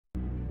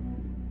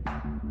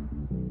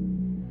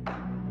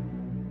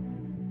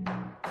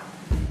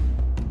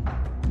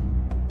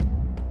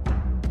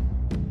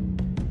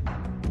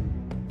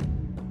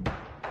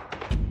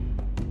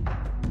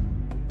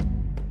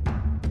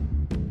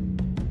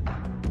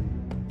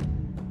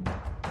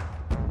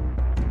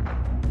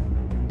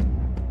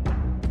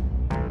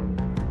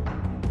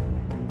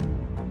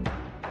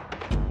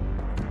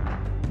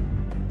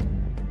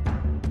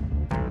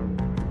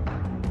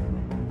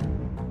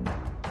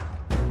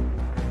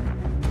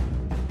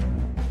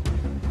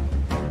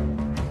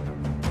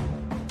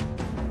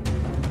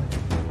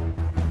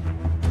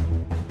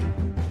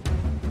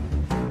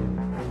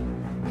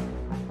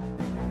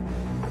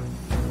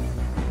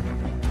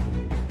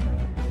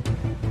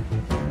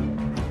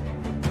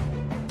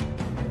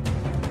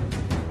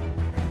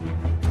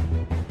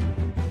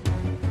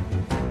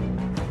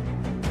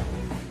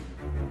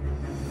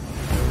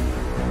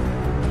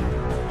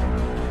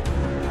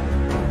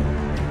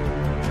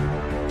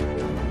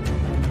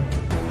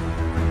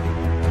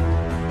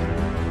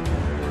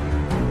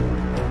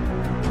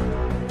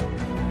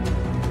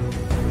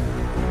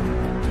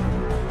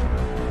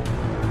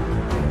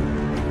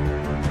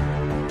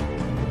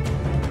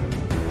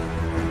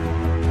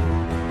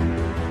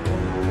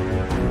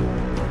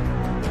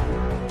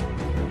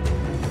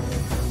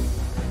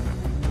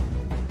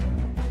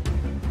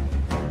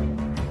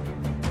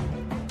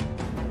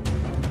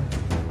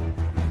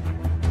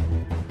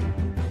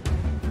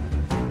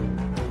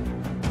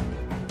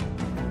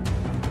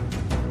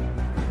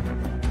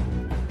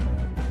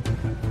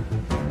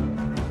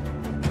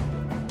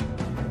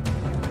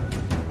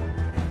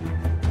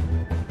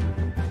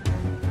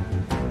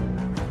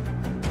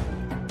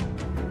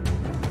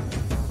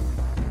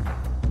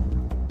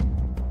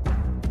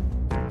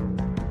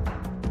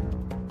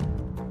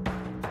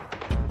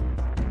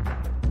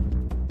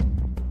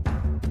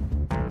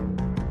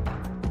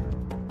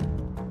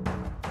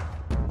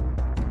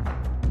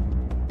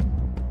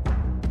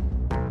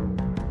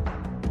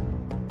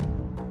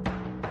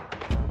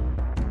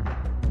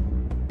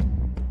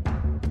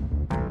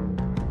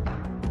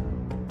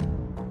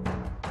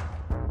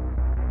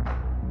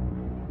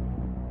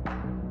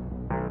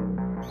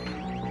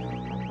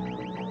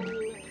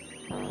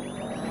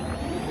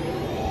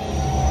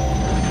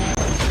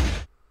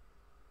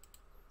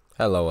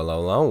Hello, hello,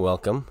 hello.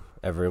 Welcome,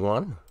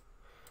 everyone,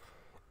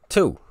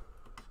 to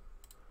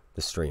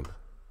the stream.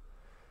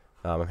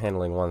 I'm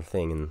handling one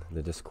thing in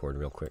the Discord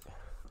real quick.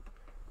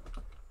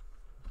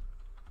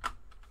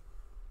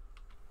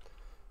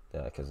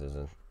 Yeah, because there's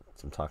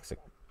some toxic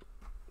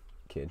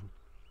kid.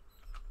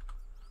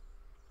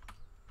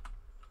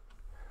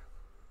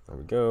 There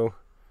we go.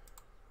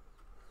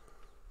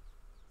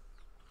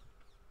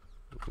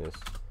 This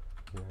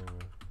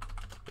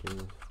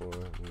is for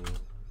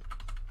the...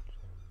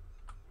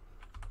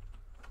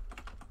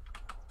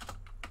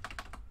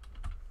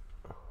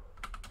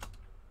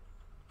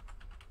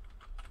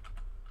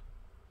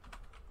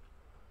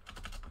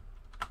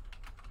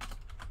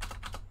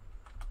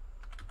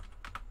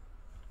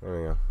 There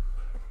we go.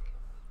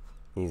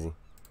 Easy.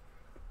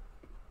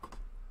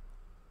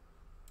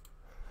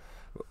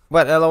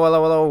 What? Hello,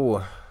 hello,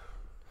 hello.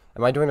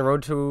 Am I doing the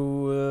Road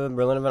to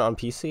Berlin event on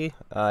PC?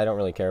 I don't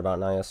really care about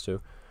an IS2.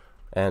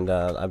 And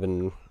I've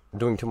been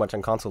doing too much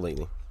on console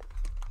lately.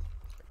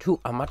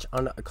 Too much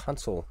on a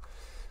console.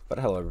 But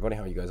hello, everybody.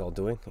 How are you guys all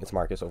doing? It's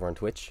Marcus over on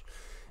Twitch.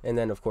 And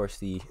then, of course,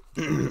 the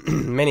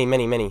many.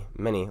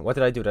 What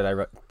did I do? Did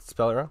I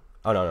spell it wrong?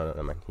 Oh, no,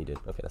 man. He did.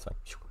 Okay, that's fine.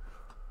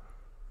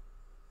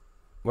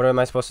 What am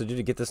I supposed to do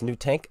to get this new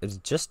tank? Is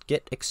just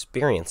get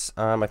experience.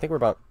 I think we're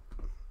about...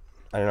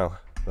 I don't know.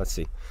 Let's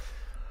see.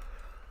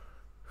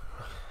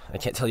 I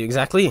can't tell you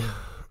exactly.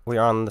 We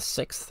are on the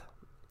 6th.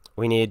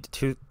 We need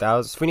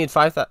 2,000. We need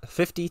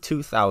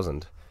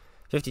 52,000.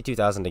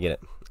 52,000 to get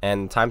it.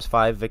 And times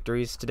 5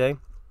 victories today.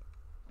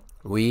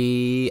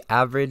 We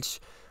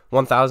average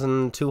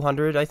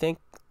 1,200, I think,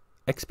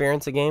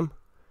 experience a game.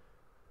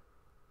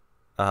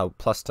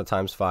 Plus to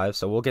times 5.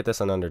 So we'll get this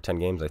in under 10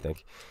 games, I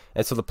think.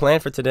 And so the plan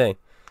for today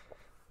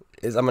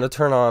is I'm going to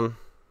turn on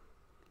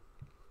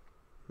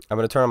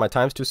my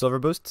times 2 silver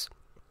boosts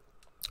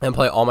and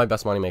play all my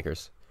best money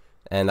makers.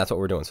 And that's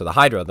what we're doing. So the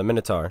Hydra, the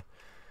Minotaur,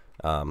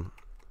 the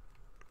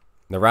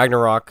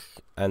Ragnarok,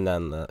 and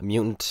then the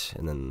Mutant,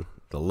 and then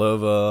the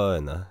Lova,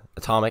 and the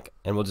Atomic,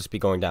 and we'll just be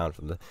going down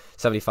from the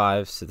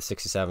 75s to the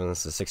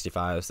 67s, to the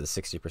 65s, to the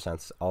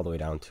 60%, all the way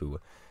down to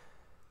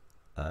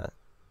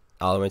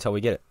all the way until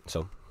we get it.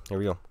 So here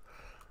we go.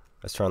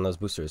 Let's turn on those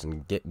boosters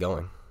and get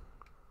going.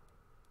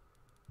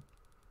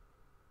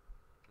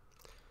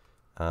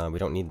 We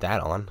don't need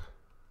that on.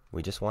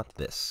 We just want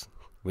this.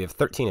 We have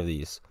 13 of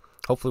these.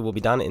 Hopefully we'll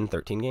be done in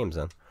 13 games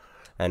then.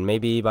 And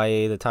maybe by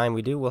the time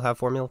we do, we'll have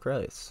 4 meal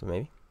credits.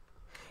 Maybe.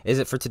 Is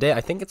it for today?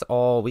 I think it's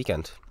all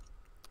weekend.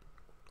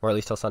 Or at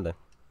least till Sunday.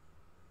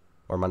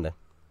 Or Monday.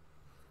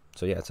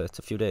 So yeah, it's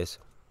a few days.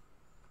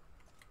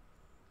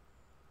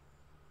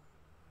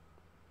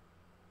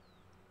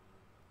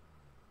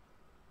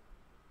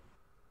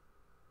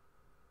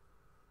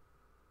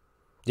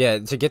 Yeah,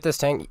 to get this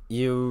tank,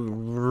 you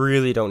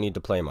really don't need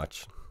to play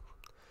much.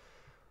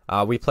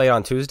 We played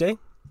on Tuesday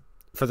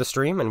for the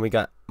stream, and we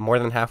got more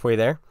than halfway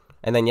there.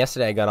 And then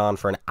yesterday I got on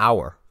for an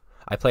hour.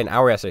 I played an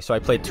hour yesterday, so I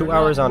played 2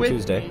 hours on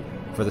Tuesday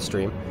for the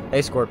stream.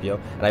 Hey,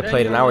 Scorpio. And I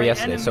played an hour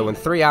yesterday, so in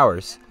 3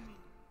 hours,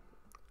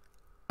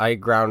 it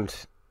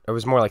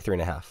was more like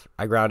 3.5.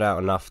 I ground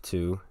out enough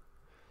to...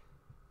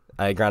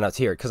 I ground out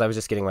here, because I was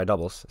just getting my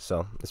doubles,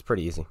 so it's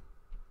pretty easy.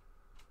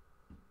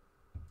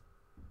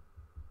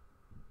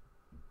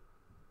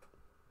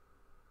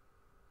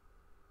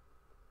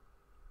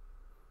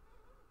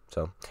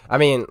 So, I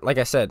mean, like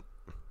I said,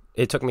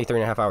 it took me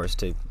 3.5 hours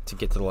to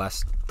get to the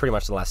last, pretty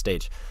much the last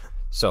stage.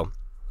 So,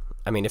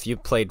 I mean, if you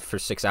played for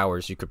 6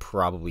 hours, you could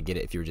probably get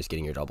it if you were just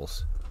getting your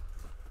doubles.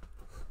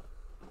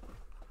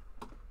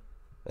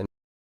 And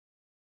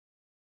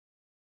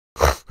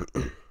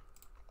but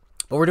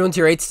we're doing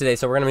tier 8s today,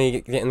 so we're going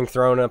to be getting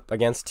thrown up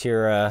against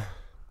tier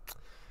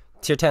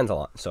 10s a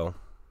lot, so.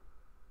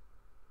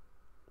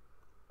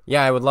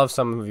 Yeah, I would love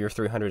some of your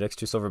 300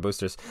 X2 silver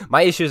boosters.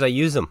 My issue is I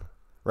use them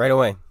right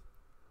away.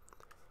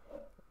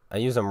 I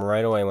use them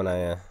right away when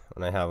I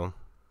have them.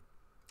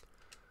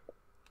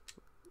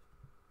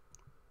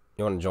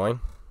 You want to join?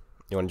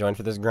 You want to join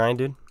for this grind,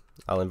 dude?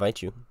 I'll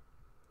invite you.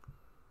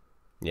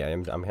 Yeah,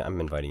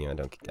 I'm inviting you. I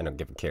don't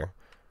give a care.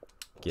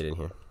 Get in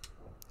here.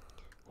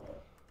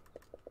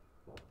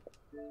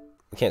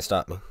 You can't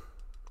stop me.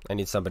 I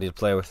need somebody to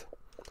play with.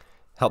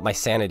 Help my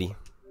sanity.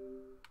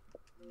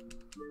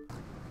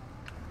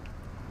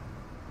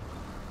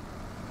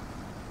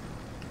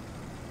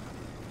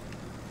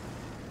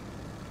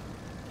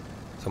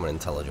 Someone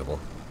intelligible.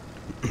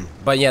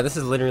 But yeah, this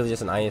is literally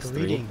just an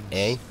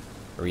IS3A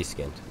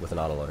reskinned with an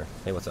autoloader.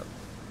 Hey, what's up?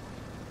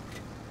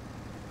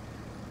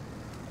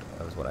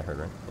 That was what I heard,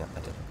 right? Yeah,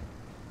 I did.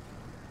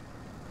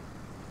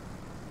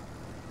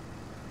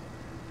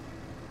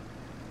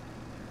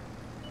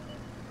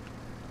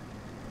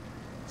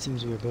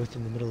 Seems we are both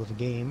in the middle of a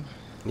game.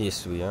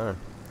 Yes, we are.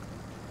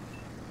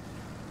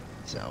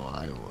 So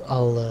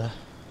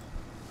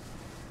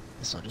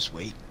guess I'll just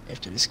wait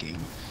after this game.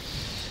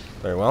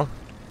 Very well.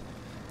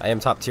 I am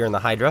top tier in the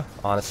Hydra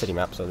on a city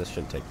map, so this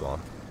shouldn't take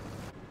long.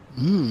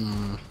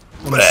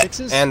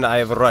 And I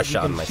have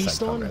Russia on my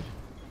side, comrade.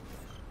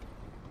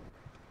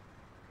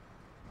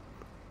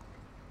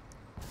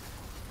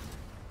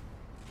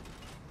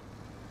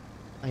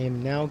 I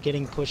am now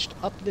getting pushed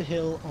up the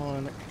hill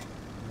on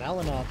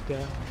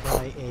Malinovka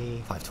by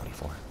a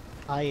 524.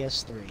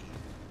 IS-3.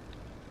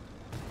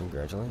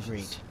 Congratulations.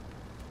 Great.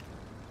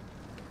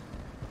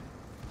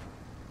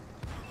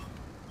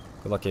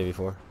 Good luck,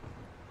 AV4.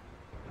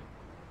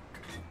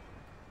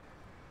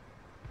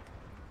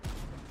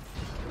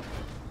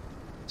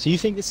 So you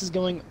think this is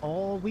going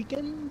all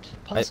weekend,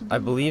 possibly? I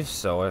believe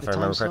so, if The I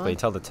remember time's correctly. fine?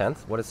 Till the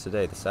 10th? What is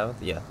today? The 7th?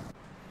 Yeah.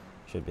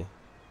 Should be.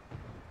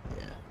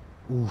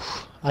 Yeah.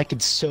 Oof. I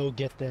could so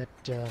get that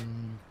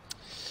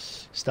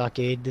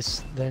Stockade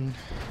this then.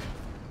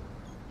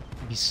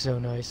 It'd be so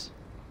nice.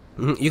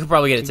 You could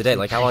probably get it 2, today. 3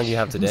 Like, how long do you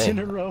have premiums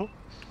today? in a row.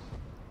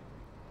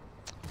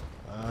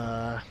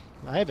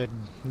 I have a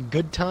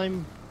good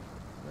time,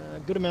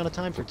 good amount of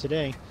time for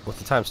today. What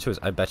the times too is,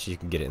 I bet you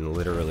can get it in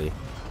literally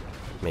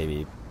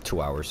maybe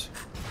 2 hours.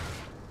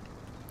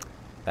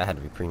 That had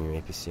to be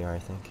premium APCR, I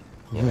think.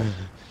 Yeah.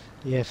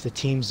 Yeah, if the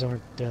teams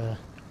aren't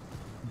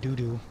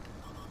doo-doo.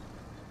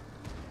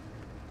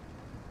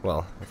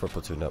 Well, if we're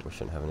platooned up, we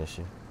shouldn't have an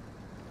issue.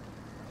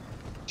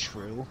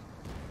 True.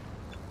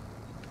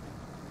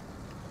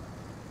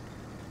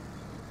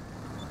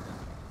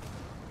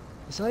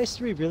 This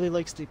IS-3 really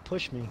likes to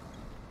push me.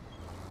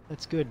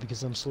 That's good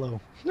because I'm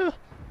slow.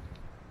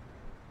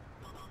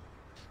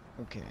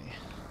 Okay.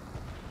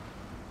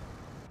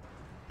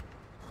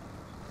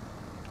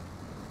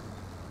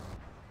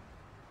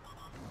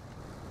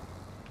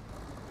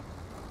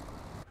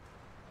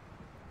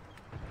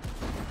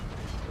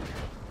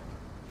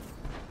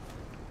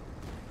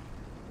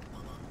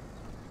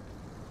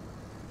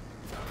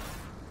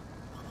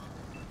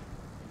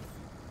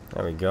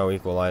 There we go,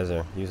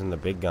 equalizer. Using the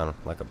big gun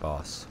like a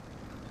boss.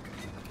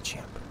 Like a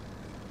champ.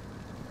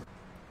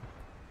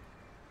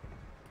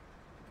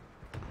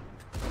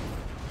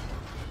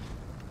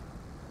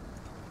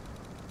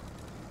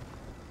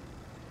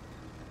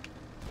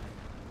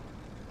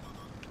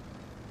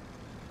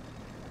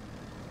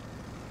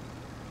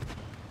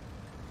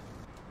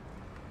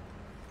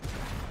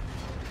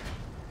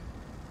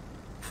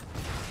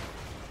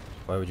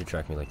 Why would you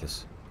track me like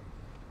this?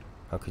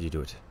 How could you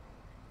do it?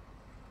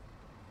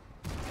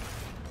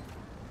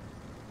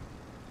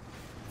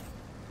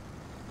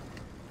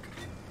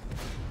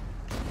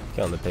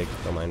 Killing the pig,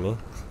 don't mind me.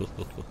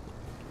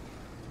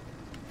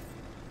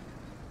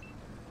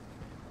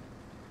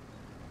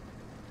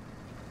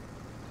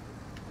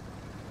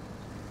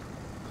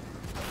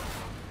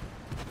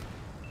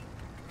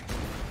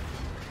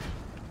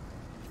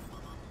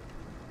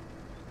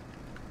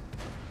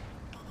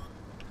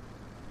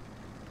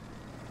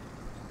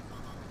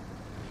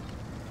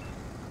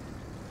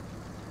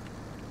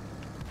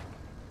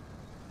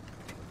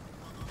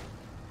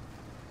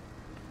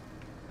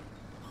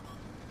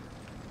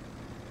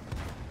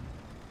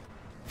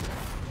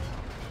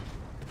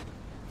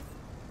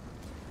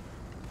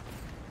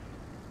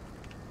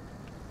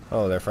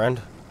 Oh, there, friend.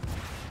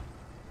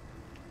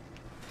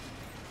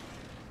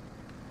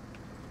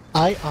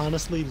 I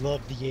honestly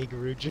love the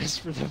Jaegeru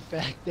just for the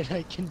fact that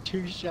I can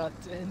two-shot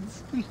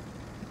tens.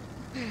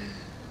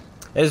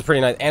 It is pretty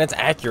nice, and it's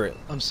accurate.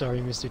 I'm sorry,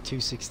 Mr.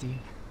 260.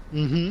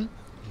 Mm-hmm.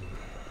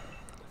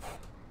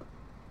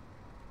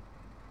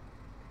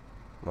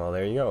 Well,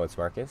 there you go. It's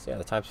Marcus. Yeah,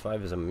 the times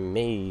 5 is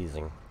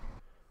amazing.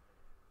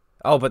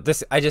 Oh, but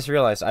this, I just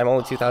realized I'm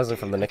only 2,000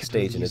 from the next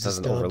stage, and it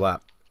doesn't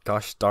overlap.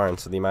 Gosh darn,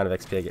 so the amount of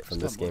XP I get from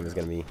this game is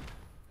going to be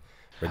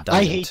redundant.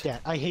 I hate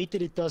that. I hate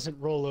that it doesn't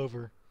roll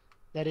over.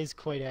 That is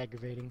quite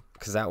aggravating.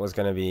 Because that was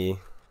going to be...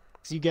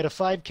 So you get a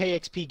 5k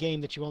XP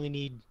game that you only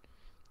need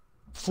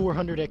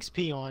 400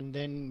 XP on,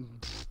 then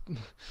pff,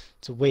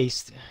 it's a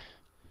waste.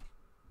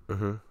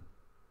 Mm-hmm.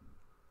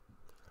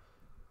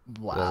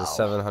 Wow. Yeah, the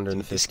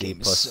 750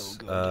 Dude, plus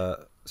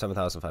so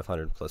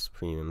 7,500 plus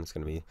premium is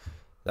going to be...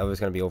 That was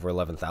going to be over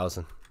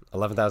 11,000.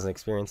 11,000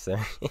 experience there.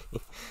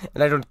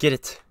 And I don't get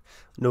it.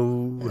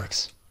 No.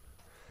 Works.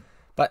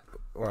 But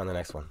we're on the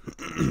next one.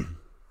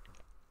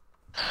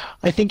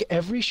 I think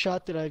every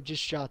shot that I've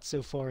just shot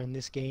so far in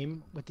this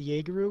game with the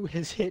Jaegeru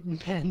has hit and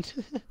penned.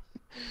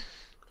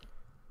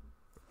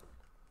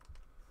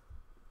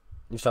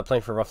 You stopped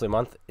playing for roughly a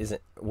month. Is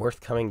it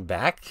worth coming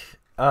back?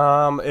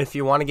 If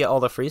you want to get all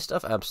the free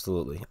stuff,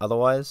 absolutely.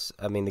 Otherwise,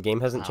 I mean, the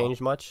game hasn't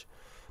changed much,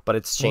 but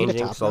it's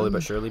changing slowly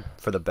but surely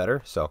for the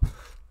better. So,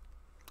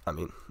 I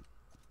mean,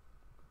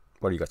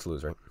 what do you got to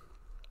lose, right?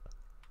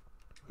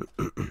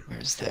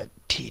 Where's that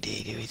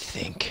TD, do we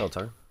think? Oh,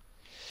 sorry.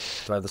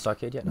 Do I have the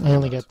Stockade yet? No, I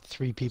only got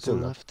 3 people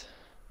Soon, left.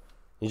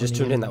 You just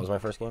tuned in. That was my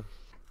first game.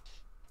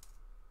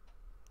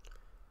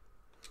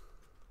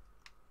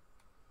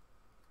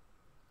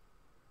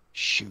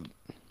 Shoot.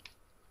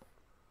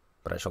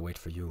 But I shall wait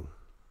for you.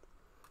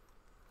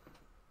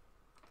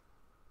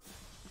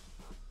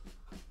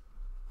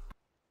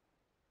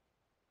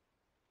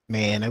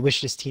 Man, I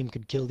wish this team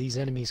could kill these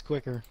enemies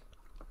quicker.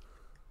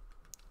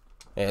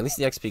 Yeah, at least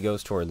the XP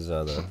goes towards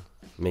the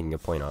making a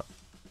point up.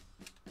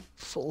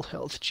 Full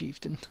health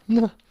chieftain.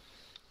 This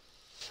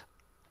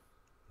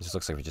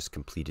looks like we just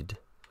completed.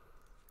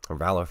 Or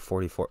Valor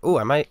 44. Ooh,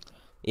 I might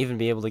even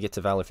be able to get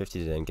to Valor 50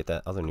 today and get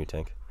that other new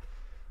tank.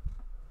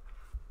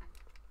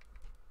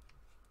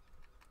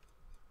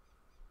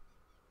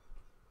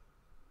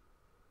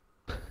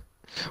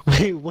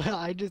 Well,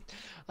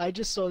 I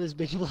just saw this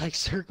big black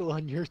circle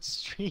on your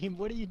stream.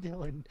 What are you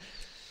doing?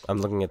 I'm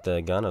looking at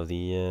the gun of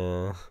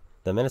the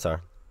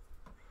Minotaur.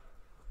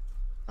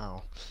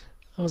 Oh,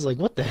 I was like,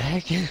 what the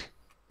heck?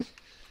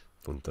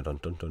 Dun, dun, dun,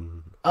 dun,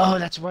 dun. Oh,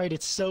 that's right.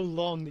 It's so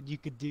long that you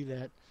could do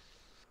that.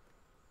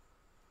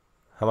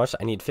 How much?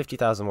 I need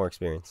 50,000 more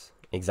experience.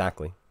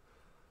 Exactly.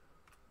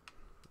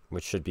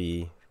 Which should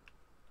be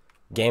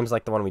games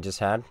like the one we just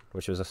had,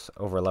 which was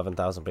over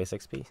 11,000 base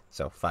XP.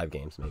 So 5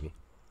 games maybe.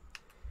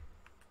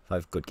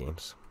 5 good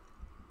games.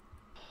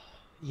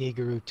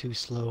 Jaegeru too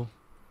slow.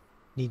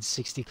 Needs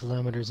 60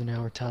 kilometers an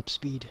hour top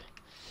speed.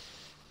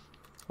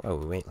 Oh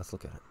wait, let's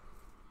look at it.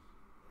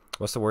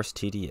 What's the worst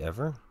TD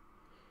ever?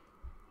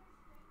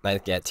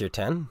 Might get tier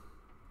 10.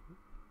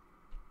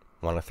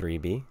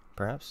 103B,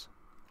 perhaps.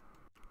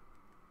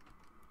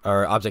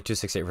 Or Object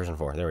 268 version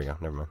 4. There we go.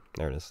 Never mind.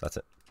 There it is. That's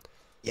it.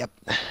 Yep,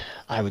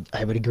 I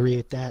would agree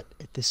with that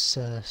at this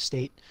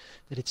state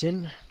that it's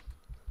in.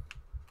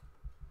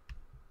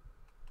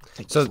 I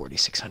think So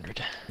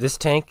 4600. this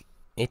tank,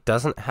 it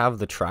doesn't have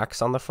the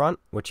tracks on the front,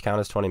 which count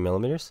as 20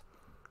 millimeters.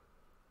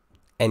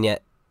 And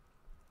yet,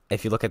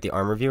 if you look at the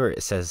armor viewer,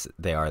 it says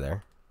they are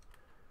there.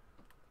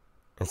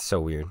 It's so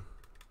weird.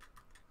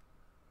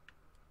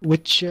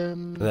 Which The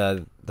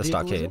vehicle is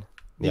Stockade. it?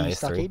 The IS-3.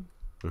 Stockade?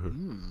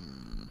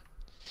 Mm-hmm.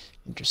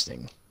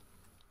 Interesting.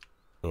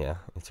 Yeah,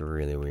 it's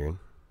really weird.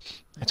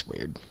 That's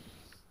weird.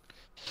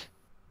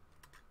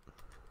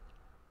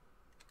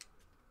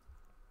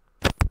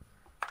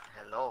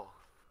 Hello.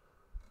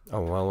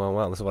 Oh,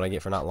 well, this is what I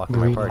get for not locking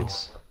my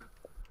parties.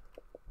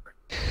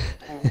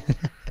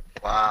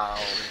 Wow,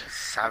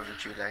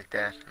 savage you like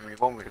that. I mean, you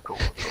want me to go?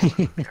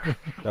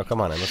 No, come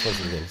on, let's play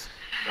some games.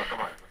 No, come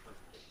on.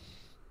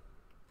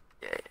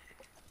 Yeah.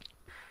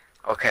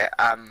 Okay,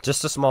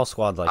 Just a small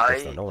squad like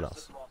this, though, no one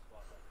else.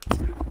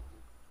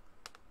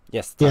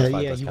 Yes, Yeah, top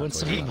 5 yeah, does you count want towards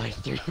some of that. my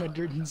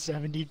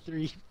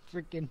 373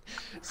 freaking.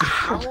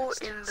 how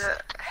in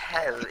the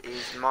hell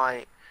is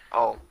my...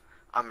 Oh,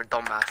 I'm a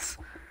dumbass.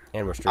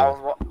 And we're I streaming.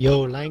 was wa-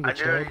 Yo, I language,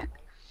 literally... dog.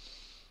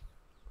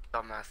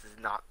 Dumbass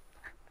is not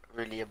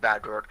really a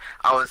bad word.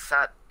 I was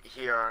sat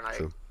here and I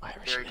True.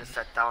 literally just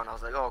sat down. I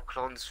was like, oh,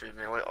 clone stream.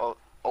 And I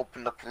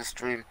opened up the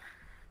stream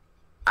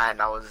and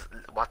I was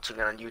watching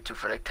it on YouTube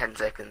for like 10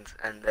 seconds.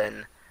 And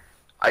then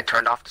I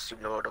turned off the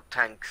stream, loaded up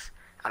tanks,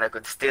 and I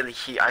could still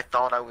hear. I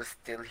thought I was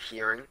still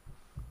hearing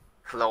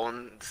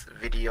clone's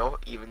video,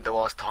 even though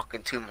I was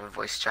talking to him on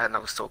voice chat, and I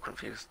was so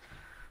confused.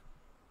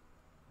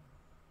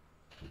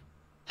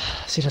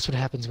 See, that's what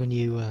happens when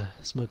you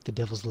smoke the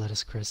devil's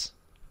lettuce, Chris.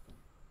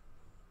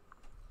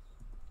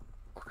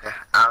 Okay,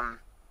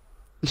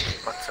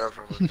 what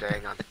server was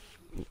playing on?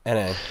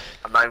 NA.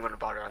 I'm not even gonna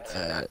bother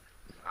answering that.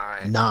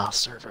 Alright. Nah,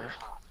 server.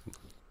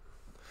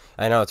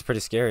 I know, it's pretty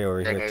scary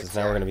over here, Okay, because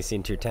now we're going to be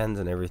seeing tier 10s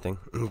and everything.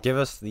 Give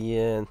us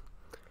the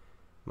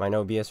my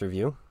no BS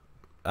review.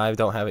 I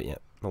don't have it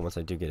yet, but once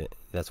I do get it,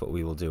 that's what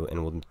we will do,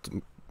 and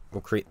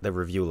we'll create the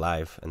review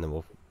live, and then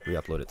we'll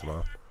re-upload it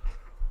tomorrow.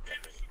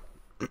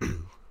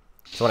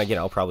 So when I get it,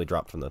 I'll probably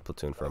drop from the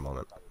platoon for a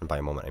moment. And by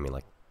a moment, I mean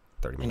like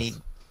 30 I minutes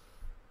need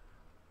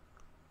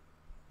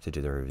to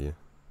do the review.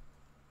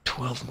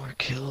 12 more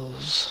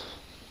kills.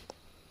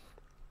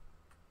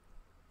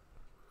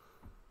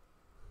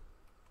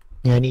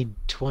 Yeah, I need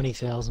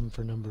 20,000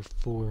 for number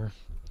 4.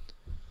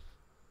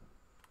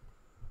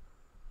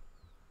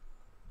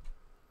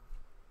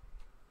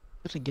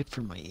 What did I get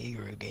for my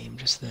Jaeger game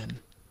just then?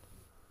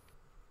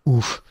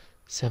 Oof,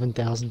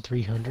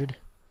 7,300.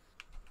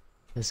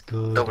 That's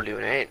good.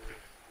 W8.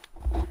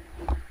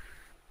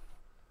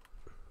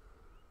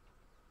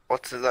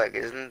 What's it like?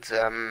 Isn't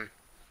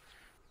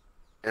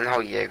how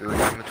Jaeger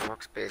damage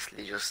works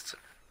basically just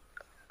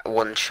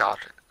one shot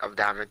of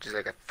damage is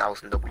like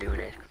 1,000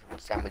 W8.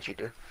 What's damage you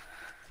do?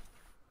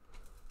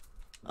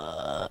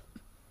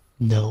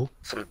 No,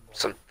 Some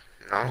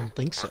I no. don't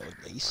think so,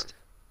 at least.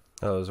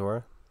 Hello,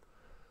 Zora.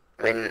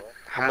 I mean,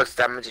 how much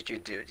damage did you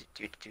do?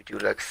 Did you do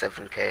like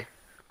 7k?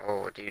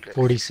 Or do you like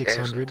 4,600.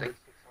 6K or something?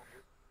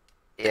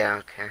 Yeah,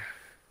 okay.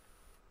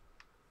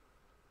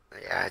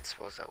 Yeah, I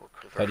suppose that would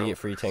convert. How do you get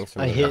free tanks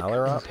from I the hit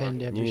Valor and op?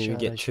 penned every You shot I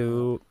get shot.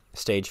 to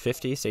stage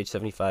 50, stage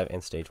 75,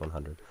 and stage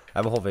 100. I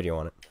have a whole video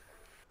on it.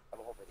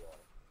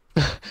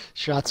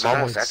 Shots I'm fired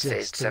almost at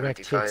 6, stage direct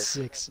hit 75.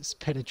 6,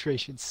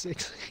 penetration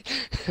 6.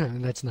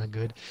 That's not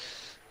good.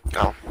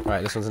 Oh,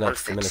 Alright, this one's on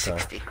next, the stage Minotaur.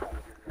 60.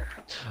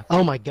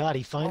 Oh my god,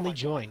 he finally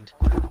joined.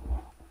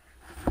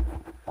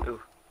 Ooh.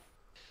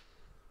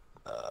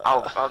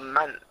 Oh,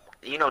 man,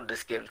 you know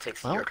this game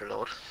takes a Well. year to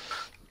load.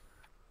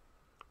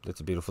 It's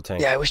a beautiful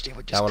tank. Yeah, I wish they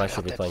would just That one I cut should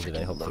out be that playing today,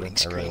 freaking hopefully. loading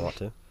I really screen. want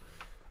to.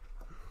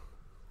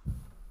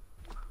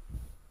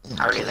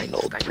 I really Playing like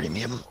this old tank.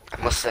 premium.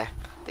 I must say,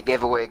 they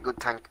gave away a good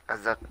tank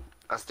as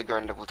the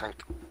ground level tank.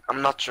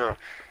 I'm not sure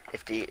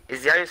if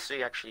is the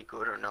IS-3 actually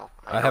good or no.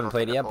 I don't haven't know if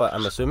played it I yet, but bought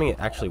I'm assuming it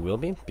actually will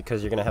be,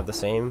 because you're going to have the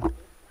same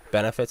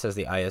benefits as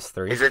the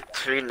IS-3, Is it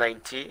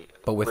 390?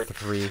 but with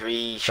three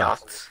three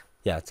shots?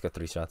 Yeah, it's got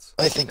 3 shots.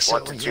 I think so.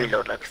 What did you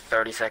load, like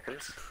 30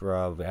 seconds?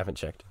 Probably, I haven't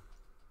checked.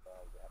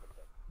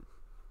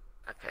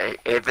 Okay,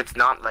 if it's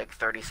not like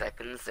 30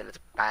 seconds, then it's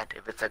bad.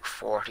 If it's like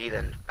 40,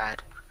 then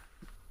bad.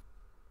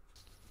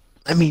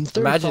 I mean,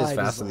 Imagine it's 35 is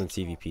faster than like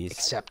TVPs.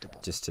 acceptable.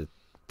 Just to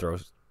throw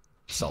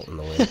salt in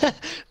the wind.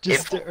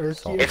 Just If- to irk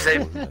Salt you. in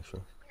the wind,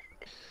 actually.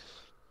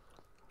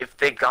 If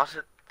they got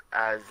it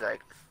as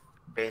like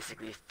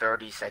basically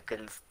 30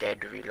 seconds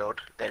dead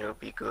reload, then it would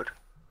be good.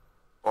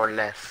 Or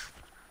less.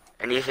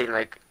 Anything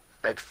like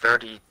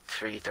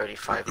 33,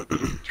 35 would be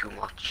too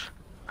much,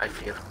 I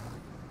feel.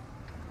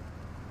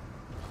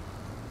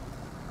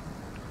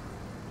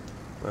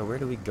 Well, where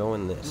do we go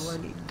in Do this? I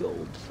need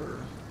gold for?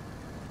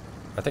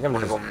 I think I'm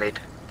I'm gonna just, go mid.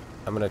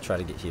 I'm gonna try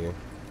to get here.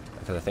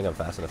 Because I think I'm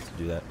fast enough to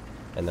do that.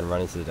 And then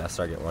run into the Death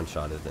Star, get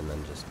one-shotted, and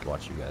then just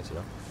watch you guys, you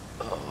know?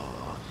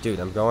 Dude,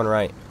 I'm going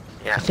right.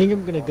 Yeah. I think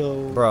I'm gonna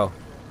go. Bro,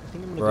 I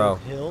think I'm gonna bro.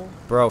 go hill.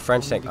 bro,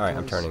 French Only tank. Alright,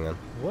 I'm because- turning then.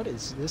 What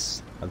is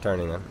this? I'm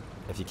turning then.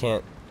 If you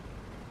can't...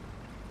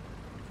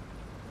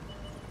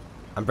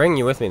 I'm bringing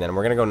you with me then.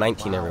 We're gonna go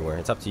 19 Wow. everywhere.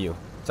 It's up to you.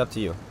 It's up to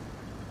you.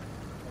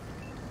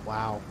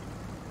 Wow.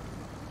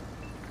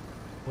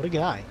 What a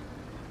guy.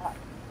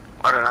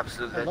 What an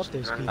absolute I love legend.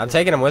 those man. people. I'm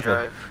taking him with me.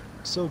 Drive.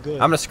 So good. I'm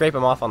gonna scrape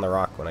him off on the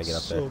rock when I get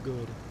up so there.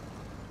 good.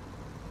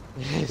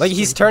 Like,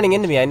 he's Scraping turning off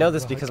into me. I know the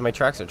this rock. because my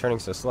tracks are turning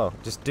so slow.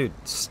 Just, dude,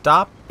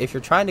 stop. If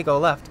you're trying to go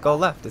left, go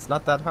left. It's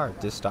not that hard.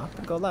 Just stop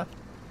and go left.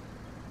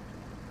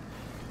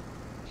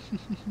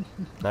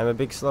 I'm a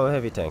big, slow,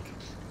 heavy tank.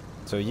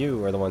 So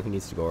you are the one who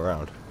needs to go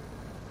around.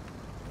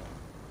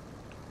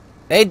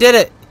 He did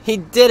it! He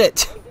did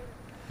it!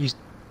 He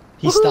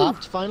Woohoo!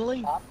 stopped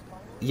finally.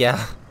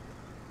 Yeah.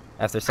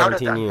 After How did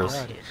 17 that years.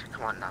 not hit?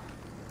 Come on now.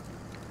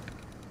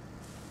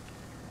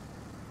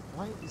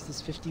 Why is this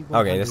 51?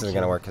 Okay, this isn't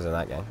gonna work because of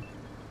that guy.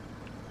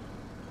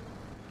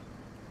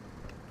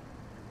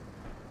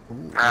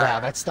 Wow,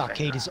 that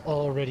stockade is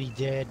already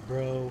dead,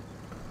 bro.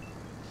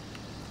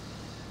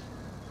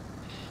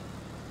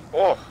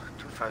 Oh,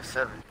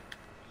 257.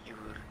 You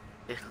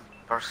little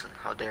person,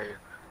 how dare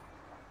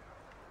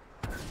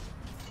you?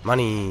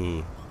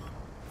 Money.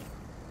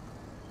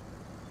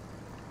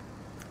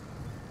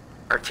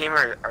 Our team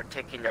are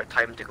taking their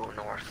time to go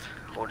north.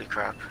 Holy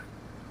crap.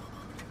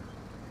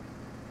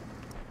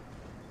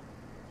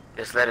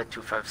 Just let it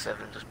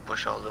 257 just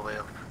push all the way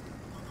up.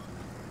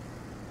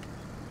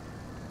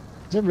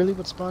 Is that really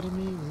what spotted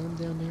me? Was him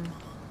down there?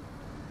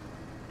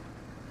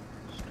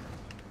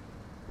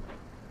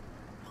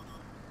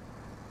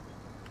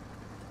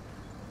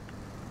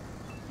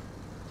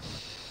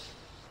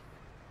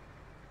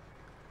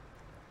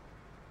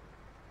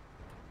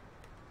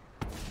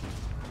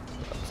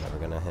 That was never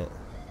gonna hit.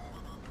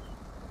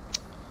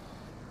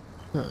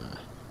 Huh.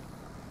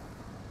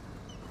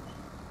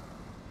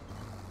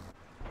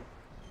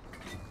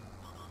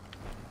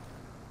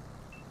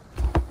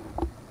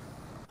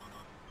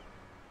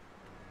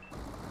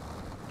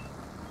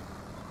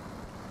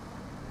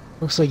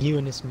 Looks like you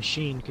and this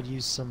machine could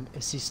use some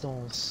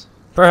assistance.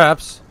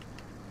 Perhaps.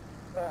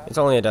 It's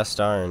only a Death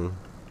Star and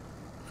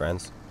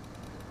friends.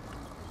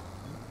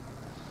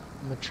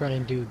 I'm gonna try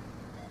and do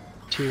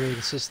 2-8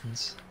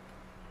 assistance.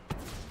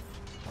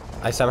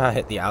 I somehow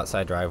hit the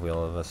outside drive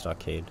wheel of a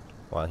Stockade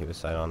while he was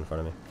side on in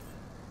front of me.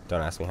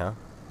 Don't ask me how.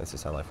 This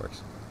is how life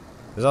works.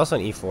 There's also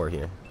an E4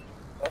 here.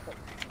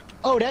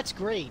 Oh, that's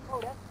great!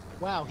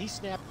 Wow, he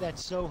snapped that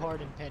so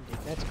hard and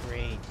pendant. That's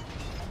great.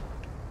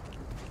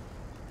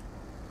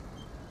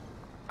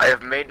 I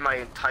have made my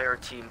entire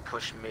team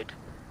push mid.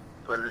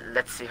 Well,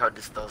 let's see how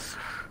this does.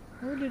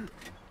 Where did...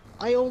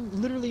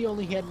 literally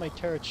only had my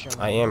turret shown.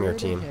 I am your Where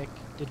team. the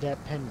heck did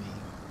that pen me?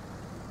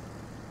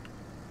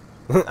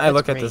 I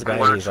look at this great.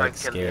 guy I'm gonna and he's try like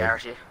and kill the scared.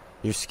 arty.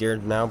 You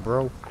scared now,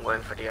 bro? I'm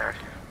going for the arty.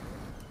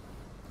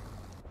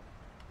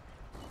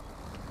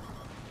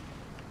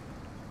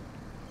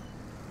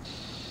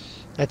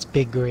 That's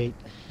big great.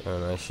 Oh,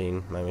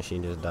 my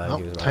machine just died. Well,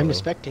 He was time to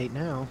mad at me. spectate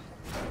now.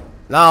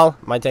 No,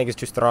 my tank is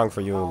too strong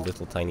for you,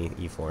 little tiny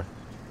E4.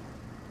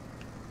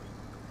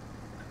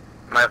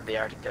 Might have the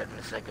arty dead in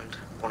a second.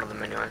 One of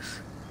them anyways.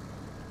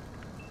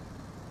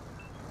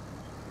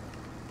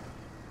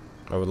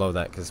 I would love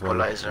that because when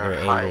Equalizer, you're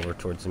aimed high. over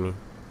towards me,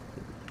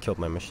 killed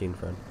my machine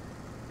friend.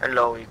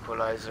 Hello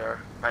equalizer.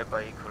 Bye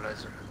bye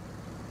equalizer.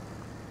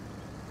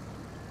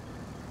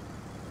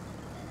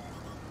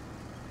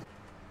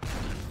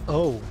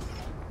 Oh.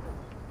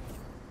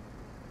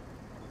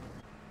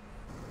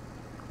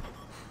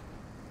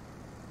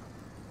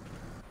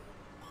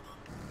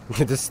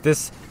 this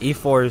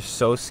E4 is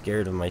so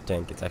scared of my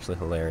tank. It's actually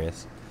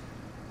hilarious.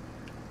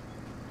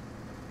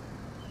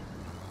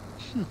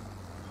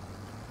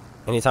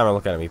 Anytime I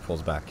look at him, he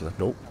pulls back. He's like,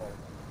 nope.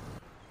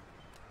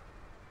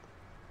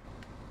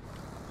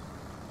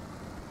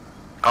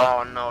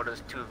 Oh no,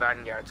 there's two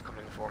vanguards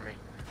coming for me.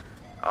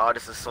 Oh,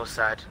 this is so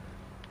sad.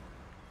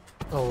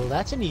 Oh, well,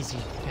 that's an easy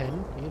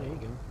pen. Yeah, there you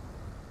go.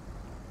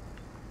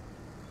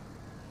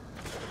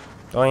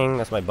 Doing,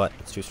 that's my butt.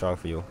 It's too strong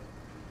for you.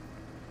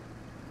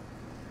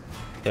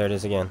 There it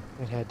is again.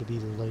 It had to be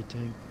the light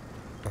tank.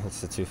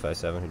 It's the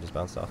 257 who just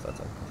bounced off that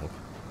thing, I think.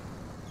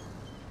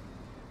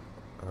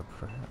 Or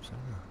perhaps, I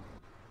don't know.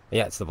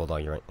 Yeah, it's the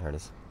Bulldog, you're right. There it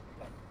is.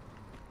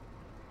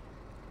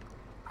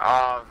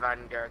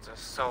 vanguards are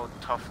so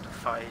tough to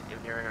fight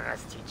when you're in an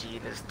STG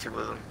and there's 2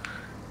 of them.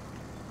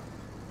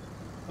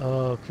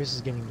 Oh, Chris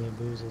is getting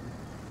bamboozled.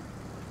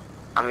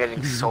 I'm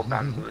getting so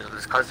bamboozled.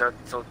 It's because they're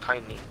so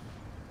tiny.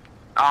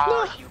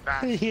 Oh, you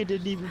bastard. He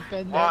didn't even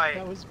bend Why? that.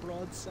 That was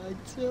broadside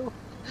too.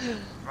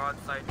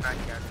 Broadside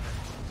vanguard.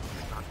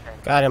 Not 10.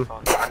 Got him.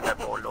 And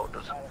they're all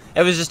loaded.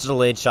 It was just a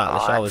delayed shot.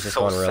 The Oh, shot was that's just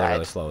so going really, sad.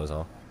 really slow is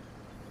all.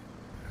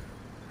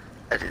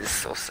 That is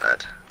so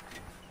sad.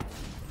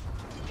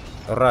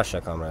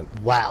 Russia, comrade.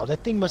 Wow,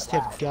 that thing must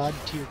have god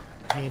tier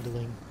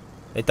handling.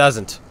 It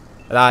doesn't.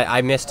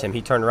 I missed him.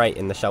 He turned right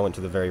and the shell went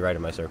to the very right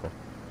of my circle.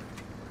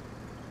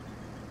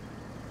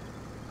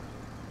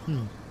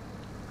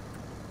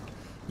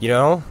 You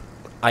know,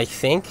 I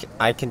think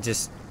I can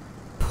just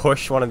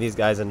push one of these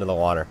guys into the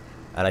water.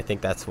 And I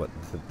think that's what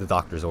the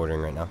doctor's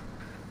ordering right now.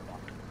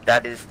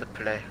 That is the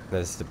play.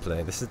 This is the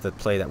play. This is the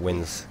play that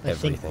wins I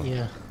think, everything.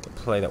 yeah, The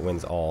play that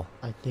wins all.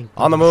 I think.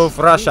 On the move,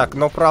 Rashak.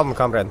 No problem,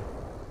 comrade.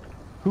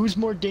 Who's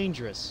more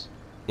dangerous?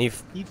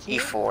 Eve. E4?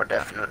 E4,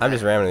 definitely. I'm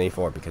just ramming an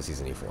E4 because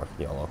he's an E4.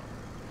 YOLO.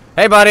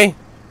 Hey, buddy.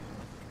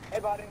 Hey,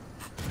 buddy.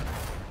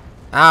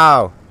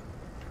 Ow.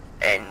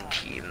 End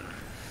team.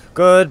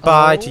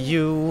 Goodbye to Oh.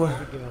 you.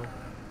 There we go.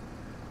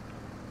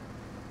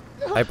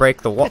 I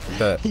break the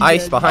Yeah,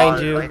 ice behind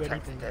Oh, you. my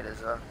tank's dead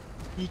as well.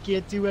 He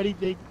can't do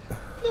anything.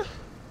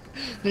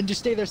 Then just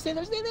stay there, stay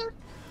there, stay there.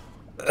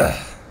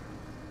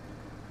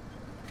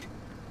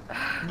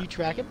 Can you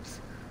track him?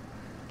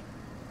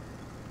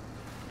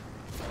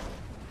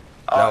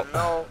 Oh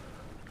no.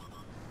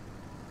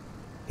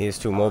 He is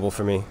too mobile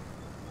for me.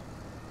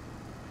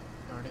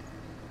 Darn it.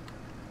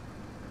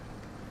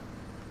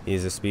 He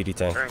is a speedy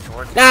tank. Turning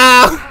towards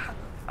No!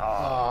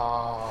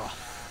 Oh.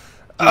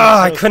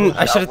 I couldn't.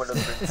 I That should would've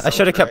been have. so I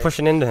should have kept great.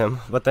 pushing into him,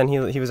 but then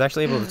he was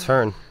actually able to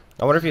turn.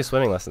 I wonder if he has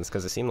swimming lessons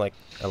because it seemed like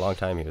a long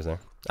time he was there.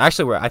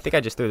 Actually, I think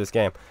I just threw this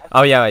game.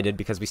 Oh yeah, I did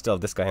because we still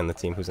have this guy on the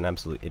team who's an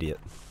absolute idiot.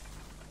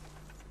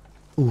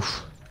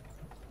 Oof.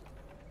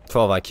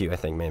 12 IQ, I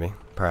think maybe,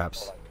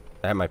 perhaps.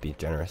 That might be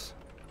generous.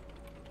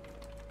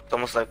 It's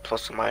almost like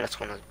plus or minus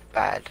 1 is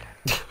bad.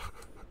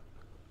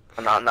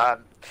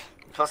 Not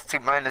plus 2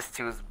 minus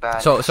 2 is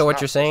bad. So It's what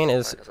not you're saying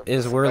plus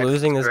is or minus. we're Minus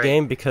losing is this great.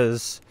 game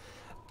because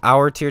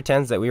our tier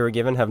 10s that we were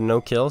given have no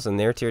kills and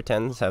their tier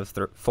 10s have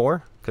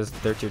 4 because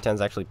their tier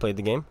 10s actually played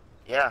the game.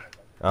 Yeah.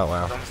 Oh It's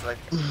wow, almost like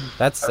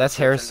that's our tier 10s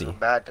heresy. are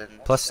bad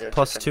and Plus their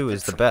plus tier 10s 2 did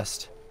is the some-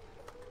 best.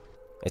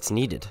 It's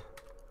needed.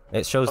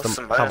 It shows Plus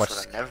them and how minus much.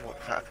 would have never would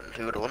have happened.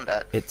 Who would have won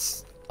that?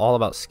 It's all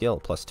about skill.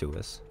 Plus 2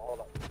 is.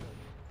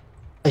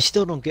 I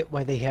still don't get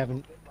why they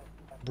haven't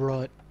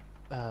brought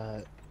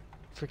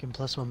freaking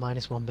 +1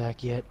 -1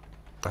 back yet.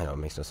 I know it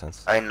makes no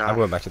sense. I know. I'm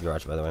going back to the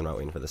garage by the way. I'm not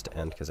waiting for this to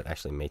end because it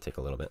actually may take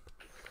a little bit.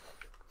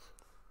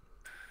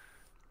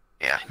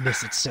 Yeah. I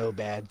miss it so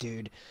bad,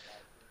 dude.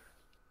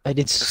 I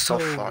did so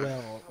so fun.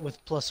 well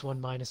with +1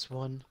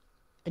 -1,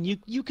 and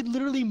you could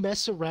literally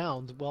mess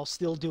around while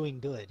still doing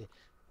good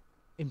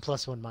in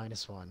 +1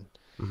 -1.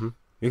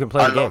 You can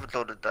play I the game. loved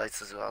loaded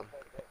dice as well.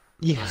 It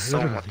Yeah, was so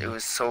much. literally. It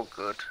was so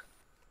good.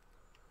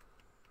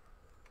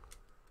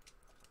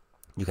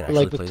 You can But, actually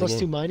like with play the +2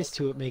 game.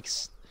 -2,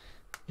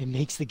 it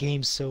makes the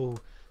game so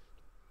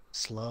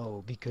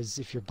slow because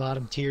if you're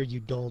bottom tier, you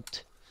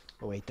don't.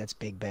 Oh wait, that's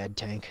big bad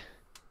tank.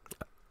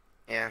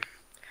 Yeah.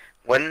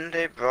 When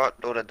they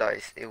brought loaded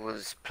dice, it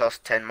was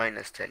 +10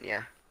 -10.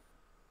 Yeah.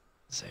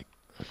 Sick.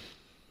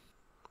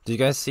 Do you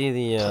guys see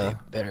Play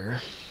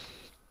better.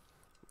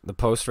 the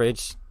post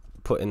rage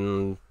put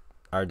in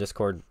our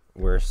Discord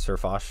where Sir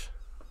Fosh?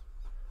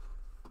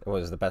 It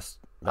was the best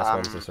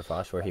moments of Sir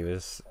Fosh where he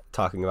was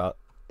talking about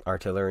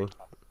artillery.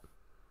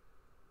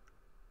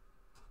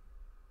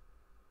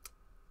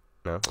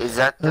 No. Is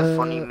that the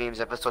funny Uh, memes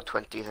episode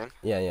 20 thing?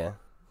 Yeah, yeah.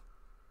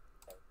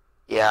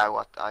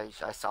 Yeah,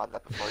 I saw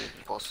that before you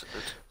posted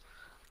it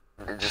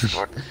in the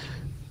Discord.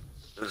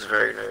 It was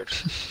very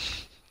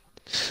nerd.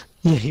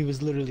 Yeah, he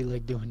was literally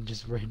like doing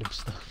just random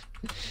stuff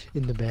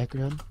in the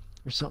background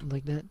or something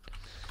like that.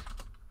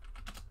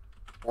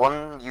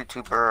 One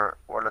YouTuber,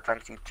 World of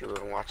Tanks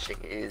YouTuber I'm watching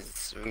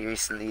is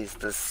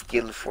the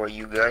Skill for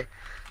You guy,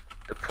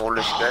 the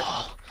Polish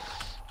guy.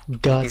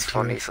 God, He's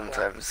funny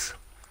sometimes.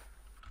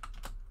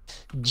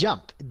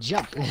 Jump,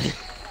 jump.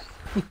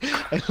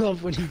 I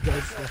love when he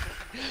does that.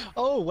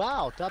 Oh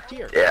wow, top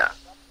tier. Yeah.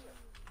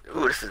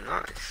 Ooh, this is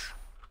nice.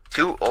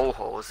 2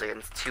 O-holes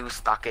against 2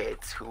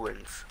 Stockades. Who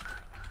wins?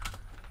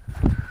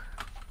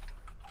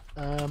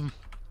 I'm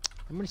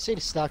gonna say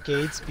the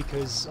Stockades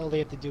because all they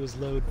have to do is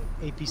load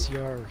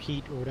APCR or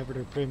Heat or whatever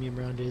their premium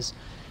round is,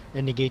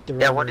 and negate the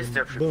round. Yeah, what is and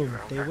their premium boom,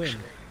 round, they win.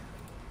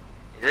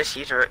 actually?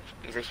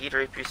 Is it heater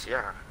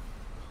APCR?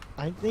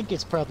 I think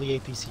it's probably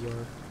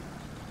APCR.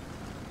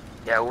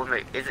 Yeah, it would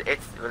make it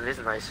is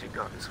a nicely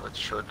gun, so it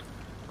should.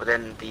 But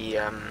then the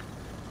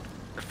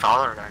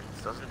Valor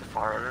lines, doesn't the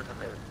Valor line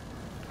have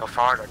no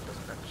Valor line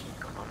doesn't have a heat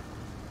gun on,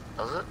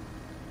 does it?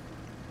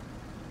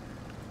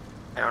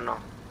 I don't know.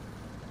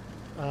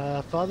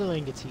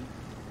 Fatherland gets Heat,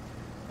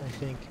 I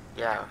think.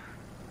 Yeah.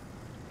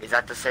 Is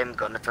that the same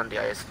gun that's on the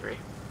IS-3?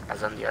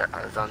 as on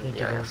think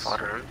the it is.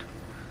 fatherland.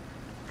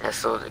 Yeah,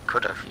 so they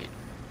could have.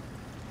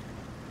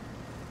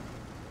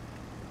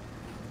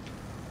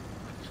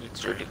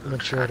 He's really good. I'm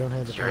not sure. I don't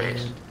have the You're high right.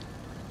 end.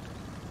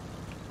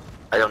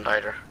 I don't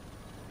either.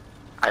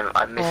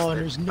 I missed Oh, it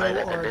and there's no by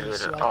like a little arty, bit.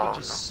 so I Oh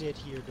could just sit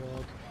here,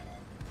 dog.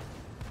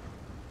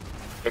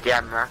 no.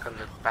 Yeah, mark on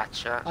the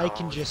batcha. I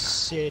can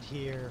just sit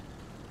here.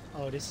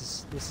 Oh, this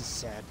is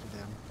sad for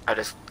them. I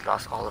just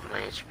lost all of my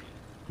HP.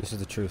 This is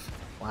the truth.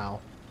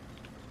 Wow.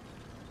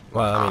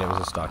 Well, I mean, it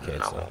was a stockade,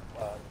 no. so.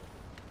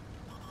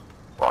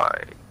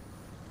 Why?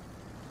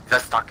 If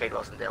that stockade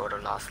wasn't there, I would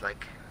have lost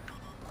like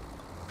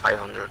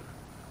 500.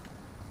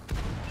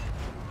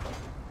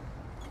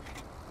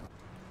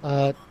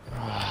 Wow,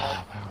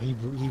 he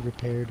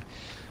repaired.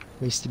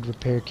 Wasted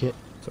repair kit.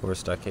 So we're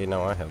stockade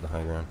now. I have the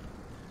high ground.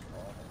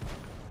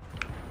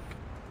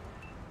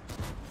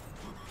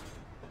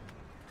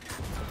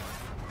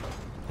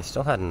 He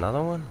still had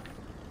another one?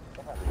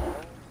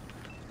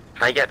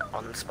 Can I get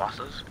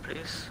unspotted,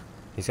 please?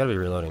 He's gotta be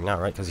reloading now,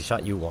 right? Because he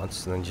shot you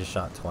once and then just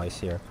shot twice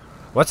here.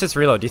 What's its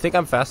reload? Do you think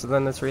I'm faster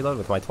than its reload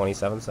with my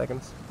 27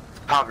 seconds?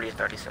 Probably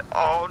 37.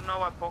 Oh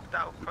no, I poked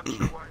out. Not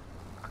sure why.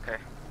 Okay,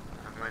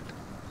 never mind.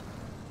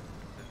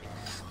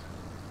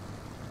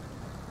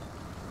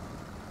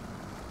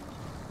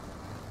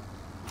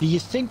 Do you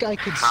think I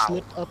could How?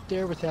 slip up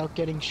there without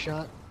getting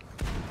shot?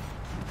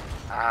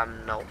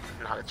 No,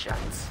 not a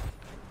chance.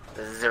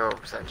 There's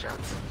 0%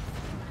 chance.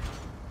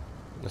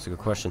 That's a good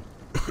question.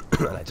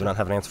 And I do not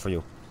have an answer for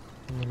you.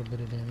 A little bit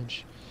of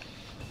damage.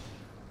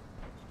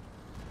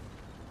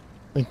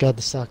 Thank God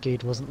the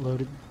stockade wasn't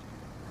loaded.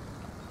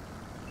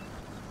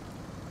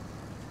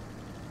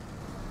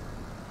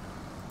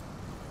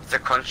 Is the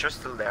cruncher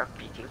still there,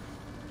 peeking?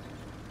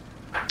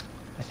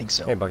 I think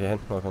so. Hey, Buckethead,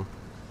 welcome.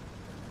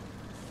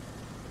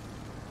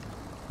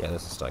 Yeah,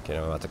 this is stockade.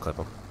 I'm about to clip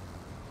him.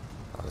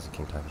 Oh, there's a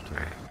King Tiger too.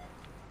 Alright.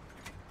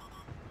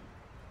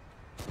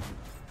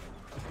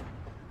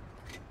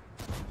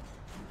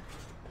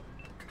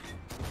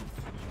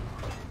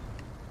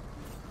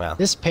 Well,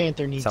 This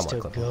panther needs Somewhat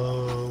to clippable.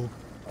 go.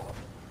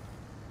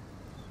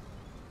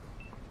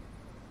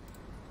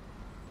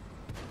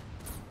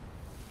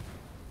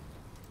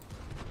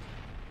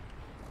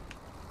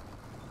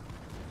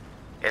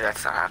 Yeah,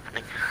 that's not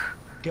happening.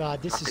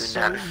 God, this Not is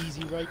doing so that.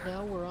 easy right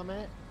now where I'm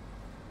at.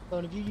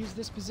 Don, have you used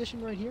this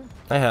position right here?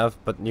 I have,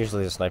 but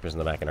usually there's snipers in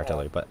the back and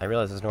artillery. But I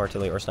realize there's no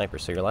artillery or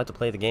snipers, so you're allowed to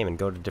play the game and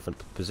go to different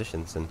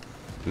positions and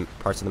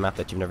parts of the map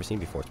that you've never seen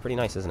before. It's pretty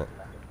nice, isn't it?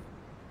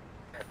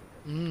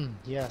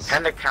 Yes.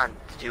 Kinda can't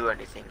do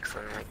anything, so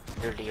I'm like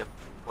nearly a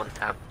one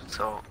tap,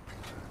 so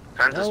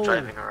kinda just No.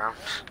 driving around.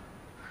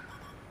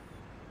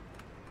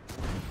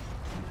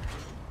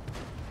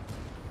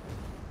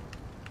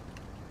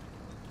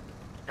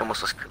 I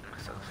almost just killed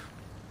myself.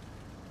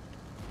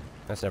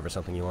 That's never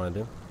something you want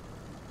to do.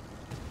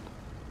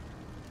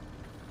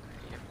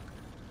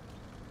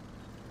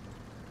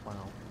 Wow.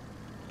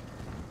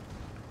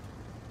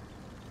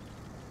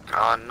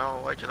 Oh no,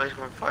 why'd you light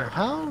him on fire?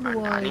 How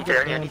do I need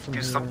get to, down from do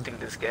here? something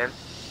this game.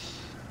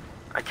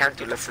 I can't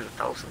do less than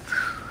 1,000.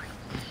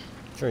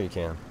 Sure you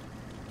can.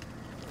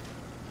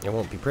 It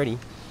won't be pretty,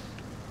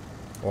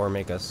 or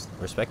make us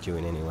respect you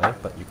in any way,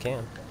 but you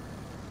can.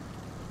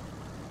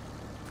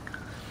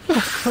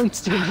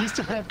 Tungsten, you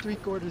still have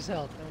 3/4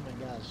 health. Oh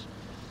my gosh.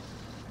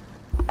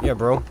 Yeah,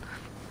 bro.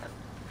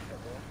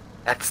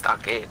 That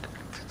stockade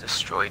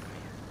destroyed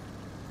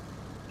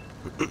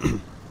me.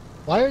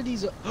 Why are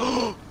these?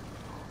 Oh.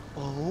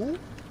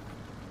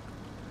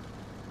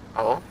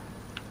 Oh?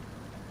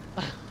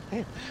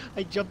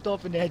 I jumped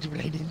off an edge, but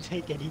I didn't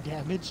take any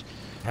damage.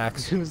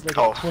 Hacks. It was like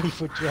Oh. a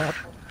 20-foot drop.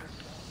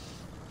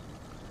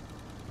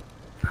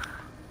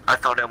 I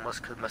thought I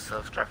almost killed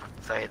myself driving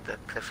outside the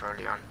cliff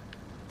early on.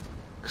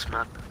 This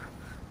map.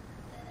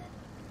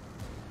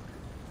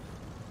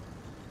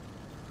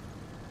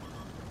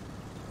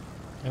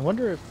 I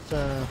wonder if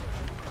could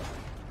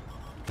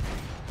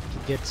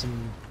get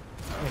some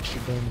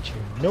extra damage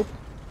here. Nope.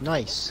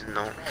 Nice.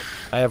 No.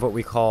 I have what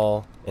we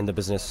call in the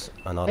business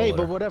an autoloader. Hey,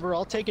 but whatever.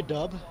 I'll take a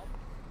dub.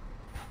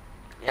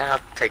 Yeah,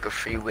 I'll take a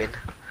free win.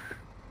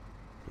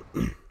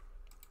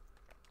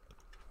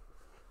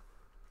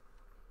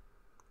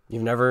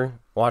 You've never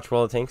watched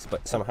World of Tanks,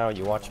 but somehow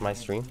you watch my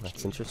stream?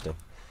 That's interesting.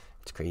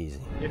 It's crazy.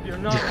 If you're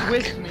not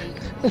with me,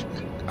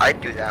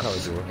 I'd do that. How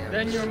is it?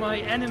 then you're my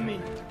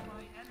enemy.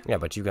 Yeah,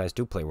 but you guys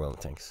do play World of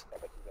Tanks.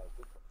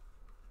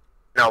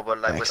 No, but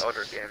like Thanks. with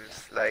other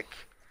games, like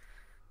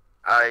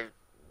I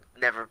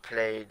never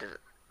played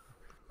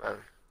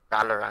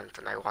Valorant,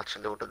 and I watched a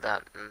load of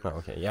that. And Oh,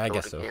 okay. Yeah, I load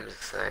guess of so.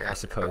 Games, I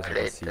suppose I can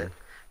played see. the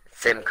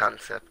same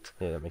concept.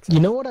 Yeah, that makes sense.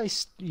 You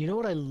know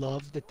what I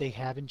love that they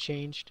haven't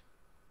changed?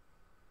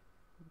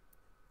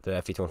 The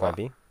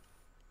FE25B?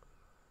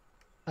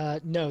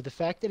 No, the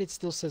fact that it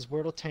still says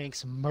World of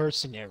Tanks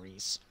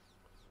Mercenaries.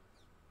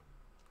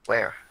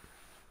 Where?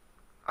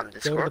 On Go to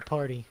Discord? the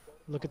party.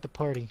 Look at the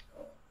party.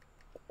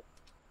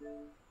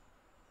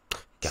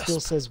 Gasp. Still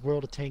says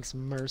World of Tanks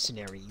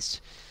Mercenaries.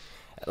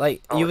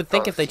 Like, Oh, you would it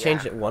think if they does,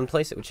 changed yeah. it one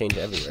place, it would change it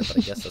everywhere, but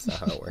I guess that's not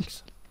how it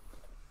works.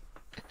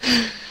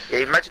 Yeah,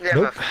 imagine they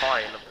have Nope. a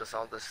file of this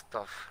all this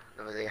stuff.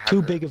 The way they have Too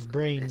it. big of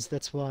brains,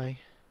 that's why.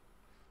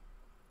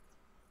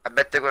 I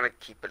bet they're gonna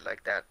keep it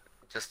like that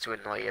just to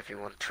annoy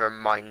everyone, to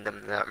remind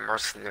them that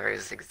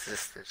mercenaries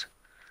existed.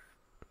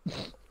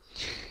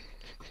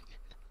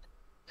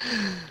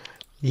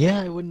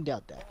 Yeah, I wouldn't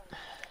doubt that.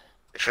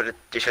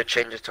 They should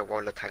change it to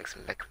World of Tanks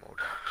mech mode.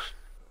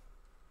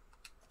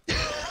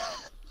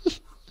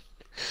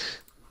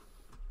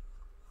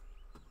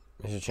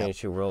 They should change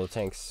to World of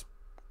Tanks,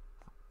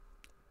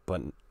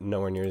 but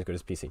nowhere near as good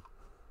as PC.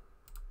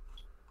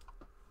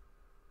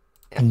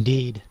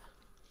 Indeed.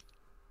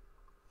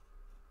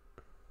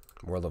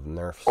 World of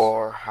Nerfs.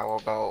 Or how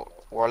about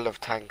World of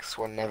Tanks?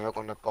 We're never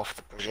gonna buff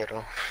the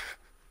Progetto.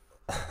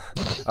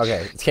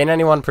 Okay, it's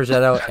K91,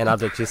 Progetto, and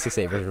Object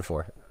 268 version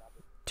 4.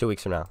 2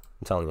 weeks from now.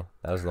 I'm telling you.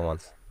 Those are the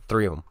ones.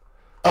 3 of them.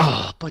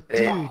 Oh, but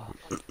They-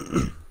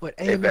 dude. What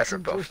they better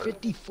AMXM buff it.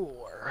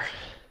 454?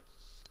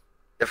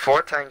 The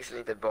 4 tanks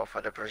need a buff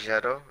are the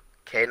Progetto,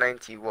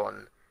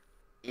 K91,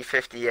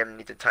 E50M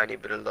need a tiny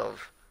bit of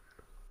love.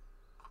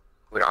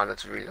 We're on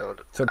its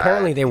reload. So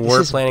apparently they this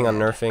were is planning on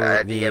bad.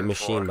 nerfing The the M4.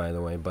 machine, by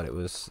the way, but it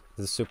was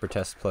the super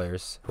test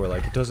players who were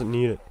like, it doesn't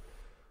need it.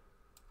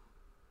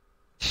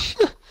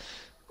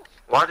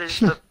 What is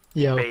the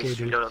Yeah, okay, base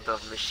dude. reload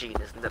of the machine?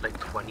 Isn't it like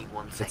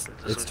 21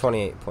 seconds or It's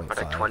something? Or 28.5.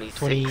 like 26?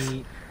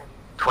 20.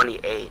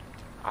 28.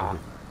 Oh.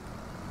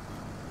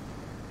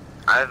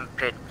 I haven't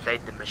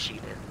played the machine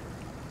in.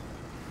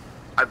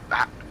 I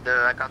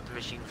got the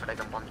machine for like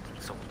a month and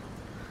sold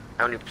it.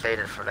 I only played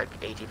it for like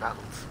 80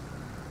 battles.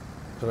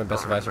 So my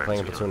best advice for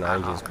playing It's Platoon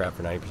really RNG is bad. crap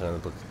for 90%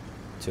 of the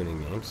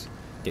platooning games.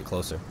 Get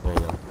closer. There you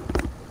go.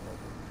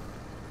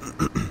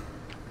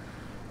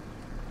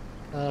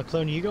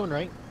 Clone, are you going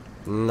right?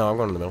 No, I'm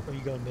going in the middle. Or are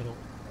you going middle?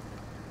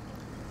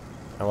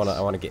 I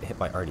wanna get hit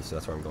by Artie, so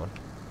that's where I'm going.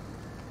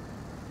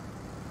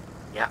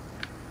 Yeah.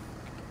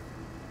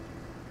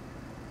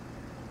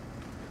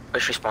 I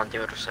should spawn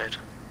the other side.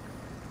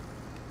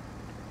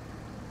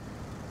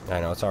 I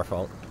know, it's our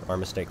fault. Our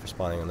mistake for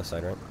spawning on this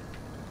side, right?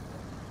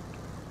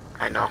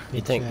 I know.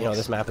 You'd think, you know, Facts.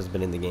 this map has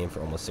been in the game for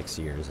almost 6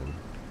 years, and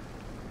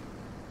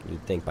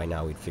you'd think by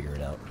now we'd figure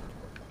it out.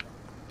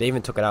 They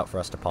even took it out for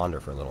us to ponder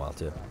for a little while,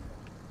 too.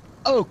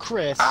 Oh,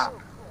 Chris! Ah.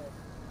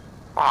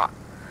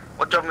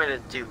 What do you want me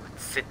to do?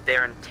 Sit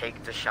there and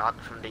take the shot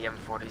from the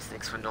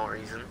M46 for no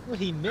reason? Well,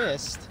 he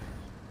missed.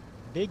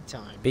 Big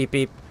time. Beep,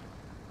 beep.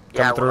 Yeah,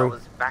 Come well, I through.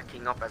 was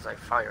backing up as I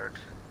fired.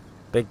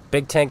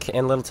 Big tank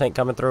and little tank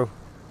coming through.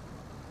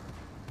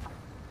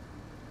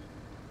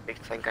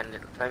 Big tank and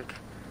little tank.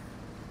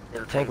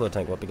 Tank, little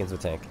tank. What begins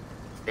with tank?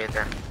 Stay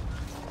there.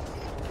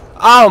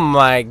 Oh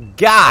my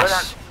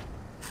gosh!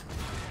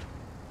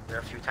 There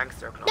are a few tanks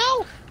there, close.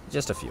 No!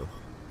 Just a few.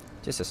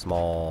 Just a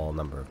small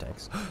number of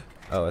tanks.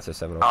 Oh, it's a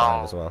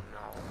 705 as well.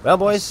 No. Well,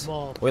 boys,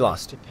 Small we price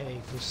lost. to pay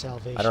for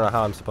salvation. I don't know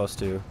how I'm supposed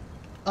to...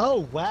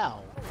 Oh,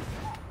 wow.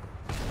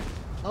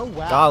 Oh,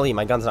 wow. Golly,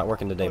 my gun's not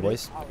working today, Oh,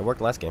 boys. It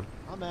worked last game.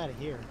 I'm out of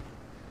here.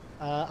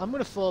 I'm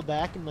gonna fall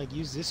back and, like,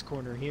 use this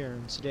corner here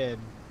instead.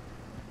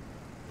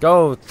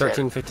 Go,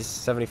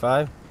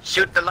 1350-75.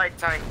 Shoot the light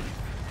tank.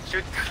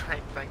 Shoot the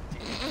light tank,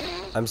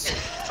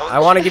 dude. I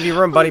want to give you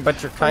room, buddy,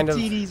 but you're kind My of...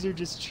 TDs are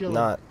just chilling.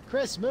 not.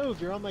 Chris,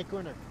 move. You're on my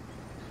corner.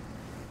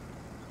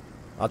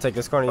 I'll take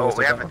this corner. You Oh, guys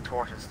we take have that a one.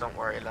 tortoise, don't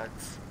worry,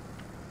 lads.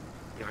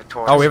 You have a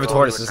tortoise. Oh, we have a go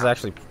tortoise. with This is that.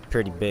 actually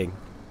pretty big.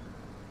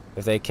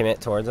 If they commit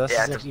towards us...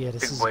 Yeah, This is it's a actually- yeah,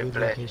 this big is a boy good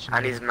play. location,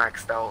 And yeah. he's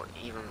maxed out,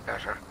 even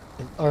better.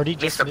 And already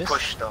Needs just to missed.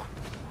 push, though.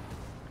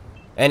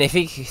 And if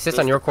he sits Needs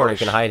on your to corner, he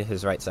can push. hide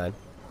his right side.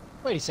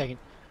 Wait a second.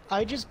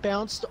 I just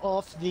bounced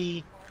off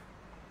the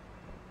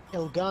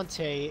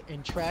Elgante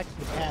and tracked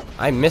the patent.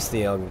 I missed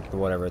the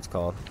whatever it's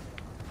called.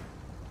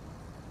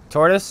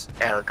 Tortoise,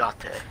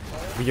 Elgate.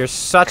 you're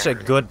such a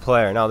good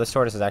player. No, this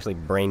tortoise is actually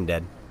brain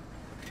dead.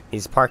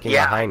 He's parking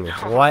Yeah, behind me.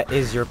 I know. What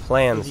is your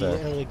plan, The sir?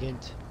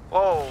 elegant.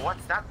 Oh,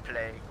 what's that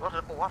play? What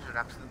an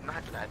absolute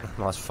mad lad.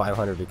 Lost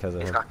 500 because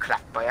of He's him. got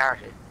clapped by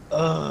Artie.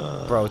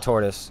 Ugh. Bro,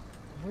 tortoise,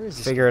 Where is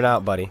this? figure it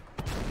out, buddy.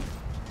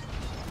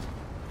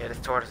 Yeah, this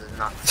tortoise is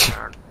not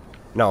concerned.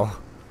 No,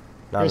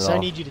 not Chris, at I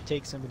all. need you to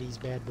take some of these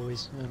bad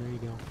boys. Oh, there you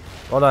go.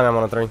 Well done, I'm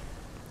on a 3.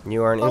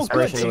 You are an Oh,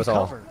 inspiration good, to us some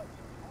all. cover.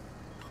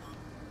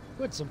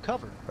 Good, some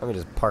cover. Let me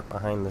just park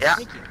behind this. Yeah.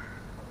 Thank you.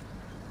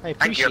 I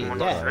Thank you, appreciate everyone.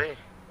 that. Three.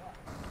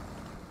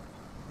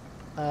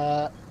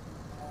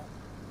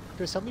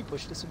 Chris, help me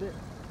push this a bit.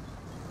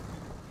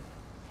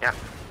 Yeah.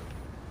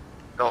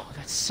 Go. Oh,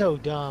 that's so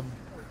dumb.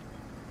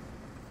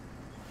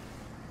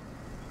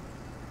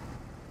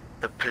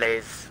 The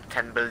plays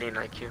 10 billion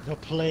IQ. The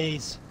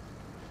plays.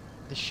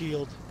 The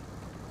shield.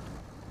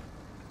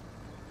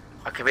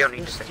 Okay, we don't need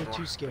They're this still anymore.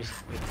 too scared.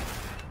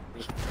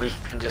 We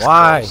can just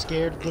Why? They're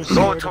scared. They're Go, scared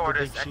go of the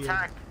tortoise, big shield.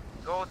 attack.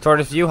 Go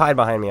Tortoise, if you hide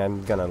behind me,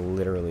 I'm gonna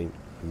literally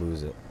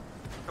lose it.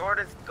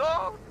 tortoise,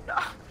 go. No.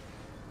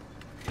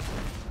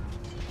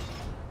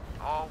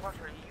 Oh, what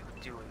are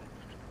you doing?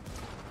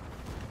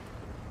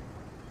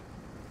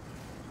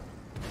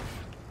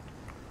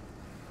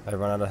 I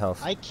run out of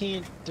health. I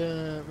can't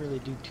really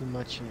do too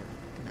much here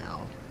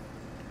now.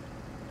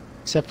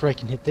 Except for I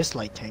can hit this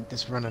light tank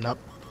that's running up.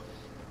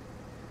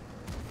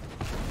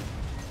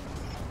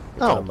 Good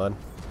job, bud.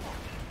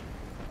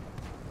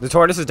 The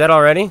tortoise is dead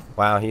already?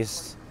 Wow, he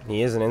is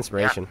an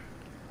inspiration.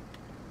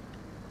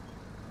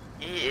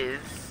 Yeah. He is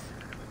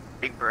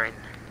big brain.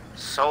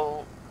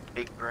 So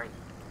big brain.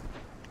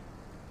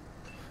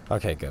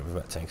 Okay, good. We've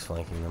got tanks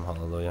flanking them.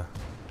 Hallelujah.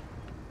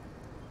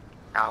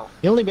 Ow.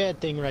 The only bad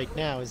thing right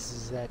now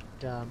is that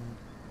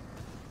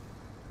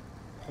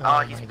Oh,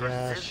 he's my gosh.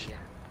 Brazilian.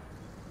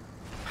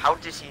 How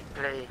does he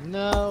play?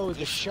 No, the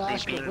He's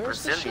Shashka. being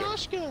Where's Brazilian. the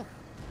Shashka?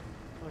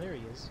 Oh, there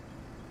he is.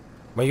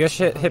 Well, you got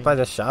hit by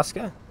the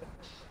Shaska?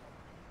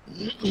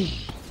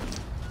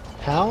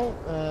 How?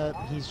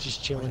 He's just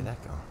Where did chilling.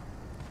 that go?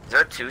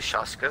 There are 2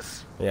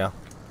 Shaskas. Yeah.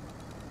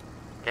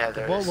 Yeah,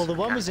 there is. Well, the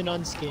one Yeah. was an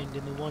unskinned,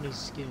 and the one is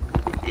skinned.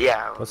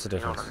 Yeah. What's the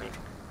You know what difference? I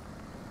mean?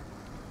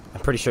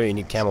 I'm pretty sure you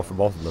need camo for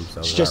both of them, so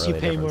It's there's just not you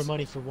really a pay more difference.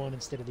 money for one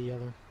instead of the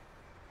other.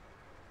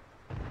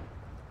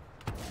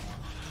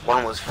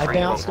 One was free. I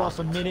bounced one off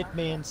a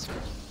Minuteman's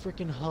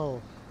freaking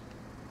hull.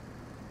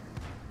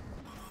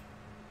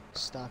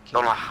 Stockade.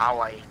 Don't know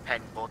how I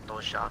penned both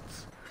those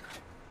shots.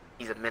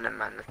 He's a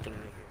Minuteman. The thing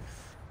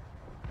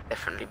is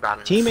definitely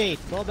balanced. Teammate,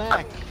 fall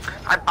back.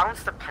 I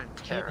bounced the Can't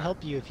Pantera.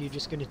 help you if you're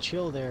just gonna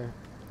chill there.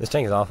 This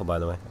tank is awful, by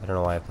the way. I don't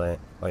know why I play it.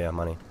 Oh yeah,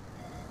 money.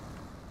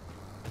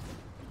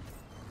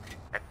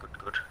 Yeah,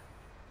 good.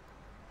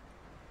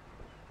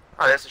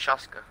 Oh, there's a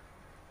Shaska.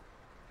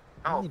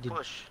 Oh, Only did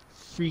push.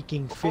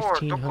 Freaking Before,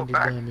 don't go 1500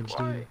 back. damage,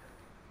 Why? dude.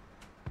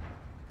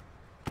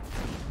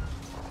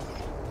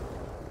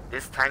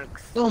 This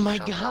tank's. Oh my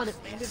shot god, it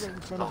loss landed is right in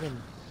front of tough.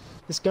 him.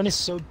 This gun is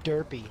so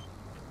derpy.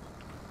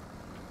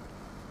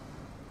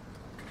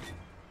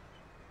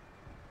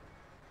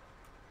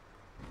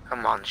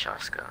 Come on,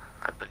 Shaska.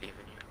 I believe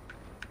in you.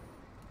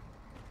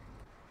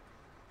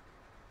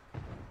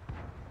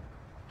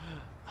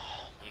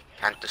 You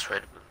can't destroy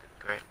the building.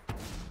 Great.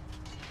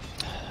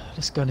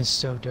 This gun is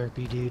so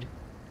derpy, dude.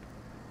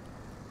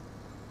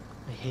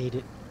 I hate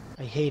it.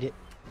 I hate it.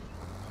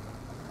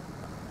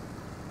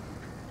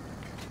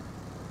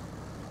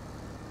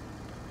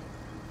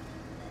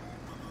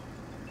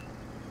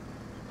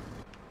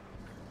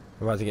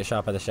 I'm about to get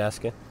shot by the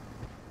Shaska.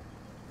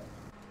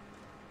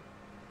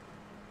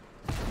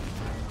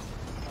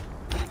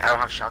 I don't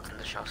have shots in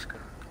the Shaska. I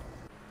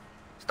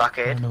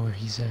Stockade. don't know where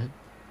he's at.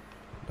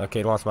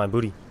 Arcade wants my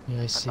booty. Yeah,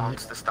 I I see it.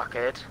 bounced the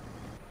Stockade.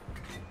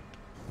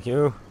 Thank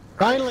you.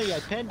 Finally, I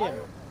penned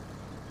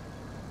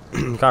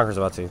him. Conqueror's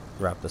about to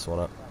wrap this one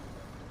up.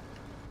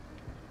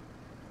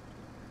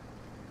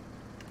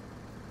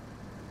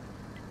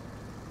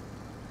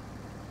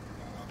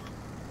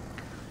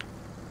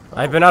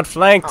 I've been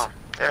outflanked. Oh,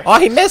 there. Oh,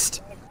 he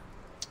missed!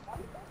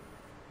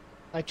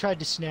 I tried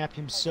to snap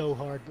him so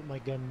hard, but my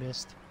gun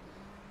missed.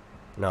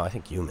 No, I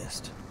think you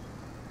missed.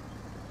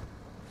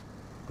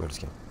 I'm just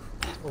kidding.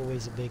 It's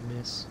always a big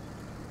miss.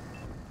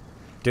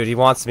 Dude, he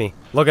wants me.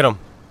 Look at him.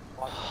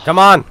 Come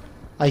on!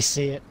 I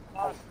see it.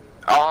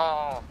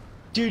 Oh,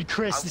 Dude,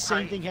 Chris, the I-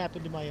 same thing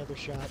happened to my other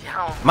shot.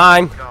 oh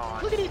Mine. my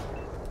god. Look at it!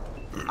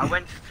 I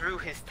went through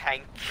his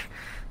tank.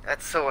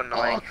 That's so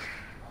annoying.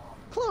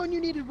 Clone, you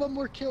needed one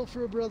more kill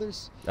for a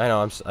brothers. I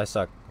know, I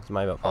suck. It's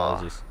my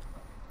apologies.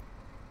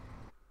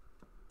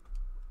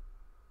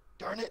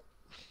 Darn it.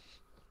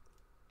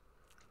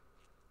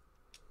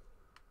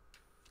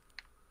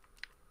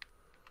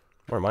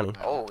 More money.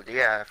 Oh,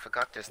 yeah, I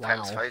forgot there's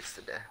times Wow. 5s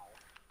today.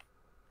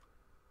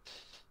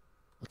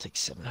 I'll take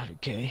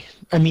 700k.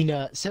 I mean,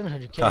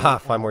 700k. Haha,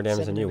 5 more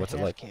damage than you. What's it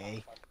like?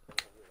 7.5K.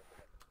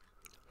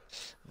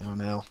 I don't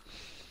know.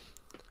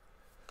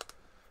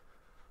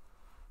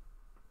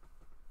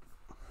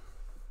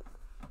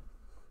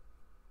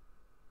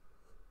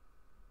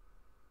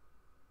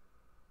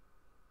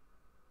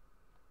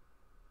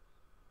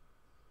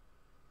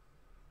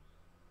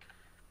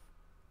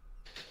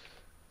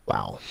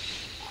 Wow.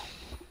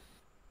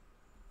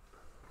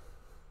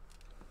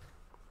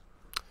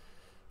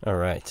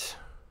 Alright.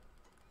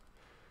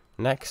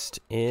 Next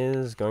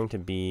is going to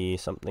be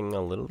something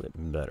a little bit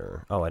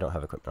better. Oh, I don't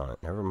have equipment on it.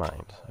 Never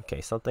mind.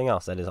 Okay, something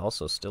else that is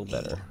also still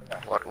better.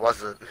 What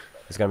was it?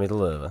 It's gonna be the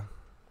lava.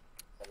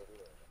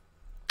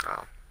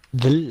 Oh,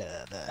 The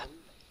lava.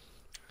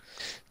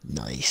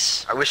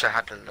 Nice. I wish I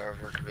had the lure,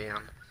 to be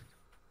honest.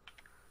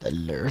 The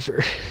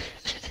lurver.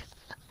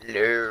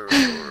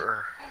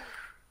 Lure.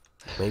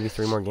 Maybe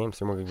 3 more games,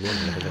 3 more good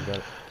games, and I think I've got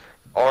it.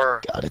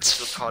 Or, God, we'll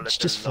it's call it it's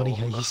the just funny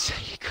how lure. you say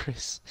it,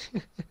 Chris.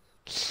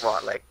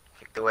 What, like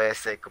the way I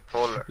say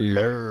cupola?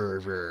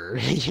 Lurver.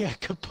 Yeah,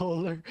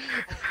 Capola.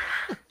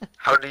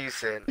 How do you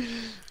say it?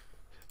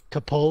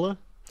 Capola?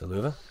 The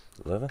lava?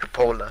 The lava?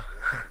 Cupola.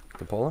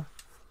 Cupola?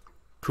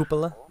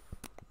 Cupola?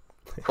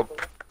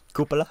 Cup-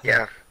 Cupola?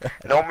 yeah.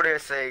 Normally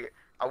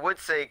I would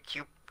say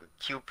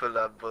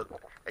cupola, but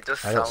it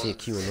just I don't sounds see a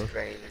Q in there.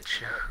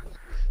 strange.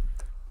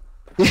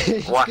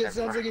 It Whatever.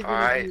 sounds like you're gonna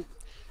Alright. do-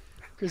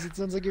 Chris, it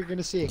sounds like you're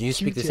gonna say a Do you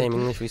speak the Q-tip. same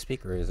English we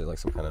speak, or is it like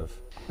some kind of...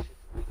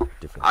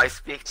 different. I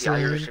speak the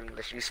Slang. Irish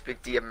English. You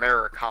speak the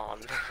American.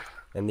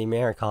 And the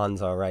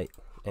Americans are right.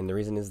 And the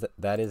reason is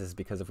that is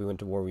because if we went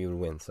to war, we would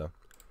win. So.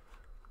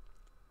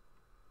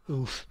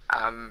 Oof.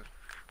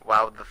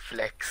 Wow, the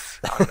flex.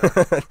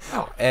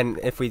 Oh. And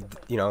if we,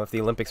 if the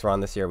Olympics were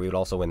on this year, we would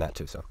also win that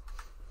too. So.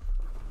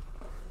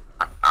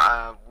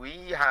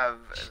 We have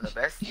the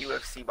best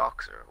UFC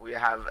boxer. We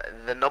have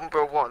the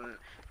 #1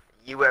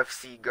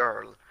 UFC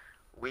girl.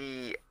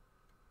 We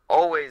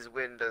always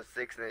win the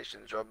Six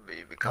Nations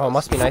rugby because. Oh, it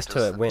must be nice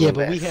to win. Yeah,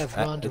 but we have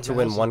Ronda to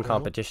win Rousey, one bro.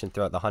 competition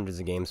throughout the hundreds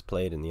of games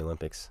played in the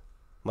Olympics.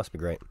 Must be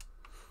great.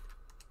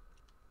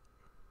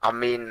 I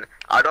mean,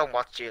 I don't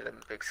watch the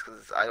Olympics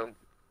because I don't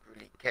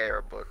really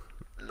care, but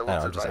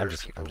loads of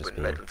Irish people I'm just win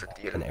being medals at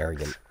the an Olympics.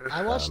 arrogant.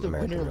 I watched the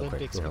American Winter real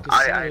quick, Olympics you know.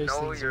 because some I of those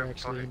know things you're are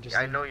actually funny.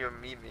 interesting. I know you're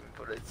memeing,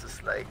 but it's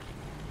just like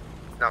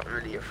it's not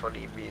really a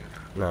funny meme.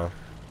 No.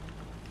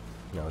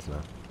 No, it's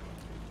not.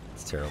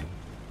 It's terrible.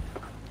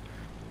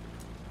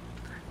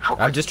 How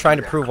I'm could just you trying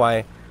do to that? prove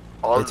why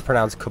All- it's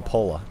pronounced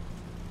Coppola.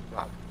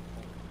 Wow.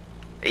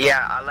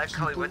 Yeah, I like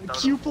how he went down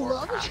the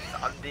Cupola?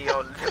 warpath on the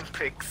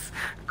Olympics,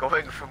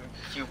 going from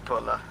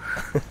cupola.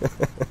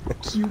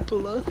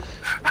 Cupola.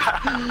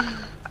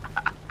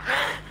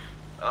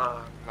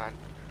 Oh man.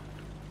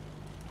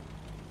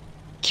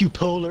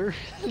 Cupolar.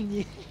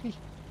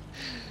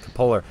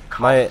 Coppola.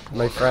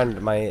 My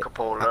friend, my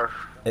Cupolar.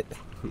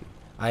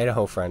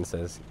 Idaho friend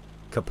says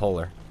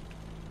Coppola.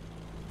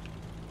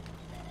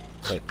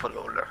 Wait,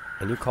 Cupolar.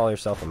 and you call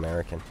yourself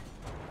American?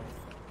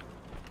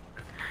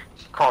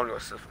 Call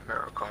yourself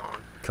American.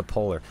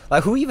 Coppola.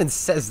 Like, who even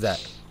says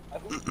that?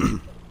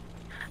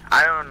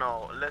 I don't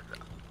know. Look,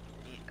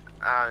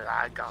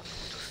 I got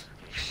this.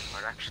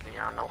 But actually,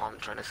 I don't know what I'm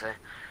trying to say.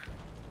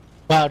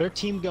 Wow, their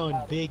team going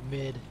big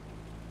mid.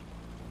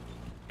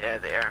 Yeah,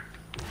 they are.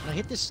 Can I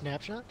hit this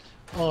snapshot?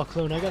 Oh,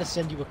 Clone, I gotta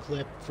send you a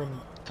clip from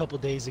a couple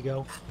days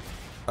ago.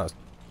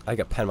 I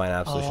got pen by an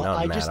absolution. Now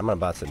I'm mad. I'm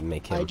about to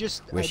make him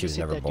wish he was hit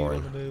never that dude born.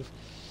 on the move.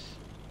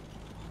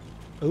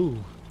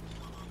 Ooh.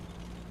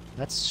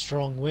 That's a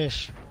strong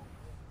wish.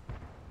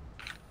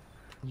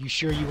 You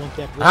sure you want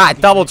that wish? Ah, to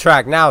be double granted?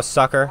 track now,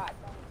 sucker. I'm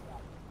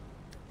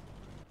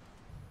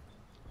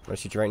gonna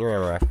shoot you right in your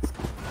ammo rack.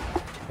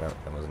 No,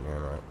 that wasn't your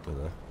ammo rack. It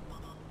was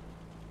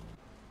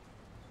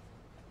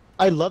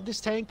I love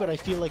this tank, but I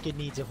feel like it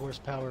needs a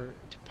horsepower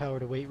to power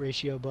to weight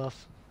ratio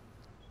buff.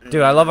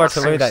 Dude, I love What's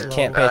artillery so that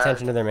can't pay slow?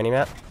 attention to their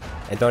minimap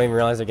and don't even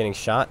realize they're getting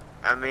shot.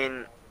 I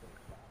mean,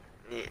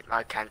 yeah,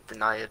 I can't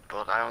deny it,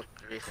 but I don't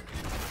really think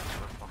it's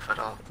much buff at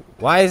all.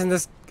 Why isn't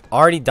this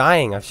already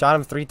dying? I've shot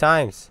him 3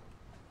 times.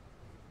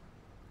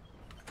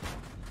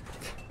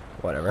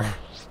 Whatever.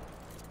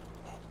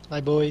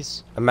 Hi,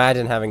 boys.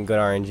 Imagine having good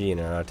RNG in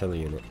an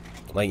artillery unit.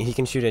 Like, he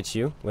can shoot at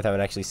you without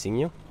actually seeing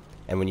you,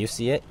 and when you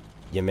see it,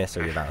 you miss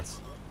or you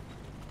bounce.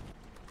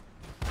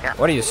 Yeah.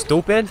 What are you,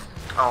 stupid?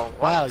 Oh,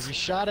 Wow, what? you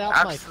shot out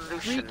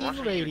Absolution, my what freaking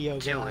are you radio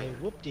guy. doing?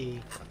 Whoop-dee.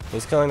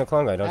 He's killing the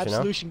clone guy, don't you know?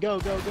 Absolution, go,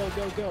 go, go,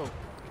 go, go.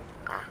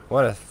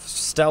 What a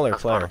stellar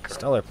That's player. not good.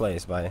 Stellar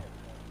plays by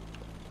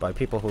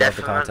people who love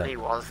the Definitely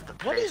content. was the What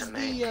play is to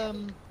make.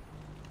 the,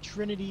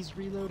 Trinity's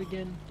reload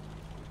again?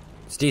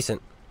 It's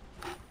decent.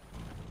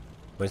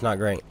 But it's not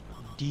great.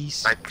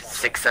 Decent. Like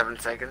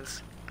 6-7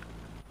 seconds.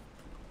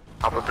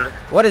 Probably.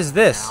 What is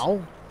this?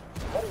 Ow.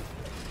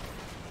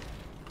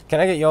 Can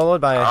I get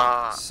YOLO'd by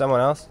Uh,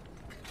 someone else?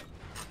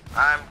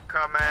 I'm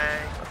coming.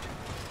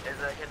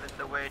 Is a hill in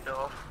the way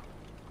though?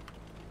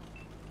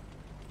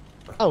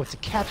 Oh, it's a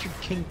captured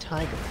King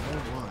Tiger. No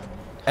one.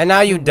 And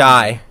now you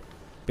die.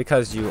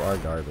 Because you are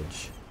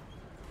garbage.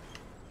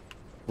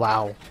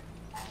 Wow.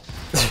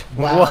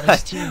 Wow, this What?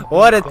 team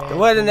What is bad.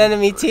 what an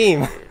enemy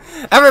team.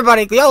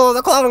 Everybody, YOLO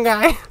the clone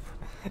guy.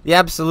 The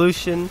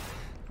Absolution.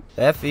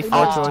 The I managed to kill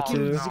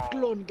FE422. the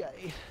clone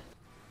guy.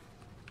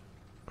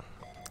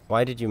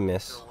 Why did you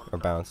miss or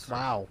bounce?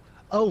 Wow.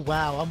 Oh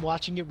wow, I'm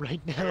watching it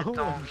right now. don't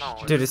know.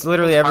 Dude, it's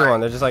literally everyone.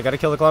 They're just like, gotta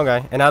kill the clone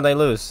guy. And now they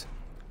lose.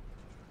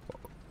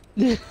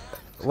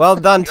 Well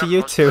done to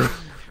you two.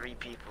 3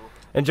 people.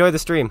 Enjoy the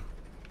stream.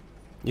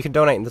 You can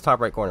donate in the top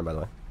right corner, by the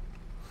way.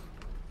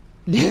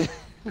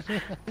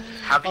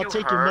 Have I'll you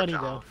take heard your money,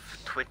 of though.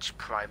 Twitch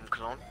Prime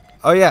clone?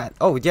 Oh yeah.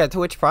 Oh yeah.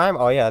 Twitch Prime.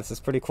 Oh yeah. It's this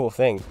pretty cool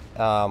thing.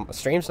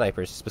 Stream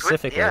snipers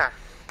specifically. Yeah.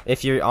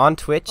 If you're on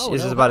Twitch, Oh,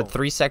 this is no, about a no.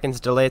 3 seconds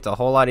delay. It's a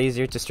whole lot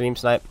easier to stream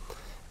snipe.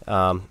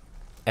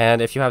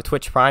 And if you have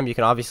Twitch Prime, you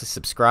can obviously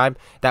subscribe.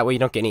 That way you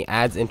don't get any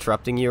ads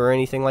interrupting you or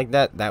anything like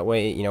that. That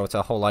way, you know, it's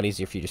a whole lot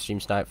easier for you to stream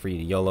snipe, for you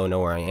to YOLO know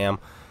where I am.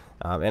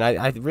 And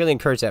I really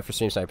encourage that for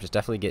stream snipers.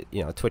 Definitely get,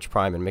 you know, Twitch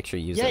Prime and make sure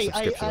you use that Yay,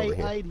 subscription over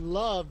here. I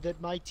love that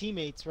my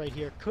teammates right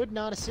here could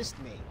not assist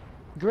me.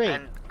 Great.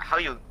 And how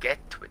you get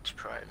Twitch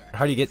Prime?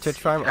 How do you get Twitch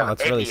Prime? Yeah, Oh,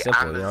 it's really any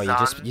simple. You know,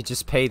 Amazon- you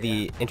just pay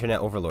the internet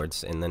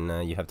overlords, and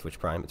then you have Twitch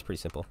Prime. It's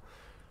pretty simple.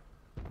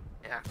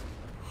 Yeah.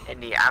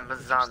 Any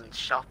Amazon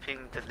shopping,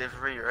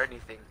 delivery, or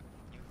anything.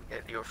 You can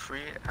get your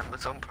free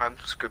Amazon Prime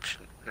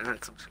subscription and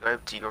then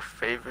subscribe to your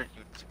favorite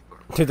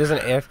YouTuber. Dude, there's an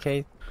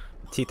AFK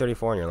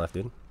T-34 on your left,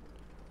 dude.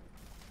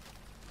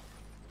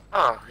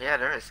 Oh, yeah,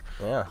 there is.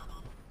 Yeah.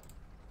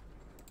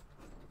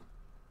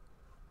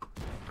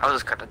 I was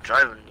just kind of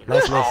driving, you know.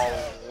 Nice miss.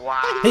 Oh,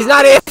 wow. He's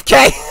not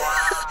AFK!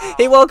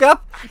 He woke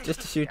up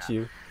just to shoot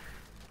you.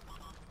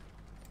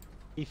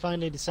 He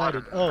finally What a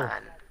decided, oh,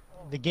 man.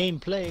 the game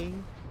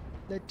playing.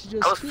 Let's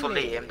just I was play.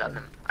 fully aimed at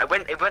him.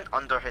 It went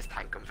under his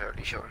tank, I'm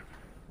fairly sure.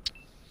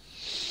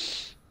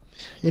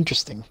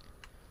 Interesting.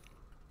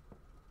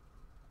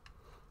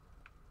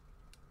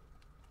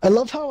 I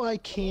love how I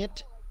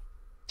can't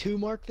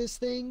two-mark this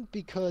thing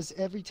because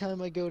every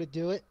time I go to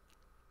do it,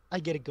 I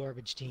get a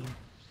garbage team.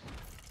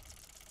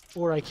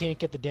 Or I can't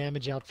get the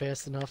damage out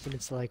fast enough and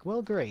it's like,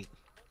 well, great.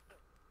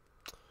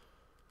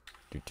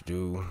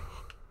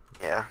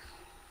 Yeah.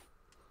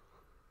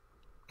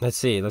 Let's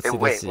see Wait,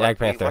 this Yak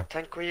Panther. what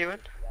tank were you in?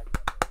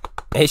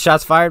 8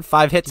 shots fired,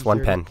 5 hits, 1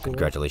 pen. 34.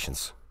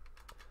 Congratulations.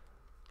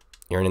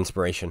 You're an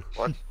inspiration.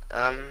 What,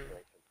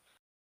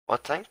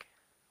 what tank?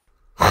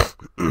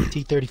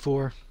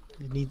 T-34.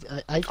 It needs,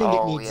 I think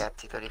it needs yeah,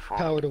 T-34.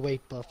 power to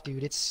weight buff,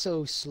 dude. It's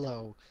so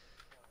slow.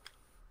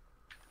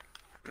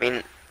 I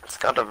mean, it's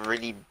got a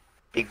really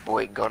big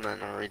boy gun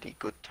and a really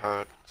good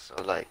turret, so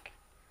like...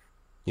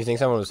 You think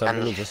someone was subbing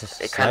And me just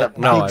a it kind of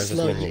no, I Big was just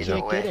slow, making you a it joke.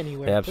 can't away. get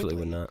anywhere They absolutely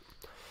would quickly. not.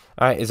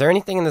 Alright, is there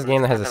anything in this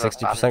game that has a Kind of a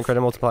 60% balance.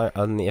 credit multiplier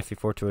other than the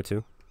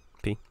FE4202?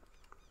 P?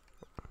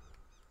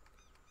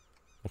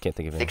 I can't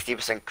think of any.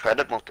 60%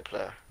 credit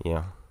multiplier.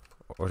 Yeah.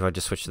 Or do I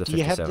just switch to the Do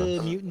you have 57?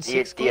 the mutant The,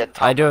 6 the club?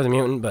 I do have the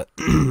mutant, but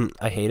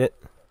I hate it.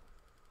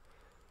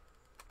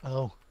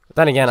 Oh, But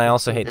then again, I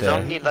also hate There's the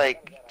only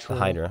like... the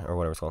Hydra, or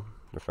whatever it's called.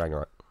 The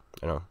Ragnarok.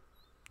 I know.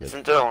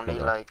 Isn't there only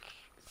Yeah. like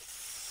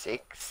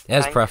 6 It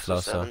has tanks pref or though,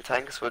 so 7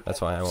 tanks with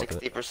that's why I won't do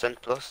it. 60%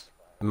 plus?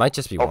 It might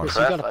just be Oh, one. Chris,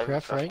 you got a I have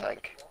pref, right?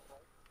 tank.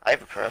 I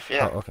have a pref,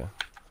 yeah. Oh, okay.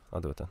 I'll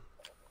do it then.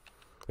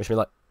 Wish me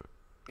luck.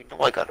 You know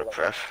I got a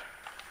pref.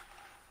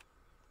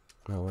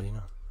 No, what do you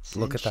know?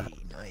 Look at that.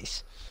 Senshi,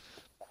 nice.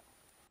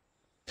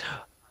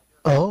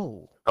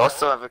 Oh, I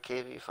also have a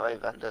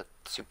KV5 and a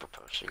super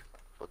Pershing.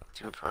 But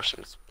super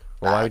Pershing's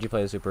Well, why bad. would you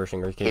play the Super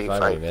Rushing or K5 K5.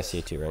 when you have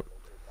SC2, right?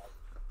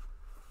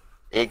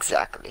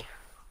 Exactly.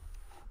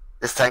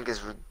 This tank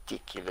is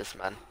ridiculous,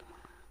 man.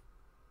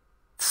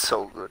 It's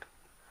so good.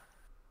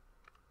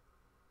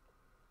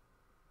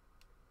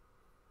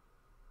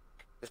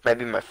 This might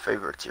be my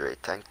favorite tier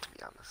 8 tank, to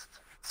be honest.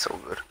 It's so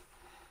good.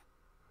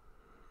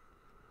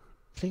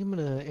 I think I'm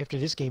gonna, after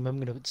this game, I'm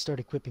gonna start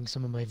equipping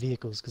some of my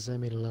vehicles because I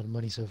made a lot of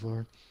money so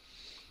far.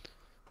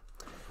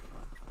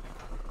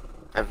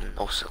 I have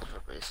no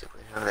silver,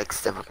 basically. I have like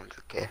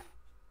 700k.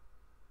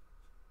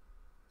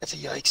 That's a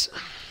yikes.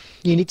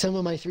 You need some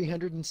of my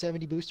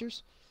 370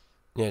 boosters?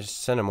 Yeah,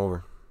 just send them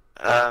over.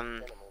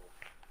 Now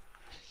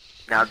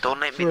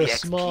donate me For the a XP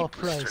small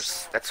boosters.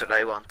 price. That's what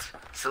I want.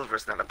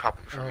 Silver's not a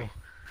problem for me.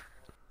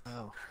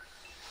 Oh.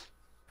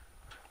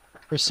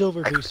 For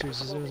silver I- boosters,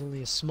 there's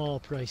only a small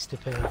price to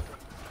pay.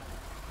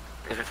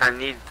 If I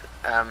need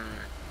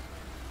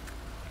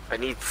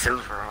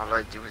silver, all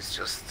I do is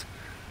just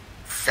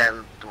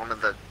sell one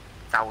of the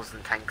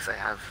 1,000 tanks I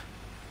have.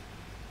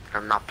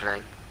 I'm not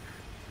playing.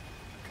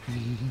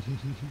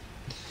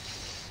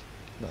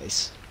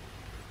 Nice.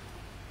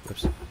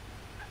 Oops.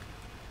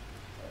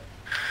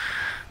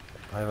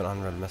 I have an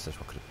unread message.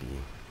 What could it be?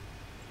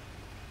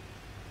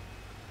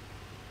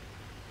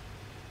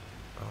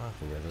 Oh,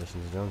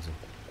 congratulations, Jonesy.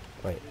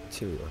 Wait,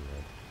 2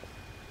 unread.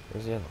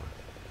 Where's the other one?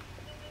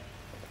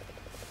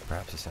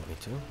 Perhaps he sent me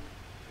 2?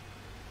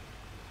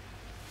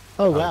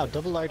 Oh wow,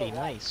 double RD,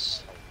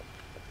 nice.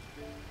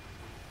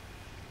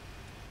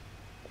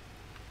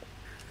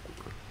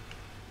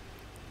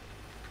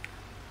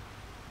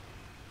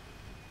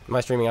 Am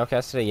I streaming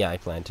Outcast today? Yeah, I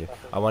plan to.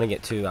 I want to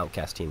get 2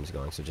 Outcast teams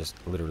going, so just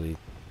literally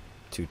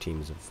 2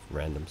 teams of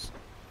randoms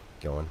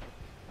going.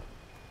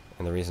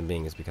 And the reason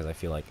being is because I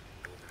feel like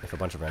if a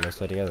bunch of randoms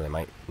play together, they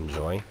might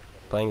enjoy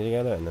playing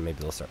together, and then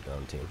maybe they'll start their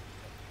own team.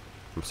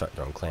 Or start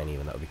their own clan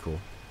even, that would be cool.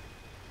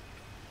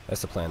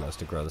 That's the plan though, is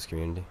to grow this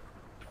community.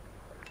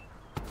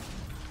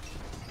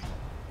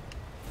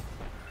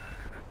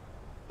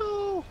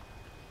 Oh!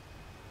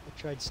 I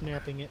tried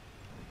snapping it.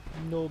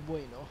 No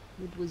bueno.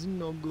 It was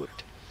no good.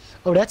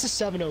 Oh, that's a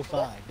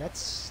 705.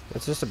 That's...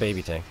 It's just a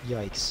baby tank.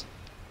 Yikes.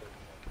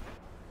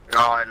 Oh,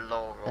 I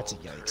low rolled. That's a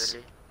yikes.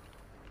 Really?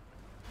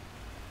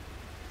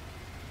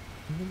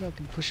 I think I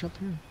can push up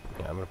here.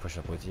 Yeah, I'm gonna push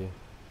up with you.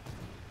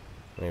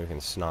 Maybe we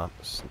can stomp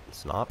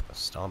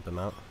him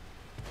out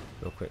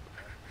real quick.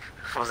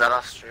 Was that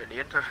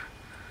Australian?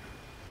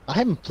 I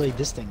haven't played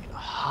this thing in a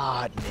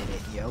hot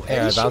minute, yo. Hey,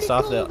 Hey, I shoot bounced it,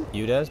 off the gold!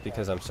 UDES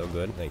because I'm so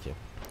good. Thank you.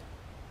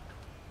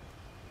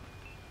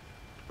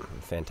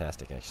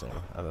 Fantastic, actually.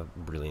 I'm a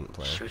brilliant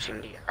player.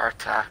 Shooting the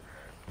Arta.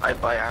 Bye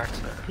bye Arta.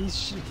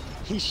 He's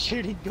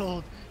shooting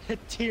gold at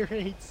tier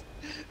 8s.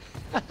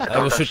 I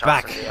will that shoot shot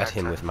back from the at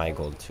him Arta. with my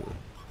gold too,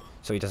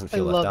 so he doesn't I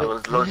feel love left It out.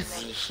 was loads of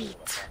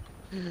heat.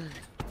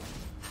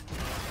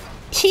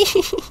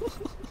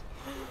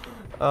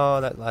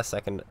 Oh, that last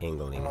second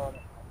angling.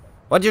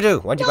 What'd you do?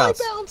 What'd you No, I bounce?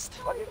 bounced!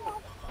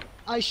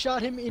 I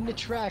shot him in the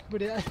track,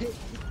 but it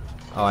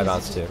Oh, I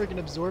bounced too. freaking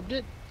absorbed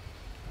it.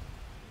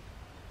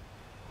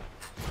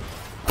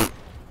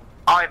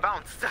 Oh, I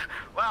bounced.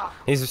 Wow.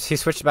 He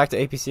switched back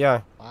to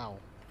APCR. Wow.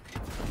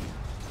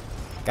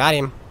 Got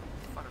him.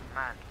 What a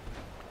man.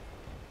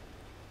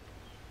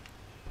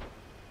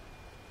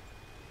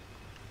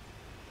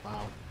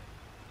 Wow.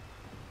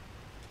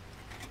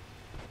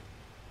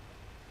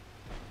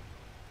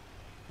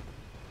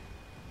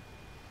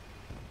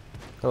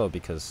 Hello,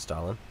 because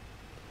Stalin.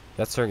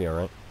 That's Sergio,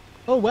 right?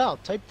 Oh wow,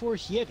 Type 4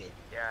 hit it.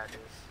 Yeah, it is.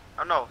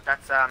 Oh no,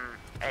 that's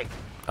egg.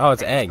 Oh,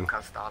 it's egg.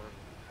 Because Stalin.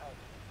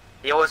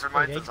 He always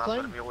reminds us of eggplant?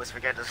 it, and we always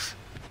forget it.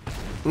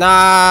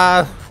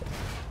 Nah.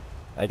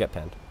 I got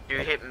penned. You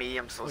hit me,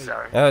 I'm so Wait.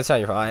 sorry. No, it's not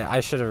your fault. I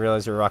should have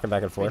realized you were rocking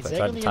back and forth. Wait, I is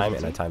tried Egg to on the time it, other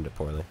and I team? timed it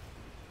poorly.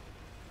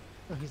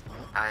 No, he's not.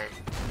 I.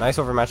 Nice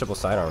overmatchable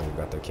sidearm you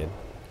got there, kid.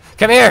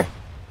 Come here!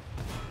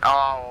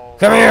 Oh.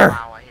 Come here!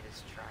 Wow, I hit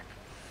his track.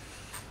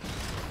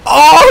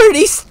 Oh,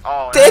 and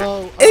Oh, it,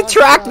 Oh, it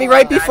tracked me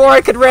right before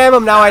I could ram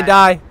him. Now I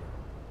die.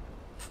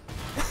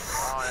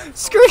 oh, that's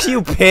so Screw sad.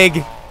 you, pig.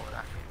 Oh,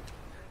 that-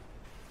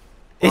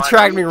 It What?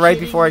 tracked Are me you right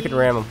kidding before I could me?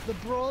 ram him. The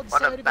What a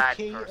broadside of a, bad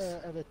K, person.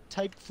 of a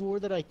Type 4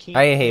 that I can't.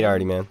 I hate ram?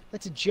 Artie, man.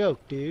 That's a joke,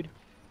 dude.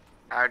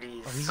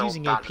 Artie's Oh, he's so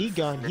using AP balanced,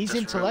 gun. and it He's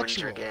just ruined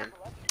intellectual. your game.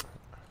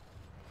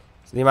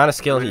 The amount of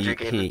skill Ruined your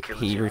game and killed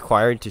he you.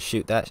 required to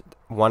shoot that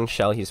one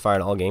shell he's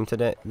fired all game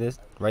today, this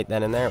right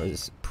then and there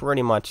was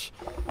pretty much.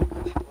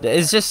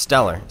 It's just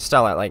stellar,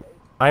 Like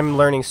I'm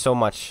learning so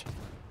much.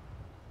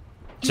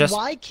 Dude, Just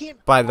why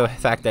can't by the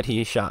fact that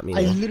he shot me.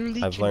 I man.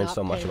 literally I've learned cannot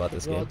so much pen about the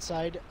this game.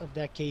 broadside of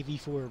that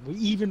KV4,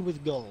 even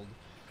with gold.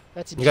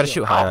 That's a You gotta joke.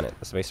 shoot high on it.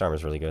 The space armor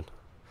is really good.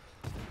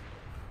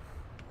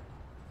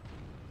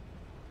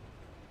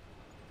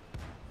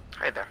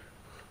 Hey there.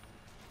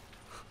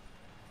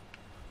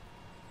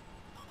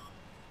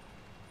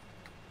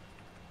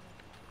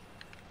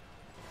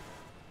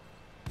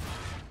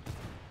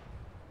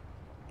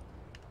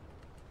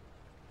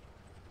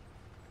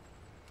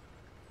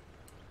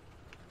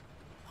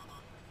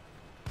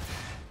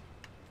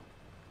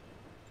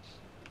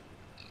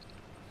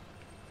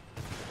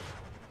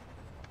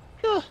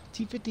 Ah,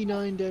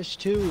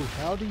 T59-2.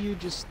 How do you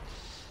just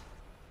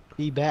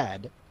be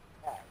bad?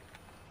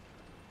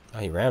 Oh,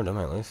 he rammed him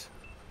at least.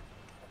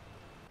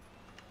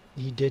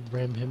 He did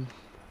ram him.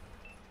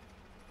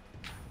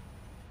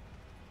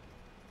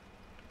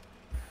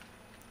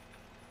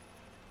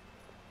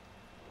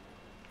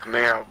 Come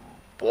here,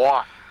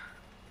 boy.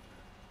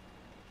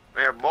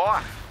 Come here, boy.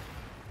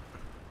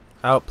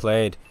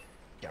 Outplayed.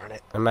 Darn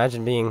it.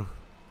 Imagine being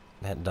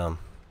that dumb.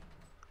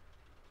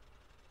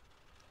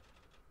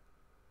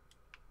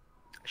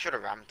 I should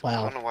have rammed him.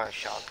 Wow. I don't know why I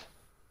shot.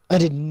 I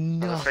did I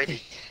was afraid nothing.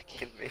 he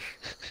killed me.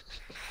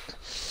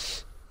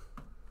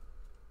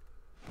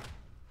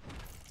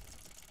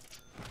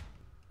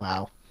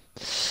 Wow.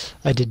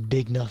 I did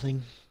big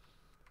nothing.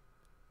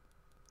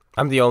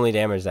 I'm the only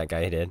damage that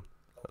guy did.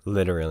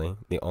 Literally,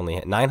 the only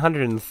hit.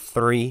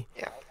 903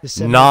 The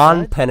 75?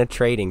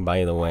 non-penetrating,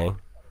 by the way.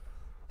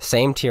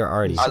 Same tier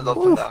Artie. I love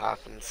when that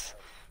happens.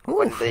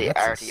 When Oof, the that's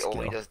a Artie only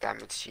skill. does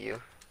damage to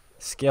you.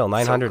 Skill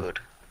 900. So good.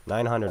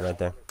 900 right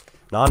there.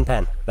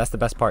 Non-pen. That's the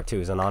best part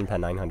too. Is a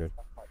non-pen 900.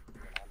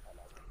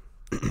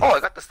 Oh, I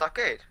got the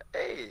stockade.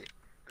 Hey.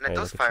 And it Hey,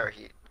 does look at fire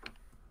heat.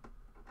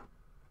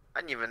 I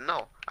didn't even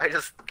know. I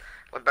just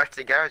went back to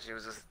the garage and it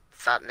was just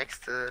sat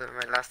next to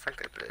my last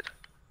tank I played.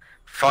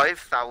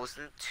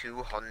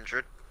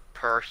 5,200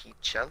 per heat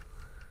shell.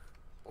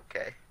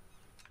 Okay.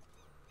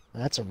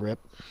 That's a rip.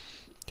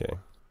 Okay.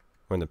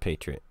 We're in the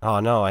Patriot. Oh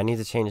no, I need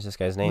to change this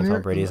guy's name so Where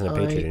Brady isn't a am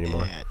Patriot I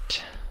anymore.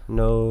 at?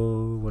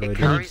 No. What do I It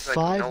do? I need carries, like,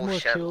 5 no more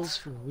shells. kills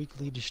for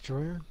weekly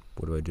destroyer.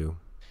 What do I do?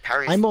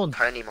 Carries I'm on-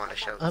 tiny amount of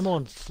shells. I'm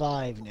on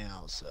 5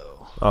 now,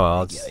 so. Oh,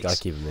 I'll just Yikes. gotta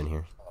keep him in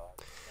here.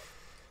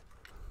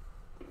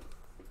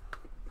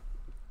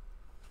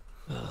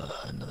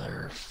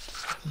 Another.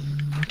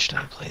 Which did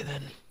I play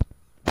then?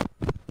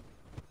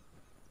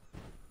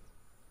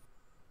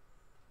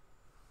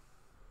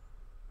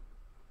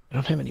 I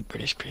don't have any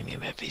British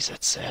premium heavies.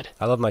 That's sad.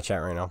 I love my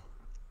chat right now.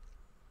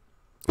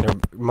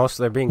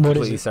 They're being What is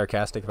completely it?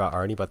 sarcastic about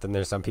Artie, but then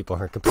there's some people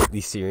who are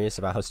completely serious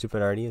about how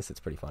stupid Artie is. It's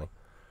pretty funny.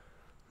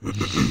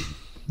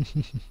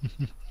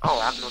 Oh,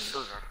 I have no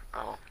silver.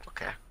 Oh,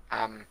 okay.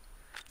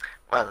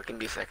 Well, give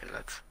me a second,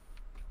 lads.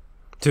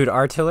 Dude,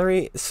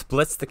 artillery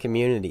splits the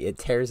community. It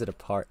tears it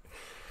apart.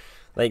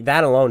 Like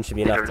that alone should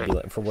be enough to be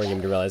like, for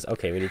William to realize,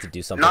 okay, we need to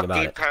do something Not about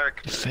the it. entire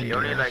community, Defender.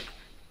 only like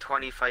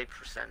 25%.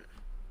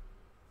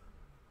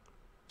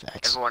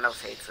 Facts. Everyone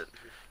else hates it.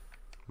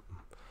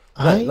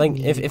 Like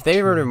if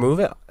they were to remove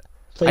it,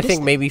 play I this think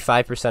thing. maybe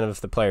 5%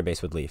 of the player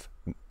base would leave.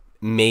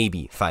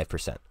 Maybe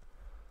 5%.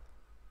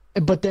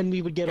 But then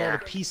we would get all Yeah.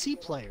 the PC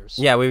players.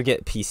 Yeah, we would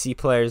get PC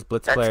players,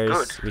 Blitz That's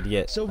players. good. We'd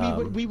get So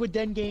we would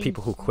then gain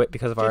people who quit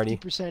because of Artie.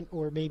 50%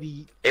 or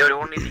maybe It would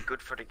only be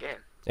good for the game.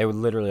 It would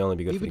literally only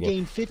be good we for the would game.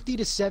 gain 50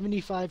 to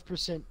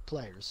 75%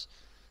 players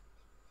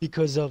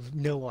because of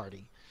no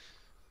Artie.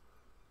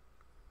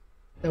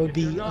 That would If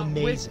be you're not with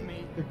amazing.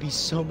 me, There'd be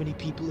so many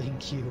people in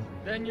queue.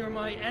 then you're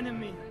my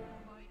enemy.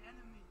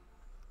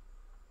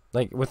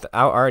 Like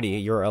without Artie,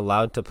 you're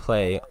allowed to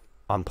play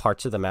on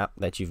parts of the map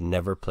that you've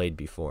never played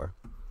before.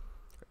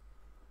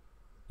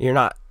 You're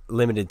not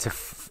limited to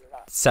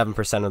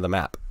 7% of the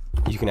map.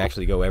 You can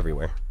actually go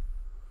everywhere.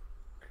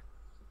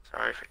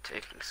 Sorry for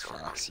taking so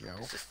long. Facts, yo.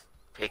 It's just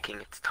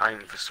taking its time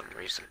for some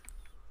reason.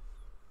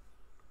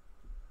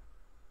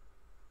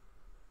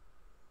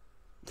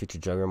 Feature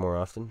Jugger more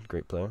often.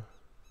 Great player.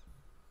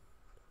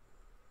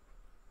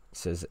 It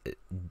says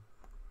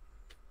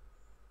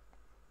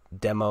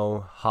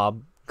Demo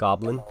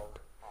Hobgoblin.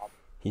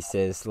 He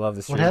says, love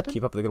the stream. happened?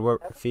 Keep up the good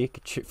work.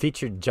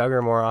 Feature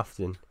Jugger more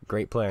often.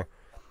 Great player.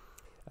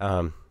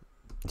 Do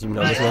you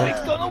know this man?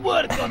 It's gonna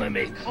work on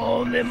me.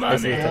 Only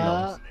money.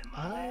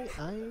 I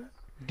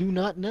do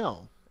not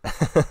know.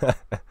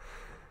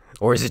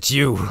 Or is it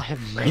you? I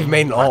have no You've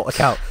made an alt What?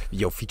 account.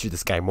 Yo, feature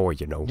this guy more,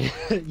 you know.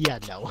 Yeah,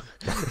 no.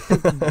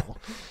 No.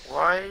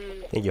 Why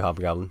Thank you,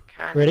 Hobgoblin.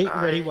 can't Ready?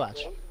 I... Ready?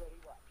 Watch. You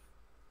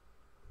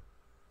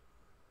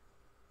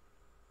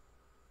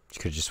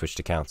could have just switched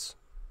accounts.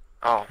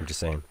 Oh, I'm just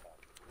saying.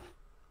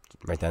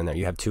 Right down there.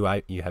 You have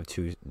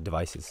two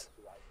devices.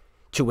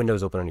 2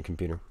 windows open on your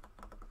computer.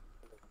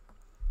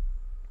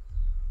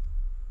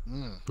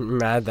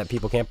 Mad that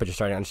people camp, but you're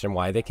starting to understand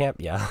why they camp?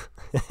 Yeah.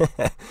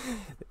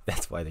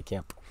 That's why they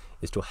camp.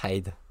 Is to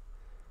hide.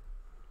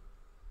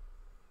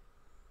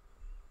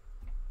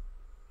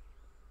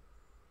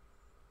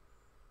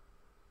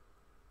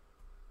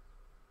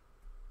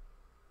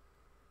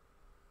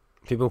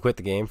 People who quit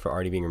the game for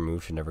already being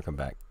removed should never come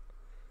back.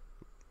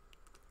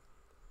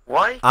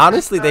 why?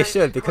 Honestly, they can't I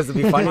should, because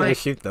it'd be funny Why- to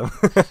shoot them.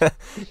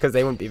 Because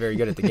they wouldn't be very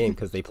good at the game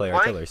because they play Why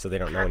artillery, so they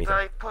don't know can't anything.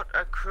 I put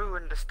a crew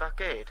in the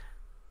stockade?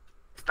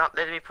 It's not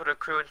letting me put a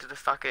crew into the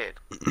stockade.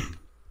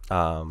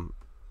 Don't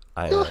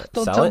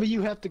Sell tell it? me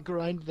you have to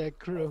grind that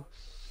crew.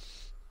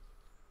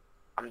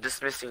 I'm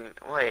dismissing.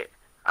 Wait,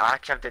 I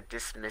actually have to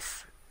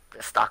dismiss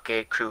the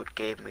stockade crew it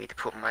gave me to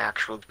put my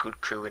actual good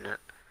crew in it.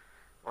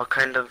 What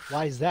kind of?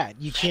 Why is that?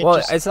 You can't Well,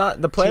 just... it's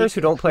not the players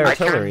who don't play I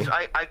artillery.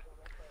 can't.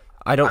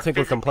 I don't I think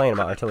we're physically complaining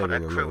about couldn't artillery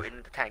being put a crew removed.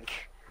 in the tank.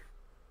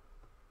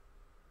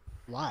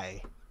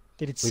 Why?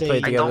 Did it We say...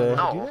 played I the don't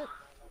other- know.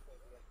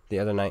 The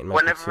other night in my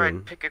Whenever I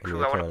platoon. pick a and we crew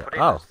were I want killing to put it.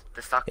 in, Oh,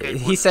 the stockade. he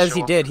wouldn't says he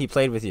show did. up. He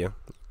played with you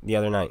the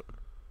other night.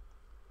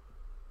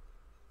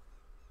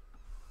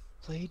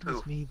 Played Who?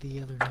 with me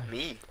the other night.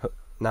 Me.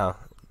 No,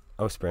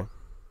 Osprey.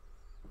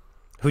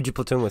 Who'd you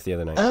platoon with the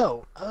other night?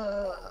 Oh,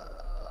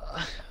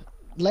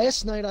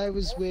 last night I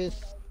was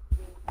with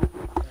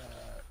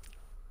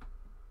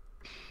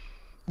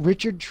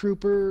Richard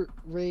Trooper,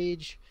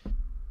 Rage,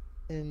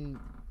 and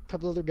a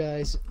couple other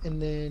guys,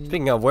 and then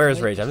Speaking of, where is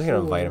night Rage? I'm just gonna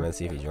invite him before, and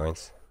see if he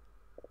joins.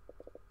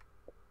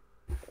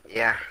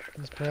 Yeah.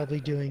 he's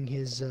probably doing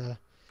his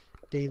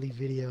daily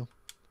video.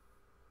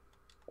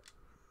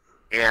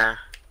 Yeah.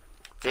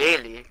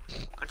 Daily?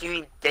 What do you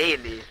mean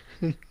daily?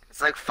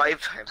 It's like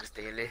 5 times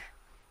daily.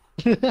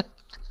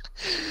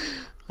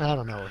 I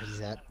don't know where he's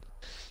at,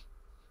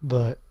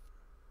 but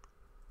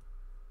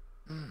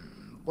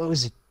what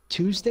was it?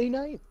 Tuesday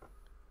night?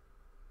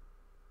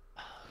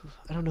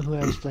 I don't know who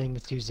I was playing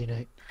with Tuesday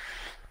night.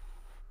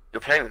 You're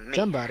playing with me.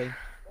 Somebody.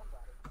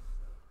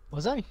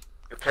 Was I?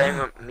 You're playing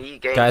with me,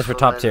 Gameful, Guys, we're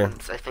top tier. and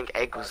I think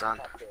Egg was on.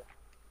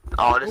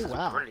 Oh, this Oh, is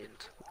wow.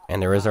 brilliant.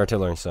 And there is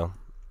artillery, so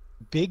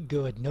Big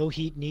good. No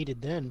heat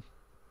needed then.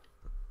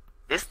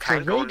 This So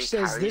tank only Rage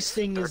says carries this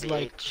thing is 38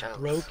 like shells.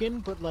 broken,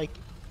 but like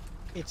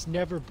it's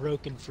never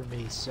broken for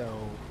me. So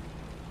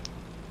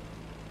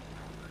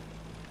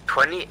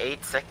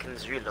 28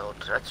 seconds reload.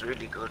 That's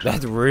really good.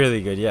 that's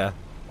really good. Yeah,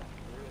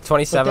 but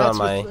 27 that's on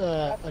my with,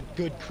 a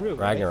good crew.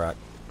 Right? Ragnarok.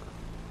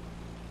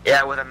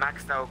 Yeah, with a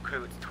maxed out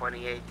crew, it's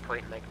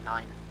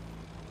 28.9.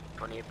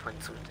 28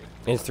 point something.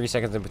 It's 3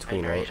 seconds in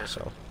between, right? Ranger.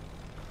 So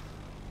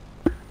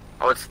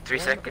Oh, it's 3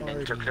 Where second are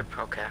intro you? clip.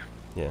 Okay.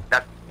 yeah.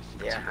 That.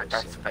 Yeah,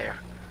 that's fair.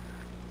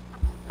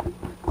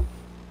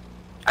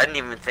 I didn't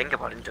even think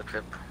about intro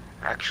clip,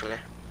 actually.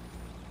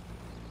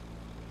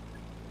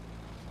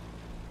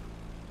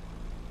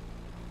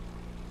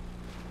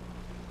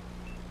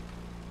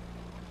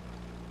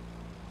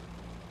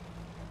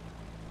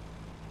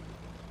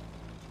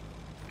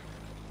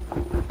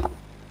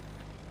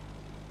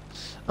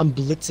 I'm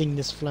blitzing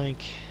this flank.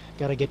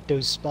 Gotta get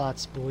those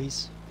spots,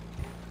 boys.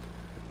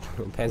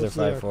 Panzer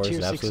Hopefully our 5 4s tier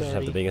and 6 Absolutes have the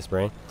already- biggest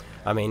brain.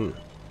 I mean,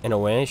 in a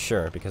way,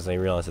 sure, because they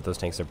realize that those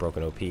tanks are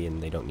broken OP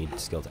and they don't need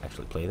skill to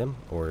actually play them,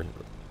 or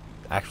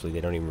actually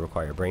they don't even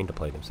require a brain to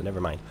play them, so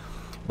never mind.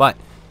 But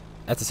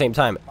at the same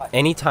time,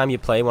 anytime you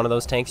play one of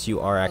those tanks, you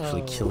are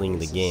actually Oh, killing the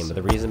this is game. so-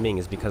 The reason being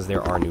is because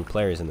there are new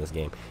players in this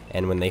game,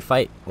 and when they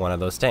fight one of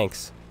those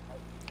tanks,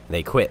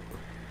 they quit.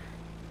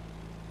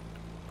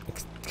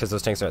 Because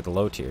those tanks are at the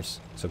low tiers,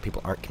 so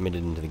people aren't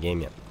committed into the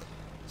game yet.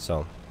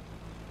 So,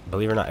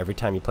 believe it or not, every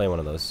time you play one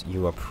of those,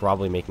 you are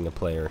probably making a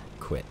player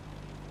quit.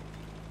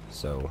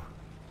 So,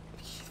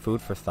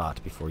 food for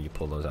thought before you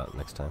pull those out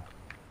next time.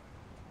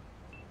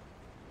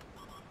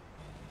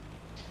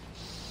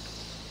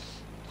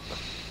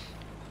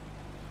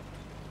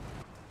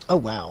 Oh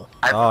wow.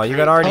 Oh, you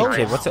got already, Oh,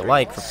 kid. What's it wow.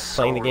 like for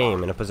So playing the game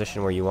long. in a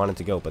position where you wanted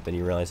to go, but then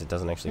you realize it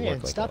doesn't actually Man,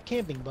 work like stop that?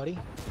 camping, buddy.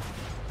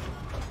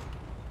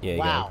 Yeah, you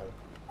Wow.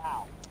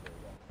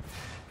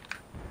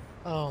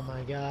 Oh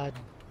my god.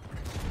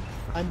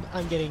 I'm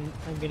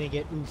gonna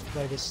get oofed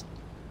by this.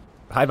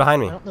 Hide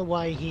behind I me. don't know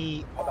why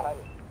he.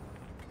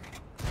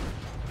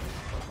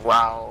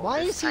 Wow.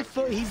 Why this is he?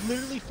 tank He's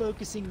literally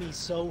focusing me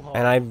so hard.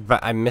 And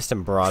I missed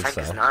him This tank is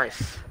broadside.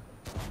 nice.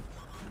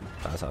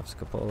 Pass off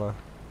Scapola.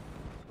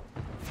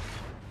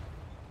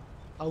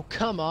 Oh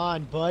come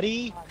on,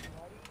 buddy.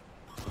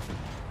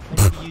 I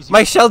need to use My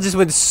your- shell just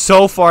went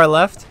so far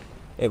left.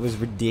 It was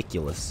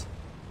ridiculous.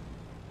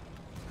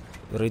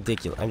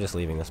 Ridiculous. I'm just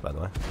leaving this, by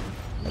the way.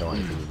 I don't want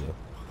anything to do.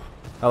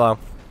 Hello.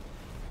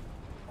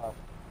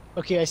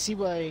 Okay, I see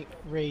why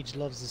Rage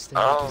loves this thing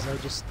Oh. because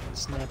I just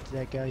snapped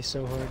that guy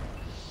so hard.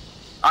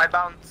 I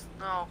bounced.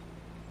 No.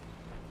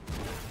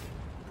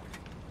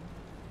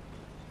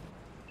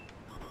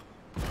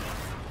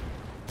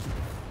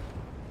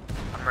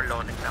 I'm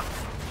reloading now.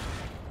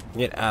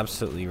 Get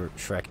absolutely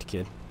shreked,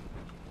 kid.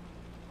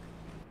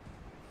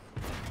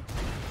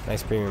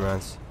 Nice premium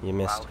rounds. You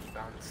missed. Wow, he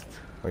bounced.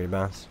 Or you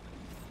bounced.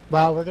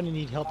 Wow, we're gonna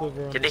need help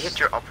over on Did they this. hit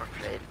your upper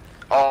plate?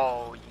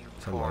 Oh, you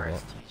Something poor like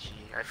that.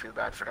 STG. I feel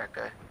bad for that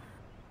guy.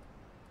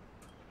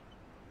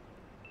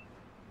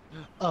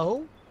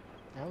 Oh,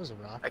 that was a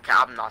rock.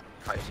 I'm not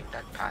fighting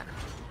that pan.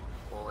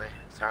 Go away,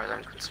 as far as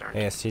I'm concerned.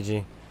 Hey,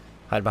 STG.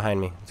 Hide behind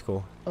me. It's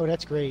cool. Oh,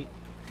 that's great.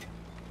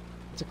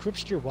 It's a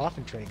Kripster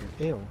Waffenträger.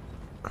 Ew.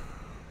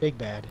 Big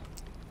bad.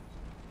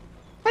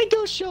 I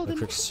ghost shelled him.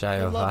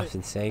 I love it. I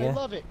Sega.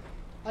 love it.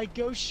 I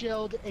ghost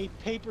shelled a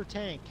paper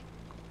tank.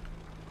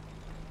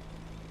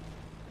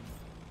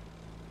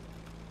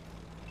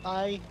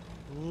 I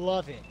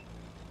love it.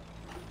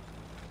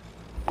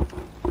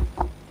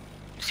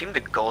 You seem to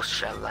ghost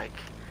shell like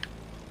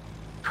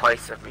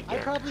twice every I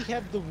game. probably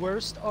have the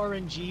worst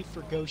RNG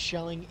for ghost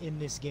shelling in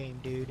this game,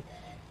 dude.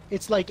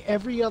 It's like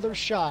every other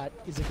shot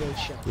is a ghost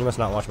shell. You must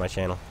not watch my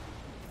channel.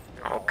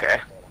 Okay.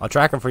 I'll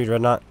track him for you,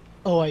 Dreadnought.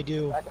 Oh, I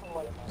do.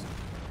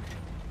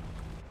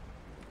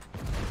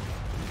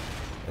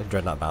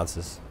 Dreadnought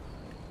bounces.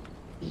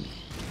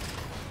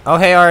 Oh,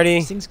 hey, Artie.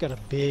 This thing's got a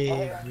big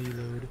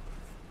reload.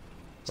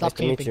 Stop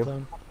to meet camping, you.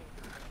 clone.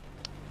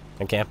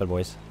 I'm camping,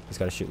 boys. He's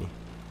got to shoot me.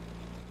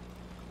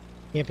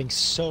 Camping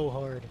so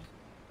hard.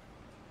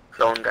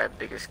 Clone guy,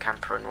 biggest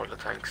camper in all the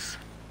tanks.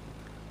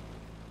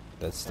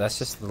 That's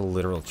just the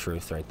literal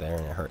truth right there,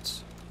 and it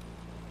hurts.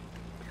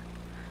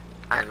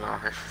 I know,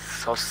 it's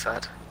so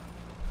sad.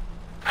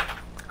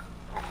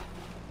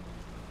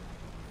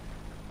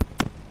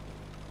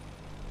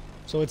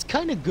 So it's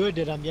kind of good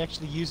that I'm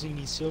actually using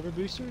these silver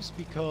boosters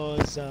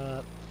because,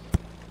 yeah,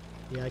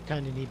 I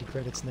kind of need the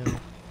credits now.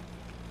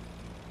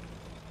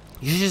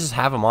 You should just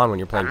have them on when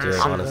you're playing I'm Gears,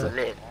 so honestly.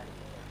 lit.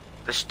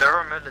 The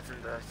stirrer mill is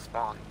in the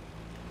spawn,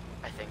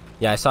 I think.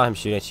 Yeah, I saw him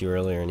shoot at you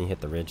earlier, and he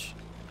hit the ridge.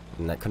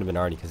 And that couldn't have been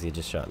Artie, because he had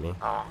just shot me.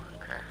 Oh,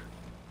 okay.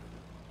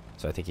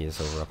 So I think he is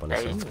over up on Yeah,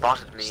 his he side.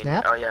 spotted me.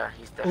 Snap? Oh yeah,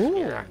 he's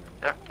definitely Ooh. there.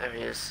 Yep, there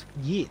he is.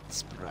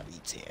 Yes,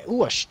 bralice.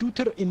 Oh, a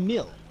Stutter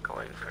Emil.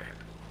 Going for him.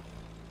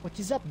 What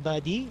is up,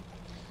 buddy?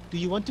 Do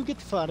you want to get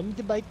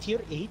farmed by tier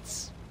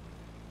 8s?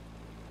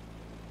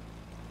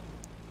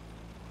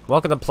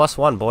 Welcome to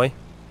 +1, boy.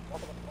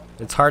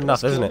 It's hard enough,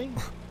 Just isn't it? kidding.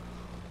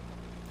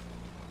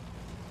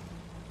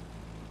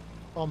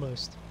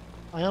 Almost.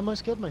 I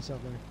almost killed myself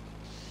there.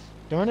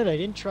 Darn it, I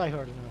didn't try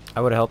hard enough.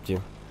 I would have helped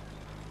you.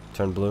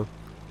 Turned blue.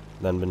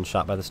 Then been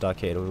shot by the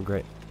stockade. It would have been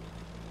great.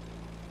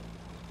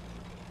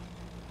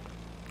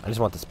 I just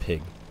want this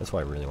pig. That's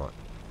what I really want.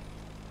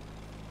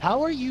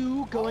 How are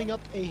you going up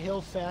a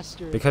hill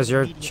faster? Because than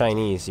you're medium?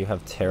 Chinese, you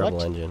have terrible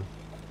What? engine.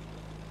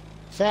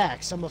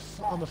 Facts. I'm a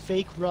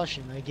fake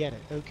Russian. I get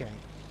it. Okay.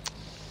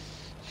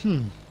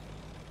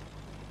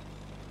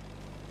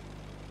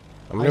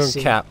 I'm I doing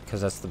see. cap, because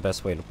that's the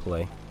best way to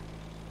play.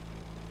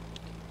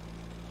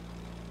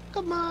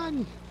 Come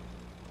on.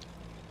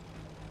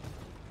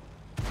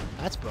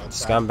 That's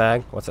broadside.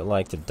 Scumbag, what's it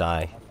like to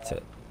die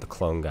to the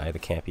clone guy, the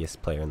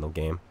campiest player in the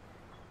game?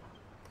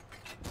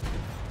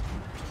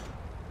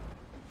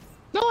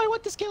 No, I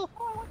want this kill.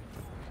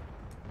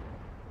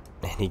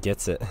 And he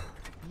gets it.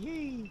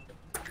 Yay.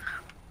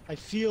 I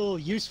feel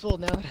useful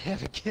now that I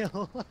have a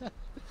kill.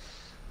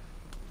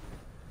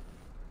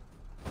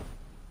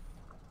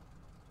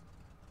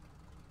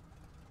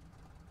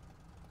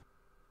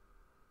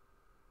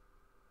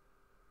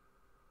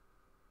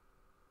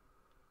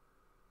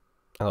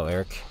 Hello,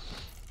 Eric.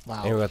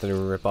 Wow. Anyone got the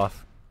new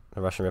rip-off?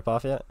 The Russian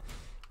rip-off yet?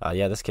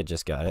 Yeah, this kid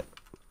just got it.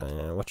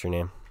 What's your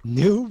name?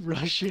 New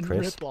Russian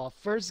Chris? ripoff.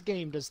 First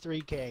game does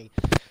 3K.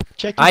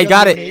 Check. I his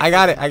got other it! name I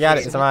got for it! I got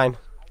it! It's the- mine.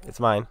 It's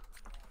mine.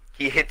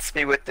 He hits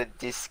me with the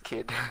disc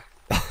kid.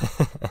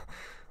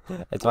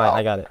 It's mine.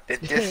 I got it. The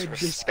Disc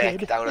disrespect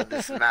kid. out of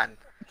this man.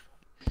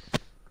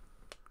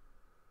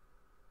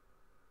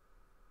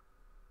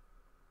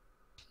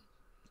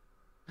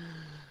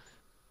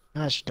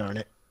 Gosh darn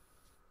it.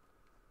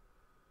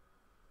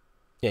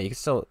 Yeah, you can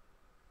still...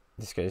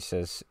 This guy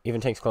says,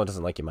 even Tanks Clone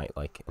doesn't like you might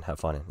like and have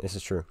fun in. This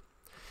is true.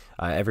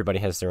 Everybody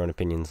has their own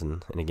opinions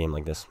in a game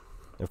like this,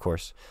 of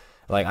course.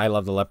 Like, I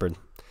love the Leopard.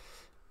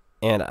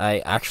 And I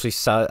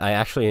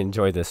actually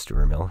enjoyed this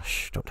Stuart Mill.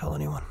 Shh, don't tell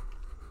anyone.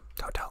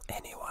 Don't tell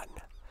anyone.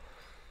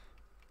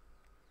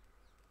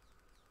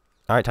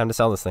 Alright, time to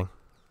sell this thing.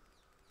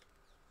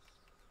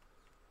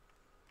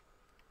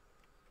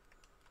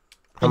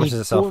 How much does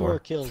it sell for?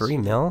 3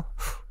 mil?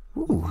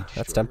 Ooh,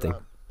 that's tempting.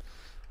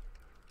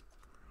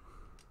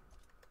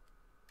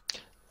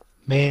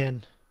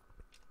 Man.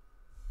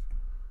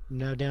 I'm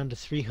now down to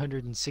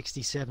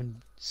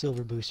 367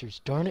 silver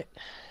boosters. Darn it.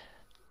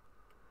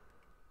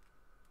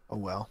 Oh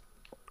well.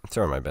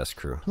 Throw my best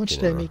crew. How much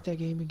did I make that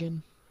game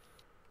again?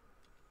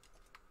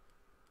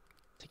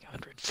 I think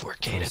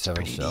 104k. That's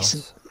pretty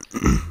decent.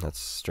 That's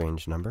a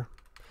strange number.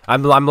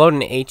 I'm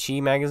loading an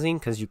HE magazine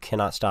because you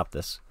cannot stop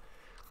this.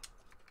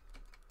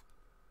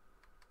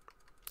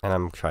 And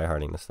I'm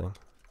try-harding this thing.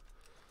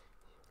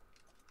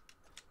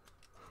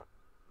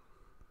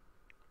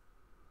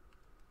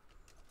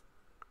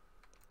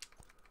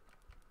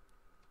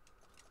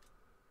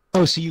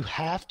 Oh, so you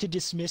have to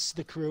dismiss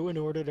the crew in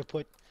order to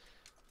put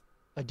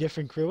a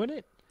different crew in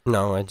it?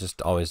 No, I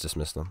just always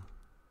dismiss them.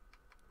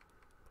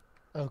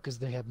 Oh, because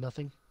they have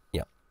nothing?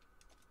 Yeah.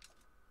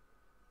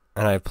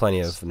 And I have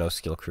plenty of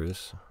no-skill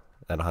crews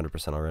at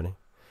 100% already.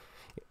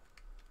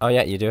 Oh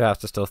yeah, you do have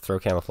to still throw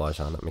camouflage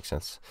on. That makes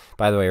sense.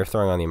 By the way, you're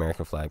throwing on the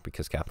American flag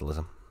because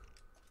capitalism.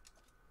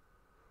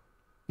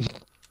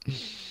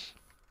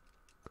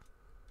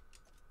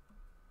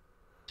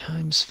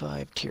 Times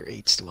 5 tier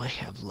 8s do I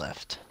have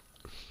left?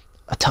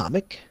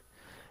 Atomic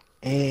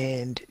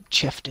and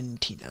Chefton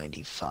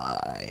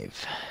T95.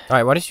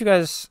 Alright, why don't you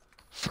guys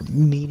For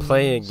meetings.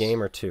 play a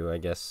game or two, I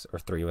guess, or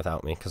 3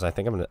 without me? Because I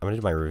think I'm gonna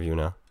do my review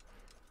now.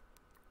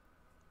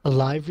 A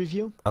live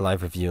review? A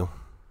live review.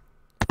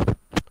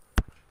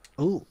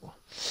 Oh,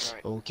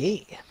 Right.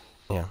 okay.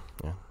 Yeah.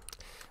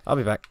 I'll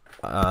be back.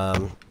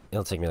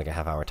 It'll take me like a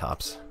half hour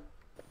tops.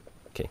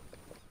 Okay.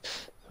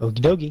 Okie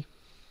dokie.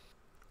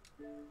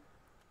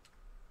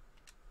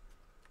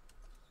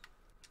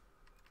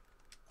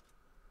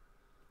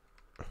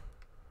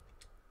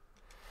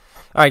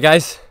 Alright,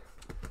 guys.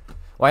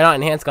 Why not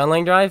enhance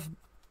gunline drive?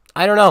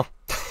 I don't know.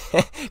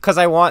 Because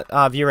I want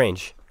view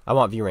range. I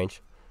want view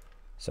range.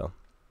 So.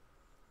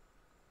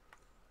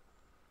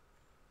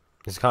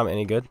 Is the comment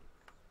any good?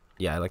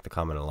 Yeah, I like the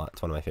comment a lot.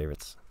 It's one of my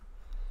favorites.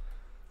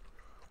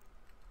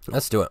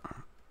 Let's do it.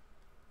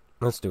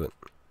 Let's do it.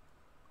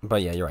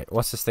 But yeah, you're right.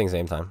 What's this thing's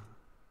aim time?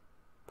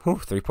 Whew,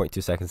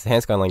 3.2 seconds.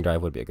 Enhanced gunline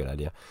drive would be a good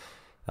idea.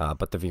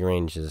 But the view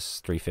range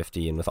is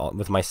 350, and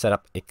with my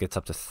setup, it gets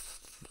up to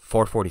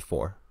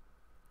 444.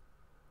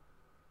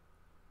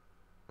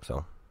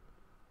 So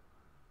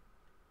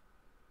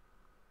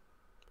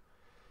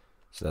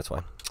that's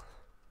why.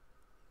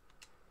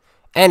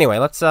 Anyway,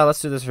 let's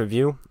do this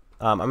review.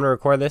 I'm gonna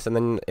record this and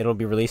then it'll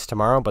be released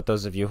tomorrow. But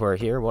those of you who are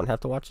here won't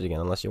have to watch it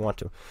again unless you want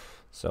to.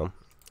 So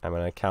I'm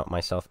gonna count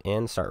myself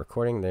in. Start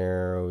recording.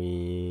 There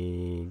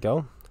we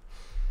go.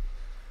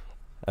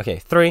 Okay,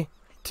 3,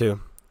 2.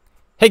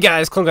 Hey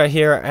guys, Clone Guy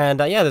here, and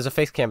yeah, there's a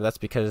face cam, but that's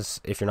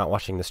because if you're not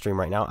watching the stream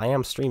right now, I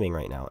am streaming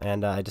right now,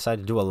 and I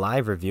decided to do a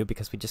live review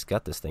because we just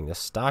got this thing, the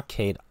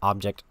Stockade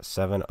Object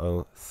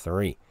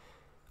 703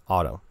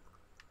 Auto.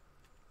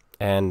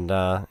 And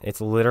it's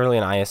literally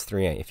an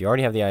IS-3A. If you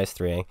already have the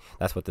IS-3A,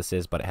 that's what this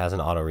is, but it has an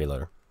auto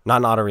reloader.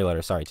 Not an auto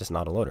reloader, sorry, just an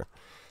autoloader.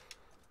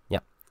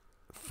 Yep.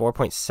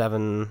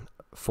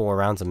 4.74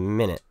 rounds a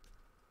minute.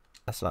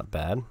 That's not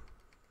bad.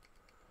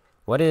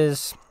 What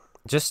is...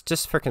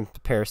 Just for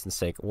comparison's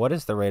sake, what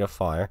is the rate of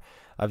fire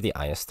of the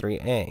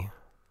IS-3A?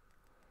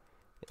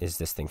 Is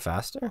this thing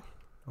faster?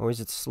 Or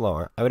is it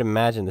slower? I would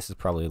imagine this is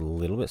probably a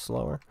little bit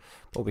slower,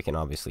 but we can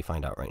obviously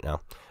find out right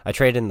now. I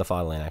traded in the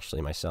fatherland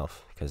actually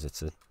myself, because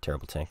it's a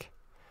terrible tank.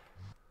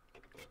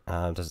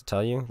 Does it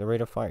tell you the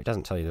rate of fire? It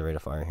doesn't tell you the rate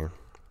of fire here.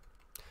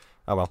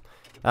 Oh well.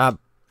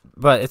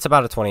 But it's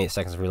about a 28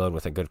 seconds reload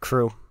with a good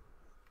crew.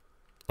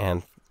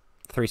 And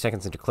 3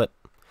 seconds into clip.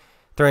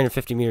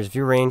 350 meters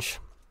view range.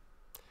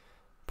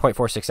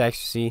 0.46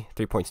 accuracy,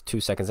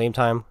 3.2 seconds aim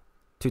time,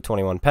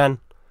 221 pen,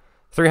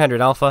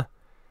 300 alpha,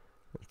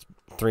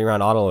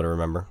 3-round autoloader,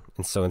 remember.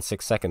 And so in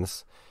 6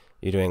 seconds,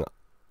 you're doing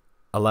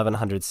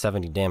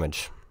 1170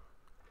 damage,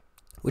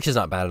 which is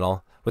not bad at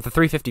all. With the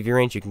 350 view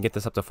range, you can get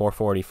this up to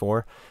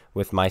 444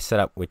 with my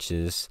setup, which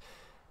is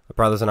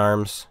Brothers in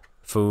Arms,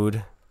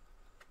 food,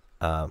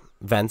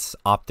 vents,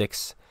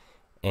 optics,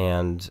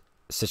 and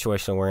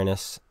situational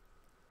awareness,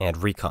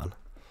 and recon.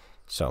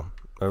 So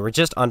we're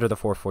just under the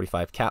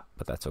 445 cap,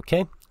 but that's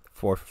okay.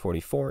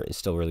 444 is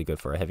still really good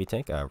for a heavy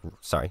tank.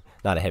 Sorry,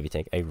 not a heavy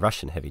tank, a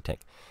Russian heavy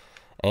tank.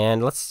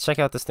 And let's check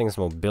out this thing's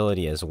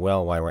mobility as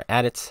well while we're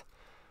at it.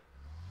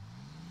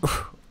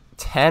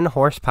 10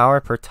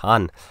 horsepower per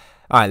ton.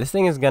 Alright, this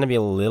thing is going to be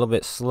a little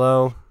bit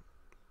slow.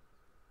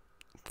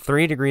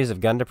 3 degrees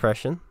of gun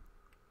depression.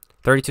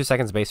 32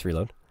 seconds base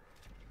reload.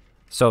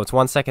 So it's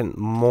 1 second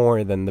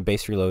more than the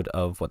base reload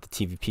of what the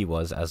TVP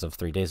was as of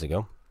 3 days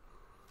ago.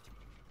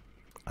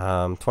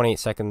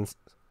 28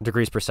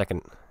 degrees per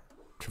second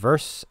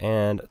traverse,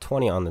 and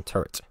 20 on the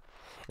turret.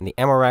 And the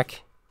ammo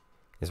rack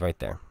is right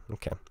there.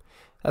 Okay.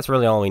 That's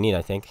really all we need,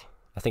 I think.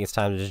 I think it's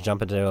time to just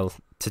jump into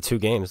 2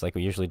 games like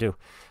we usually do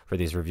for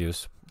these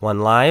reviews. One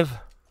live,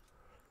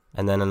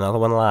 and then another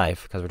one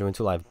live, because we're doing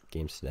 2 live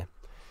games today.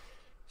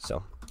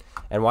 So,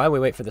 and while we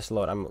wait for this to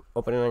load, I'm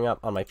opening up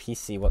on my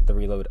PC what the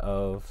reload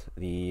of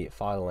the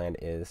Fatherland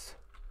is,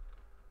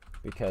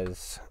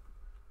 because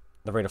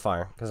the rate of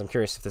fire, because I'm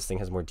curious if this thing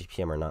has more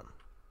DPM or not.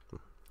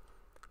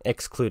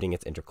 Excluding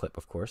its interclip,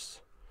 of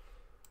course.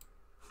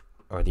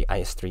 Or the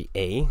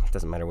IS-3A. It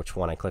doesn't matter which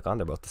one I click on,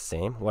 they're both the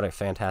same. What a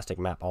fantastic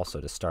map also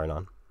to start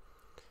on.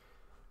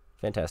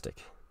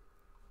 Fantastic.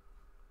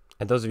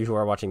 And those of you who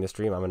are watching this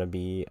stream, I'm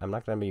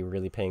not gonna be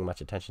really paying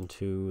much attention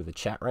to the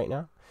chat right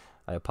now.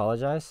 I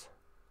apologize.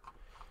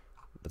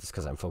 But it's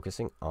because I'm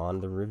focusing on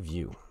the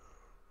review.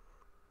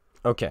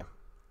 Okay.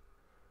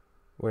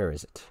 Where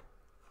is it?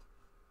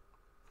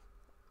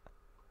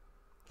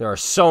 There are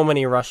so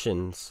many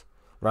Russian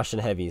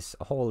heavies.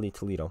 Holy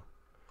Toledo.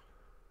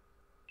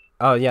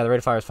 Oh yeah, the rate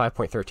of fire is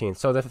 5.13.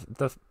 So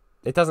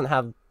it doesn't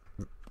have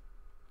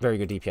very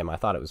good DPM. I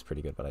thought it was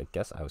pretty good, but I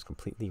guess I was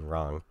completely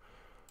wrong.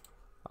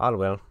 Oh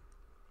well.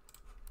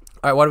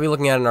 Alright, what are we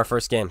looking at in our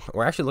first game?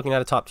 We're actually looking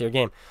at a top tier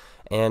game.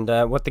 And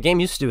what the game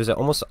used to do is it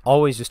almost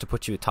always used to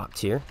put you at top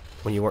tier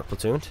when you weren't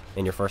platooned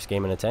in your first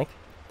game in a tank.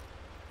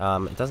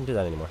 It doesn't do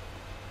that anymore.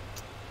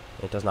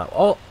 It does not.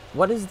 Oh,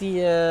 what is the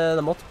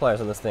multipliers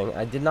on this thing?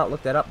 I did not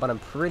look that up, but I'm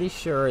pretty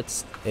sure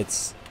it's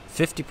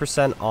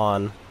 50%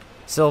 on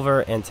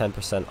silver and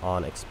 10%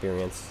 on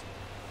experience.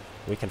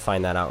 We can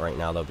find that out right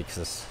now though,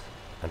 because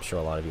I'm sure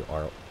a lot of you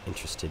are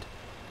interested,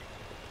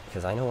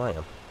 because I know I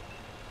am.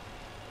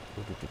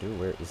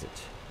 Where is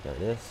it? There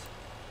it is.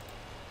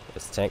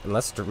 This tank, and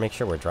let's make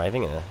sure we're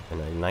driving in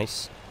a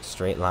nice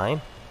straight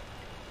line.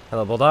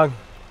 Hello, Bulldog.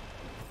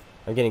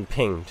 I'm getting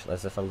pinged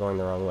as if I'm going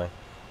the wrong way.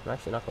 I'm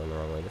actually not going the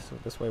wrong way.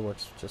 This way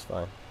works just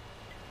fine.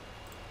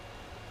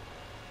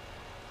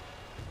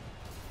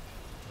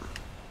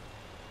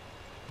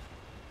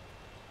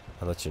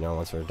 I'll let you know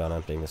once we're done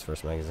emptying this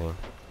first magazine.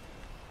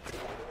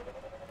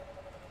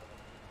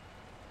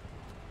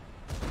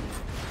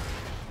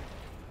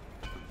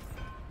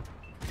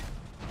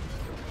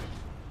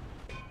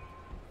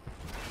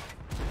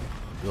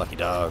 Lucky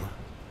dog.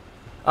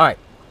 Alright.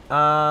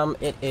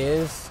 It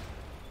is...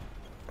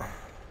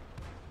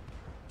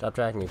 Stop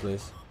tracking me,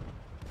 please.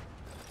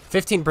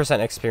 15%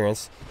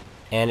 experience,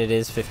 and it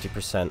is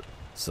 50%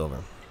 silver.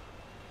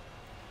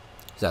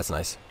 So that's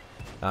nice.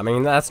 I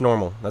mean, that's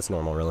normal. That's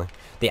normal, really.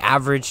 The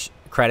average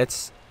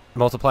credits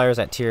multipliers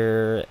at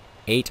tier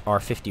 8 are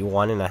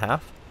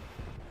 51.5.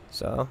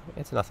 So,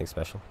 it's nothing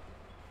special.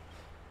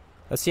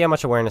 Let's see how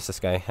much awareness this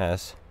guy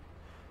has.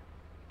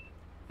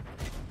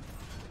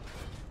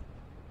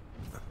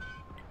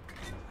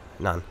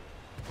 None.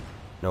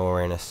 No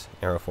awareness.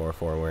 Arrow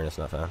 404 awareness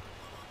not found.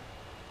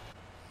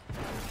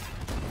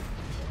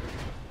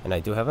 And I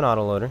do have an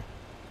autoloader.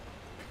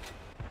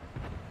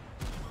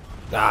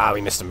 Ah,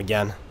 we missed him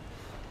again.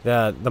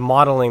 The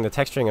modeling, the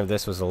texturing of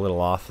this was a little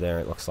off there,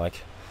 it looks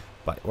like.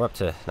 But we're up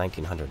to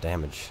 1900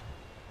 damage.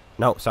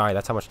 No, sorry,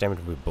 that's how much damage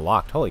we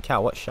blocked. Holy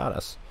cow, what shot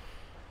us?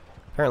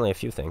 Apparently a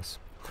few things.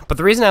 But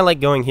the reason I like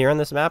going here on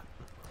this map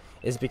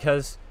is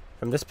because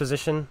from this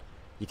position,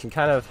 you can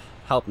kind of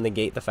help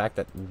negate the fact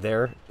that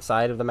their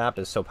side of the map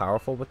is so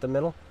powerful with the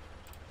middle.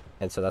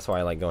 And so that's why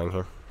I like going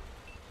here.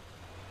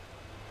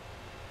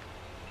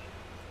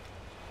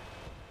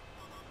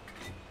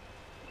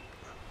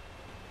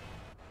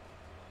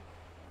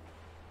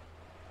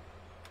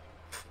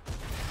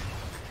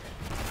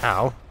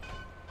 Ow.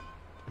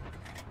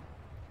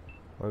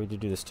 Why would you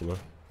do this to me?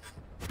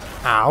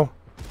 Ow!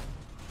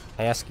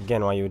 I ask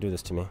again why you would do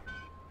this to me.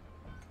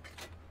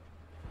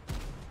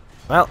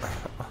 Well,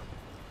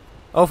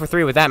 0 for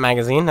 3 with that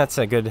magazine. That's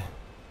a good...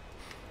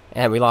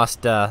 And we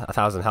lost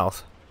 1,000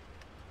 health.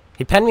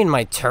 He pinned me in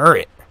my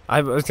turret.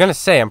 I was going to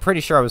say, I'm pretty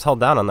sure I was held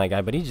down on that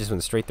guy, but he just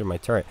went straight through my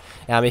turret.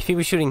 If he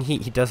was shooting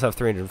heat, he does have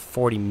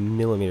 340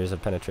 millimeters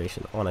of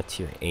penetration on a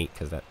tier 8,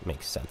 because that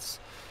makes sense.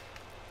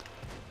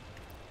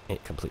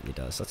 It completely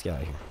does. Let's get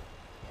out of here.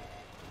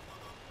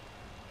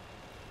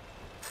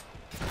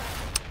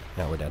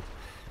 Now we're dead.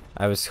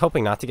 I was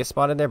hoping not to get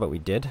spotted there, but we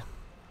did.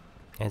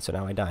 And so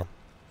now I die.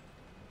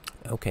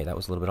 Okay, that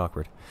was a little bit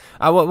awkward.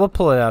 We'll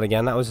pull it out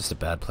again. That was just a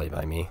bad play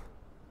by me.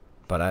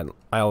 But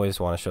I always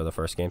want to show the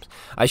first games.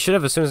 I should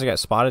have, as soon as I got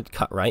spotted,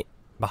 cut right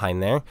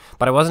behind there.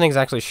 But I wasn't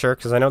exactly sure,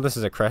 because I know this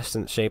is a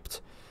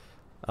crescent-shaped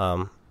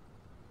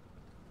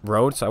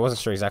road, so I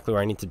wasn't sure exactly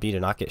where I need to be to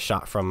not get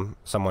shot from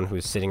someone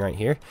who's sitting right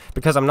here,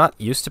 because I'm not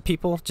used to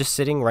people just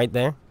sitting right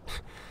there.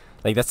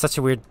 Like, that's such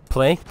a weird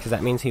play, because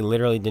that means he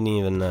literally didn't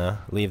even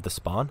leave the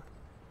spawn.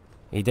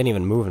 He didn't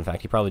even move, in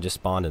fact. He probably just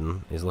spawned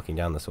and is looking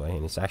down this way,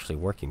 and it's actually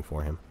working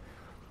for him.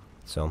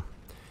 So,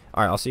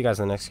 alright, I'll see you guys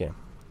in the next game.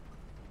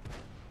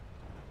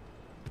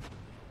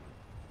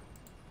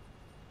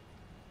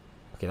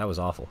 Okay, that was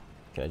awful.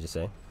 Can I just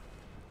say?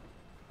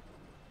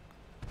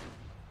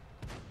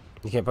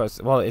 You can't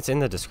post... Well, it's in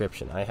the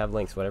description. I have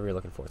links. Whatever you're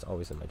looking for, it's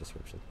always in my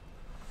description.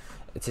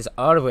 It says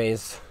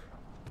always...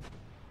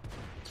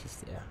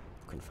 Just, yeah,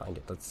 couldn't find find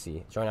it. Let's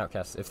see. Join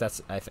Outcast. If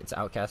it's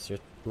Outcast you're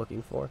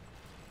looking for,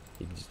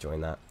 you can just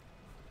join that.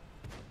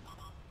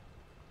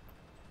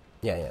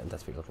 Yeah,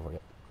 that's what you're looking for.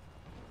 Yep.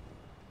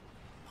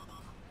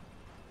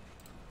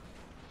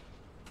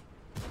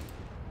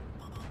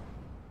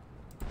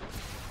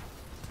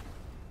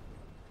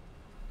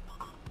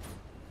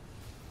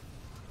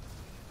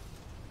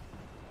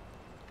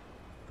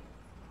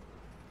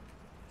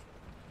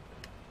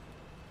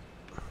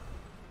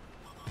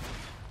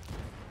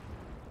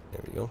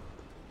 There we go.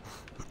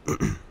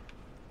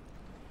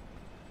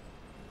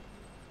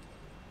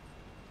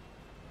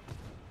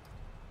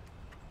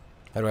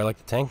 How do I like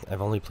the tank?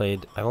 I've only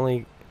played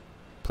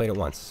it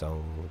once,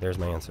 so there's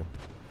my answer.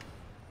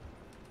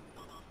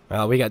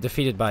 Well, we got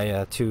defeated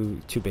by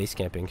two base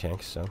camping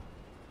tanks, so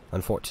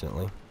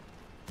unfortunately.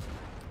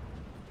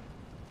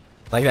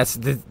 Like this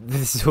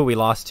is who we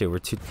lost to. We're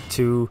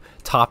two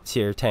top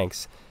tier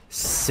tanks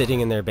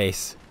sitting in their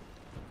base.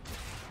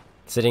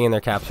 Sitting in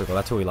their cap circle.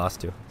 That's who we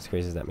lost to. As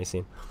crazy as that may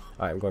seem.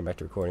 Alright, I'm going back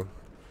to recording.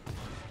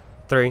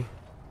 3,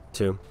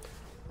 2.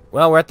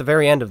 Well, we're at the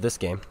very end of this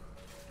game.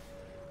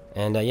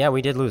 And yeah,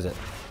 we did lose it.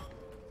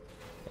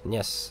 And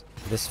yes,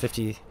 this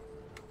 53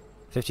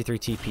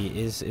 TP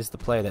is the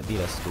player that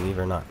beat us, believe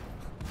it or not.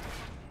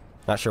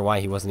 Not sure why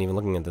he wasn't even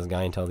looking at this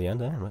guy until the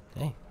end there, but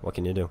hey, what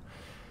can you do?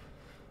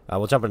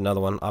 We'll jump into another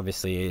one.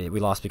 Obviously,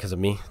 we lost because of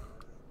me.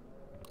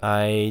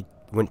 I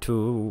went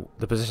to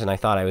the position I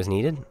thought I was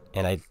needed,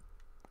 and I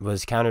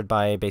was countered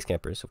by base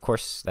campers. Of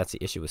course, that's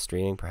the issue with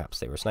streaming. Perhaps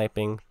they were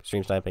stream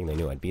sniping. They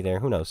knew I'd be there.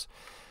 Who knows?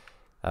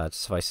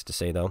 Suffice it to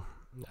say, though,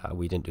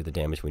 we didn't do the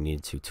damage we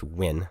needed to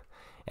win.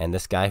 And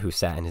this guy who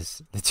sat in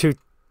the two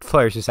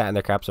players who sat in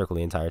their crap circle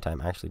the entire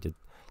time actually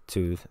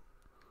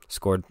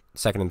scored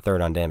second and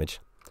third on damage.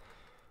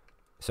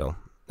 So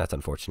that's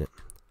unfortunate.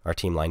 Our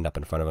team lined up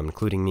in front of him,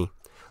 including me.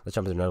 Let's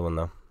jump into another one,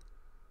 though.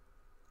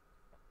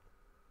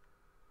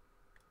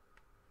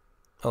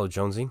 Oh,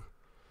 Jonesy.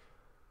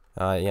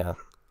 Yeah.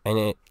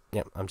 And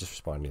yeah, I'm just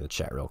responding to the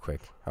chat real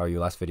quick. How are you?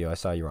 Last video I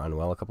saw you were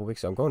unwell a couple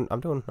weeks ago. I'm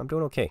doing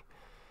okay.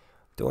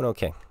 Doing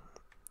okay.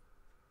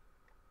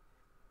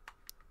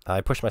 I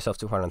pushed myself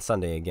too hard on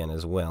Sunday again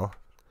as well.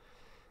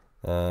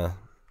 But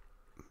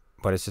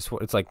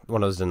it's like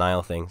one of those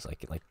denial things.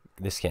 Like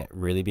this can't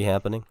really be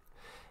happening.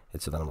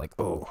 And so then I'm like,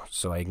 oh,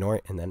 so I ignore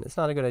it, and then it's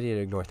not a good idea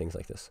to ignore things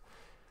like this.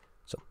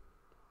 So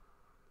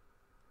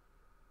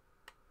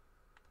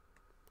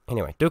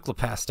anyway, Duke La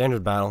Pass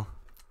standard battle.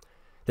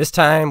 This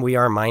time we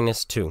are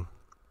 -2.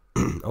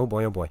 Oh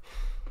boy, oh boy.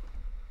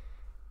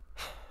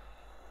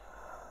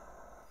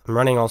 I'm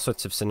running all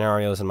sorts of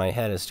scenarios in my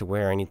head as to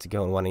where I need to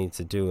go and what I need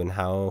to do and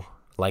how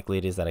likely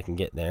it is that I can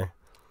get there.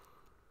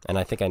 And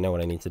I think I know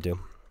what I need to do.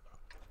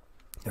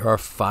 There are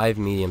 5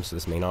 mediums, so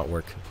this may not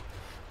work.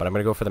 But I'm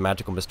going to go for the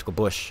magical mystical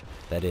bush.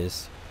 That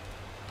is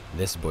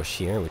this bush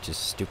here, which is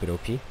stupid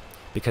OP.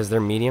 Because they're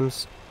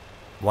mediums.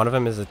 One of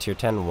them is a tier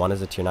 10, one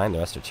is a tier 9, the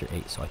rest are tier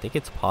 8. So I think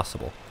it's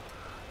possible.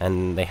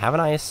 And they have an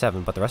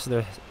IS-7, but the rest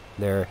of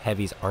their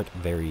heavies aren't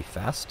very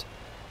fast.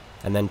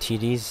 And then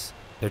TDs,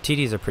 their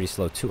TDs are pretty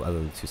slow too, other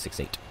than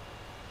 268.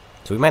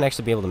 So we might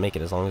actually be able to make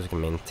it as long as we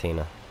can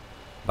maintain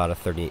about a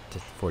 38 to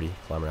 40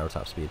 km/h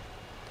top speed.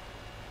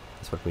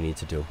 That's what we need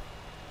to do.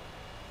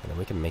 And then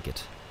we can make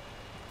it.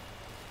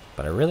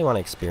 But I really want to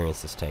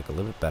experience this tank a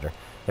little bit better.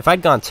 If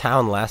I'd gone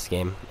town last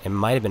game, it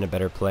might have been a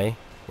better play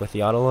with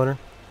the autoloader.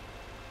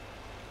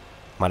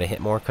 Might have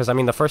hit more. Because, I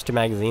mean, the first 2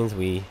 magazines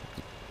we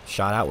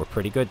shot out were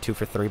pretty good. 2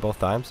 for 3 both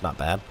times. Not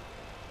bad.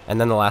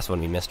 And then the last one,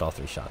 we missed all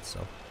 3 shots.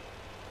 So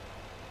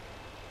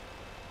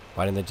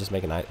why didn't they just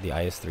make the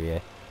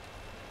IS-3A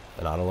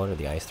an autoloader?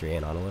 The IS-3A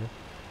an autoloader?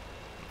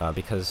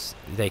 Because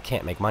they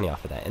can't make money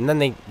off of that. And then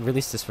they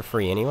released this for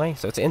free anyway.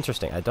 So it's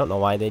interesting. I don't know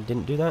why they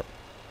didn't do that.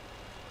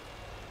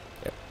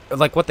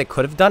 Like, what they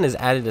could have done is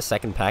added a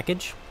second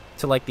package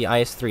to, like, the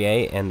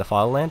IS-3A and the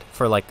Fatherland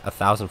for, like,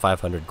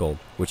 1,500 gold,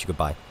 which you could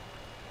buy.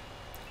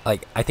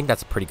 Like, I think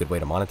that's a pretty good way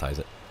to monetize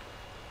it.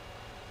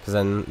 Because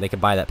then they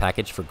could buy that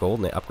package for gold,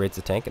 and it upgrades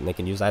the tank, and they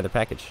can use either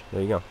package.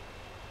 There you go.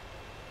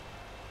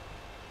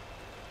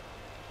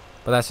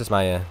 But that's just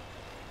my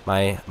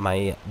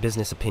my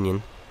business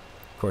opinion.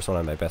 Of course, one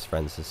of my best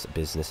friends is a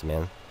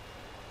businessman.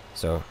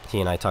 So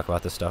he and I talk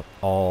about this stuff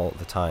all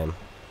the time.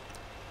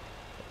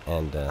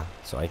 And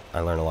so I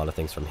learn a lot of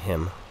things from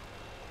him.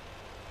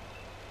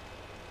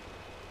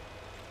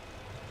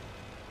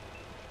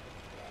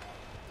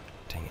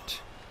 Dang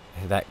it.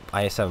 That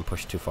IS-7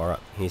 pushed too far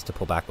up. He needs to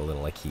pull back a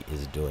little like he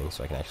is doing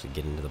so I can actually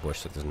get into the bush.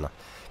 So there's not,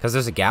 because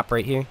there's a gap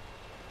right here.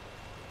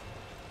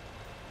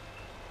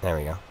 There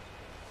we go.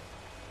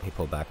 He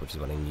pulled back, which is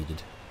what I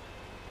needed.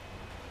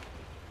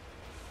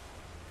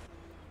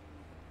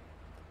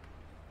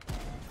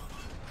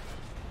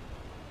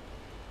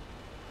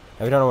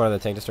 We don't know where the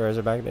tank destroyers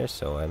are back there,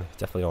 so I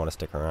definitely don't want to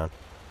stick around.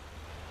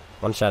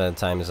 One shot at a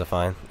time is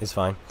fine.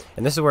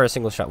 And this is where a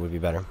single shot would be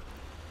better.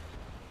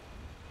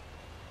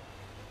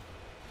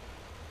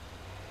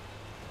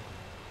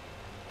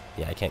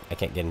 Yeah, I can't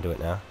get into it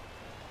now.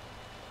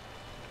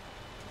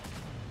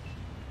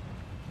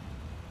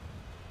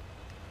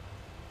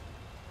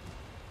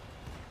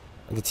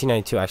 The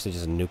T-92 actually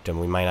just nuked him.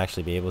 We might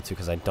actually be able to,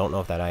 because I don't know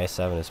if that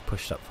IS-7 is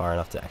pushed up far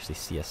enough to actually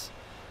see us.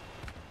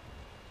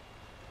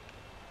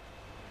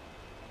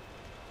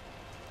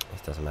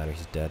 It doesn't matter,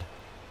 he's dead.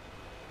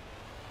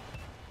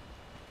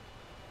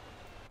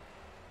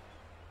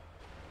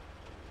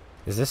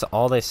 Is this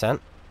all they sent?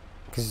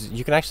 Because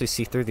you can actually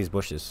see through these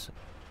bushes.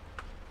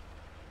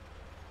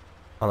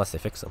 Unless they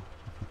fix them.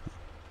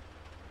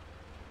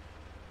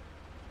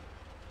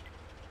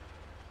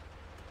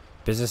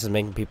 Business is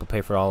making people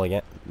pay for all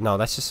again. No,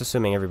 that's just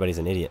assuming everybody's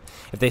an idiot.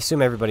 If they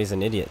assume everybody's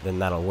an idiot, then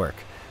that'll work.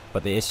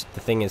 But the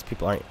thing is,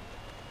 people aren't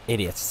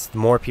idiots.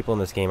 More people in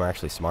this game are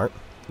actually smart.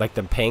 Like,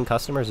 the paying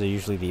customers are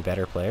usually the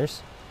better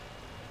players.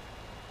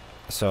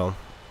 So,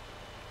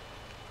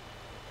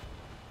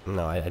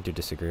 no, I do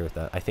disagree with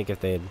that. I think if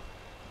they'd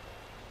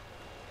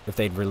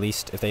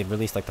released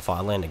like the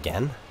Fatherland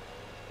again,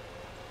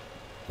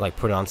 like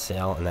put it on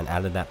sale and then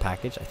added that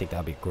package, I think that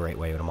would be a great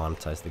way to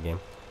monetize the game.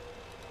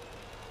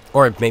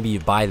 Or maybe you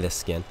buy this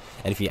skin,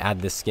 and if you add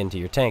this skin to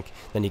your tank,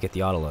 then you get the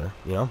autoloader,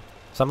 you know?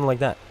 Something like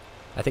that.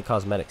 I think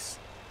cosmetics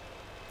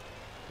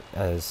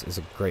is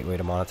a great way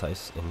to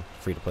monetize in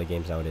free-to-play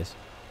games nowadays.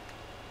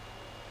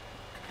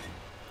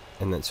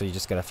 And then, so you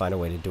just gotta find a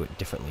way to do it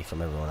differently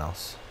from everyone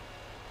else.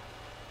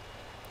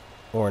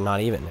 Or not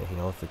even, you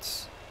know, if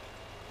it's...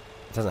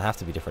 It doesn't have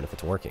to be different if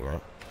it's working,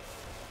 right?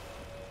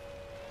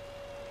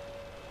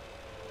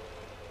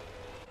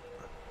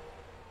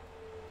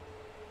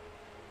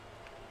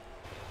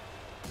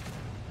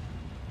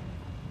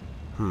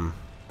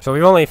 So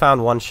we've only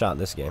found one shot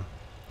this game,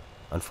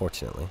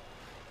 unfortunately.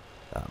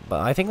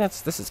 But I think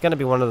this is going to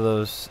be one of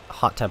those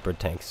hot-tempered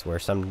tanks where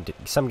some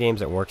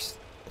games it works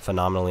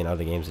phenomenally, in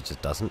other games it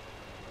just doesn't.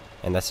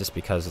 And that's just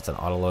because it's an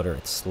autoloader,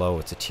 it's slow,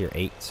 it's a tier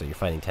 8, so you're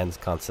fighting 10s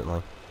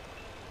constantly.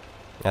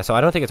 Yeah, so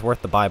I don't think it's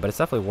worth the buy, but it's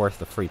definitely worth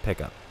the free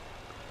pickup.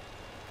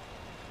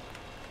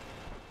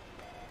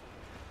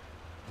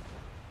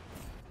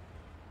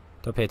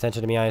 Don't pay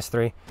attention to me,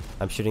 IS-3.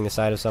 I'm shooting the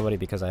side of somebody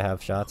because I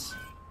have shots,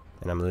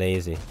 and I'm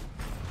lazy.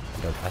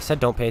 I said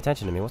don't pay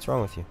attention to me. What's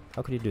wrong with you?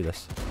 How could you do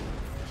this?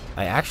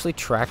 I actually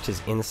tracked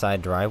his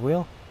inside drive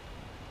wheel,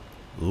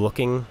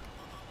 looking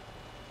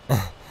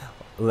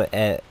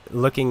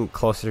looking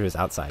closer to his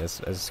outside,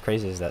 as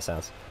crazy as that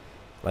sounds.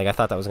 Like, I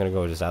thought that was going to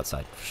go to his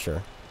outside, for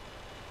sure.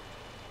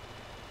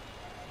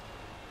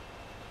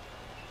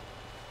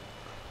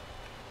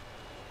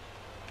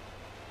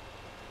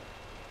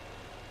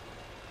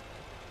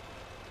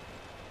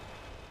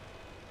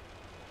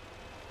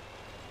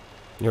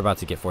 You're about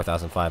to get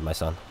 4005, my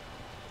son.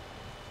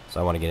 So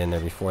I want to get in there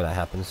before that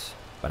happens,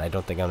 but I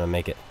don't think I'm going to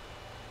make it.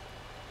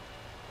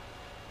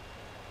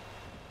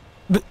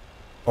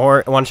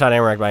 Or one-shot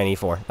ammo rack by an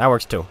E4. That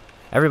works too.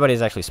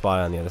 Everybody's actually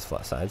spotted on the other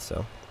side,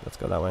 so let's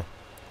go that way.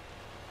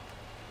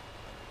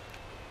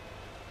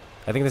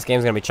 I think this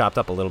game's going to be chopped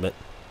up a little bit.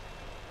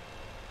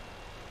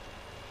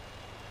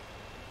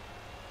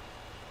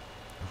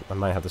 I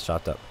might have this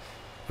chopped up.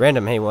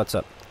 Random, hey, what's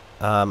up?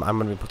 I'm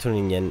going to be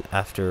tuning in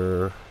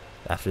after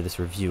this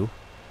review,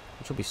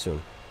 which will be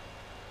soon.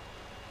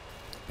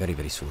 Very,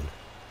 very soon.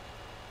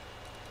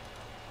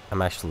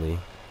 I'm actually...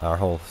 Our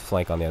whole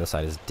flank on the other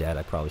side is dead.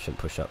 I probably shouldn't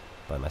push up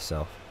by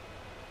myself.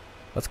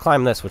 Let's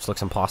climb this, which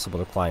looks impossible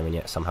to climb, and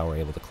yet somehow we're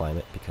able to climb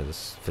it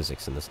because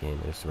physics in this game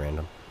is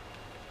random.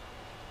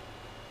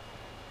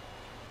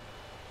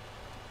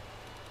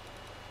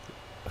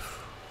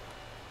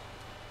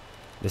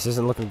 This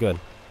isn't looking good.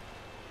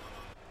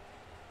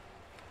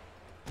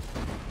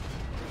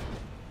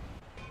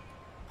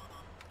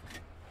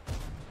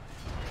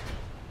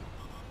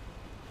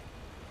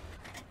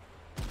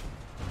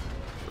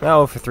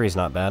 No, for 3 is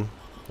not bad.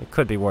 It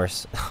could be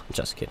worse.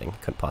 Just kidding.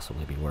 It couldn't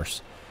possibly be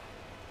worse.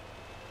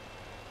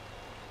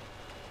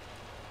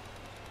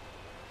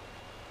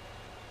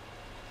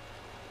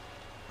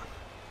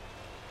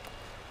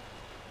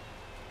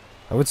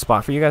 I would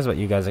spot for you guys, but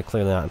you guys are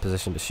clearly not in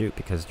position to shoot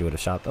because you would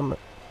have shot them.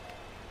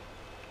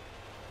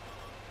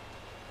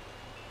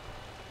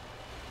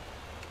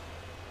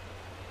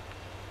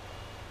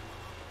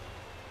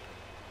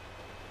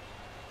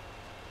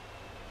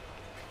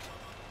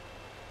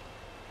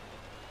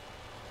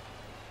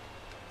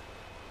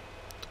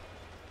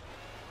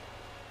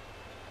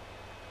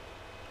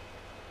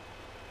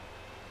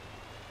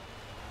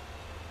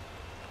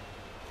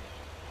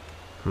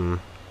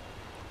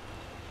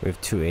 We have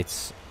 2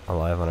 8s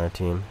alive on our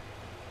team.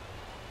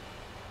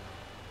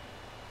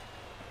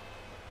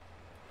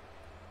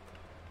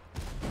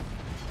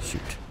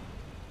 Shoot.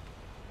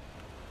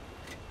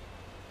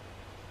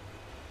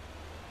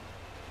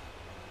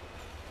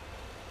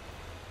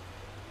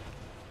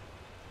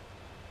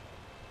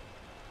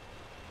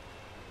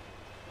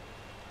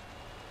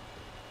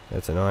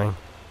 That's annoying.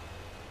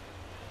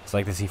 It's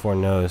like the C4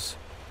 knows.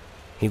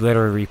 He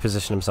literally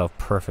repositioned himself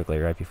perfectly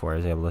right before I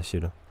was able to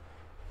shoot him.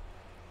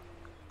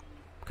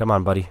 Come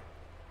on, buddy.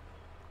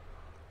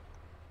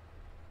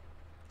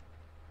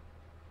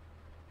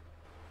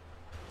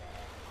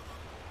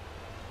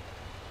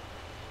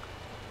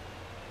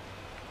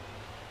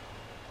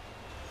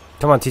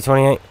 Come on,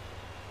 T-28.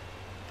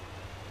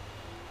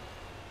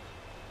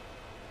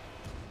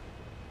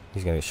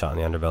 He's gonna get shot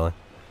in the underbelly.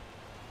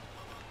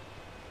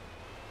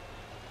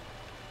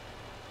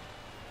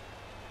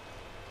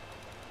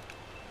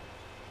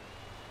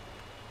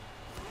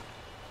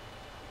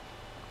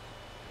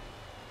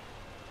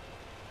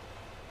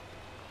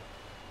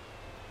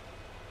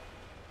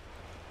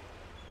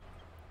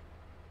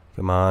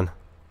 Come on.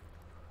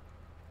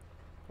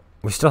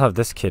 We still have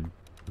this kid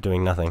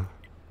doing nothing.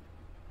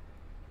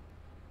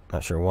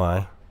 Not sure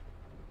why.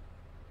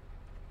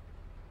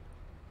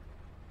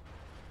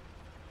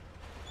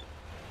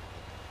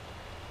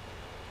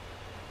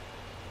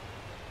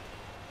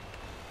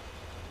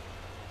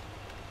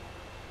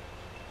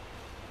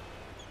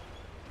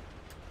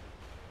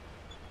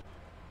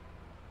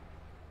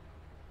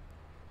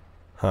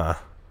 Huh.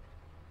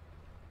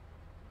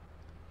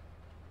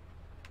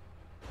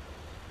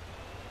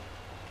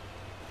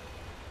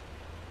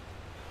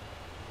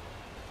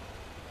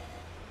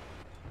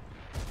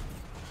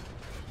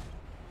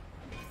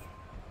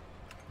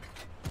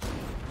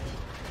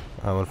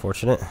 How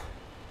unfortunate.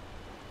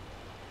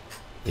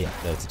 Yeah,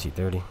 that's a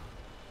T-30.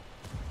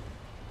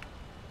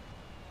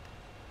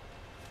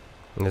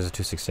 And there's a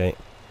 268.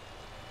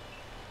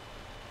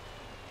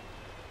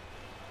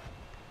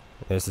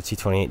 There's the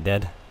T-28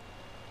 dead.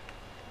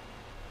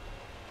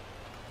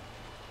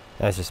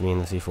 That's just me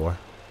and the C4.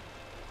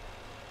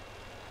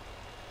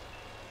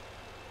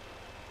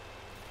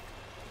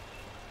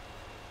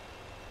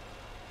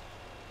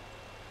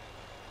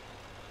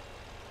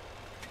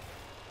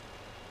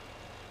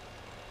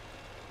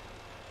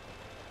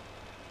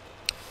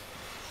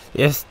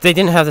 If they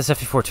didn't have this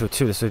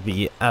FE4202, this would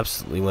be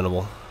absolutely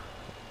winnable.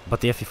 But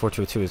the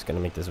FE4202 is going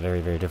to make this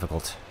very, very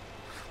difficult.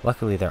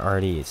 Luckily, they're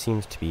already, it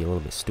seems to be a little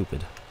bit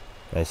stupid,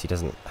 as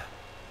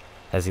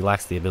he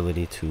lacks the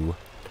ability to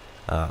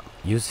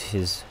use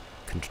his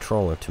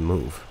controller to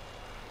move.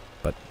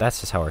 But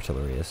that's just how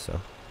artillery is,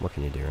 so what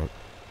can you do, right?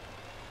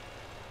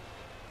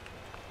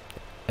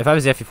 If I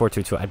was the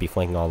FE422, I'd be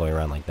flanking all the way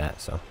around like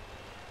that, so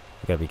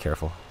you gotta be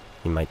careful.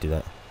 He might do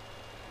that.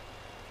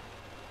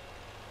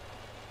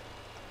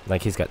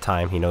 Like, he's got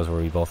time, he knows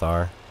where we both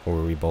are, or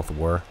where we both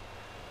were.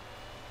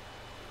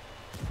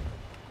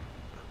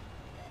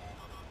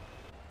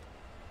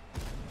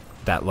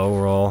 That low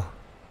roll.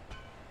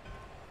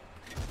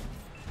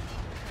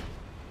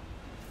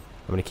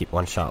 I'm gonna keep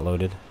one shot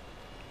loaded.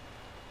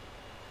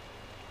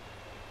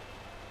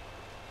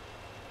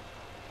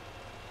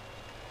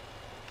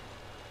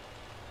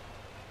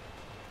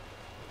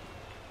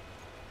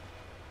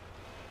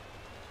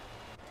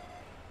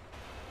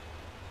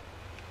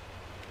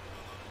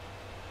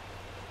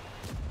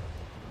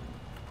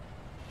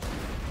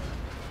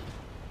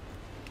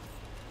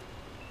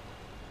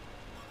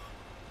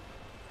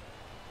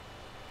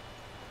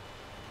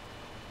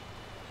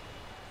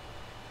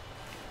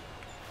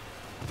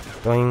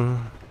 Going.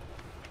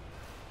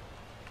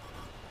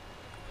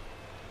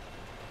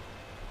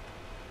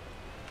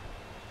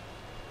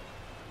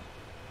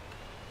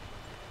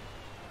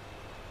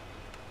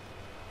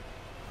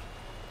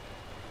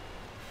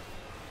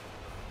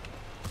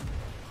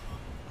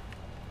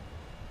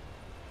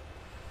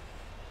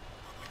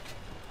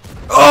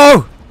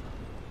 Oh!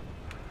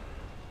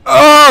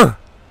 Oh!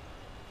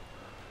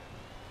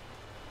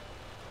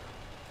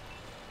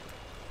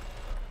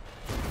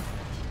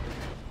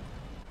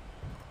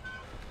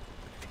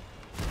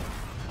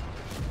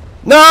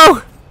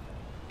 No!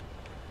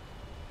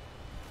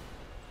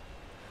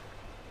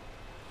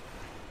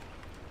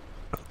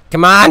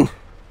 Come on!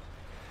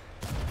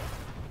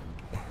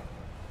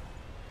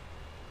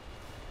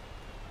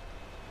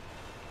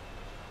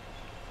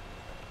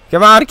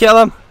 Come on, kill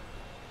him!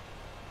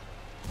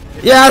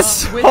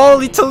 Yes!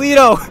 Holy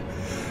Toledo!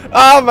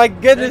 Oh my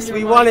goodness,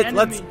 we won it!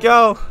 Let's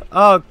go!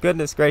 Oh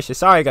goodness gracious!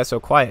 Sorry I got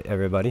so quiet,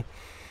 everybody.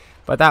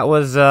 But that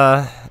was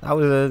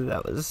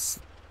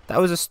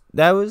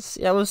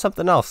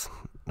something else.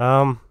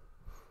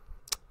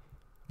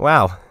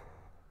 Wow.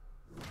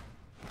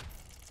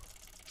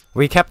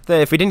 We kept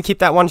if we didn't keep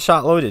that one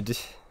shot loaded,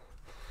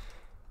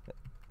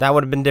 that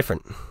would have been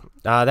different.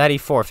 That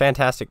E4,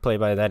 fantastic play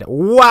by that.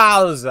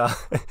 Wowza!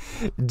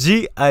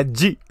 G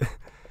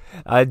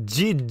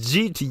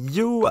to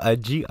you, a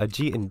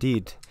G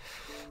indeed.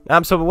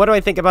 So what do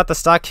I think about the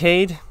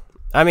Stockade?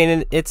 I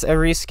mean, it's a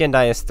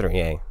reskinned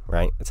IS-3A,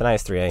 right? It's an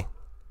IS-3A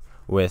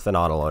with an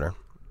autoloader.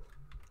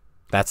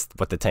 That's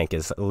what the tank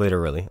is,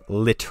 literally.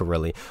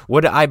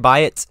 Would I buy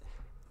it?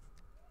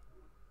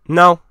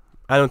 No,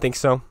 I don't think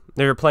so.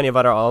 There are plenty of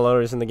other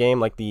autoloaders in the game,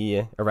 like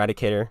the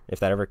Eradicator.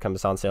 If that ever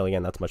comes on sale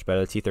again, that's much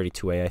better. The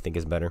T-32A, I think,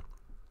 is better.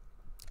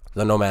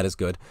 The Nomad is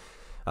good.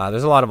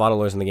 There's a lot of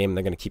autoloaders in the game, and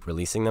they're going to keep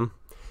releasing them,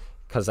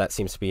 because that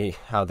seems to be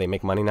how they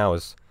make money now,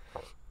 is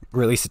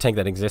release a tank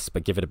that exists,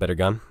 but give it a better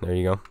gun. There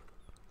you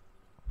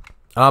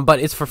go. But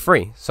it's for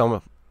free,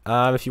 so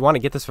if you want to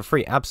get this for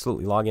free,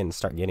 absolutely log in and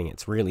start getting it.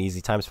 It's really easy,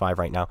 ×5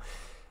 right now.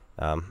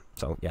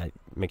 So yeah,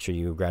 make sure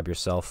you grab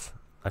yourself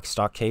a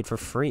Stockade for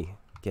free.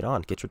 Get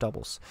your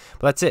doubles.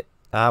 But that's it.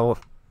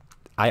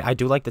 I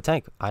do like the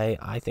tank.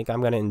 I think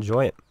I'm going to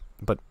enjoy it.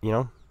 But, you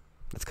know,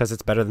 it's because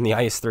it's better than the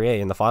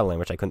IS-3A in the fatherland,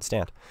 which I couldn't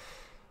stand.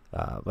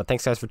 But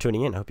thanks, guys, for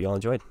tuning in. I hope you all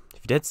enjoyed.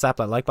 If you did, slap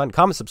that like button,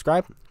 comment,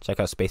 subscribe. Check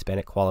out Space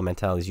Bandit, Koala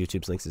Mentality's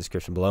YouTube's links in the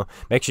description below.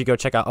 Make sure you go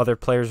check out other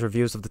players'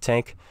 reviews of the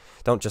tank.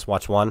 Don't just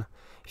watch one.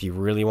 If you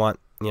really want,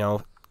 you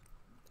know,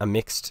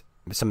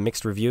 some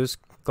mixed reviews,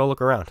 go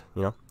look around,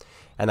 you know.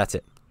 And that's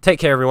it. Take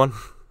care, everyone,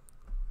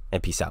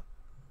 and peace out.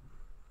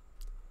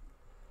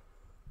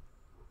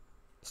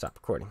 Stop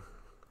recording.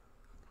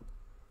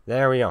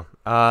 There we go.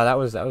 That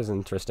was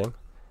interesting.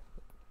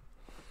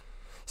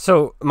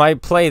 So my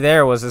play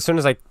there was, as soon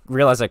as I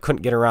realized I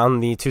couldn't get around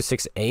the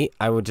 268,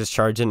 I would just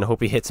charge in and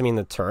hope he hits me in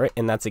the turret,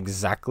 and that's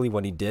exactly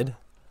what he did.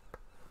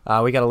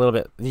 We got a little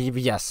bit,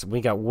 yes, we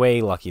got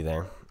way lucky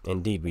there.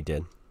 Indeed we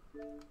did.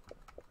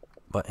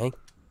 But hey,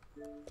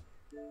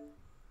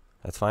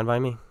 that's fine by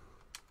me.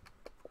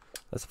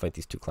 Let's fight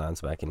these two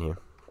clowns back in here.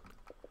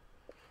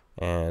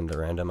 And a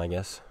random, I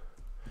guess.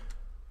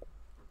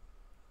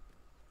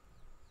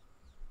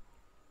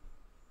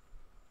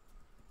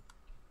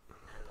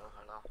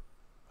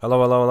 Hello,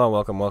 hello, hello.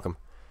 Welcome, welcome.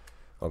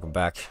 Welcome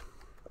back.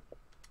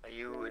 Are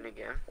you in a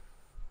game?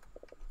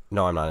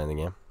 No, I'm not in the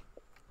game.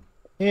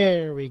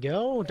 There we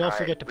go. Don't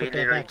forget to put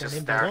that back on just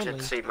invite started,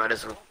 only. so you might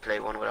as well play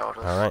one without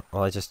us. Alright,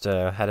 well, I just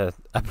had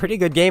a pretty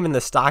good game in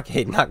the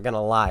Stockade, not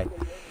gonna lie.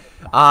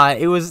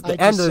 It was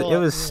the end of it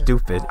was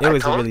stupid. It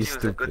was really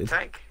stupid. A good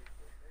tank.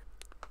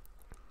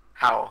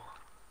 How?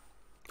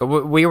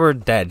 We were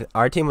dead.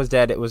 Our team was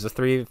dead. It was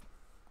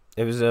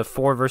a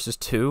 4 versus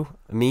 2.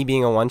 Me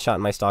being a one-shot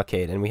in my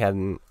Stockade, and we had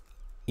an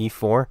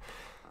E4.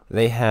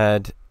 They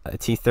had a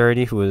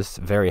T30 who was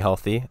very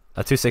healthy,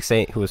 a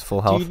 268 who was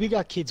full health. Dude, we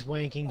got kids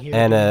wanking here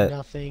and doing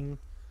nothing.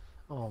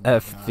 Oh my a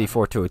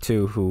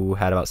V4202 who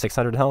had about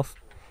 600 health,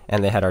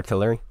 and they had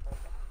artillery.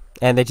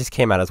 And they just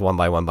came out as one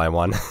by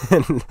one.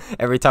 And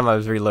every time I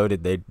was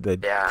reloaded,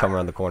 they'd come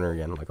around the corner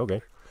again. I'm like,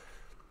 okay.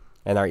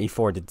 And our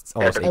E4 did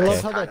almost I love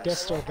 8K. how that Death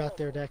Star got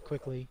there that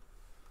quickly.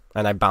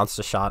 And I bounced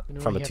a shot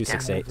And from a we have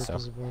 268, 10 so.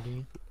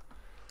 visibility.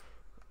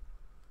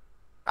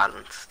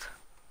 Balanced.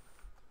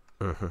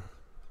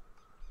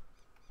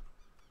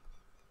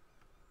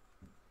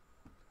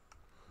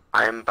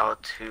 I am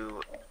about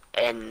to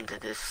end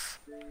this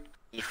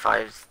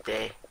E5's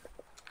day.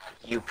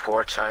 You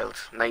poor child.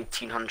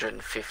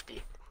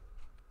 1950.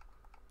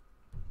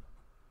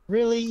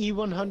 Really,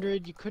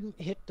 E100? You couldn't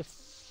hit the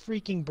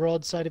freaking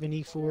broadside of an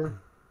E4?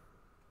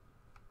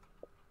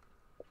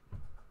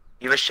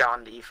 You have a shot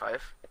on the E5.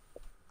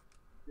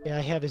 Yeah,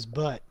 I have his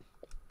butt.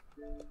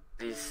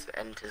 Please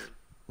end his.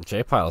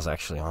 J-Pile's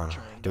actually on.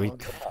 Do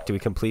we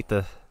complete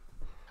the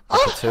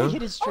Oh, platoon? he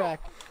hit his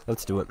track.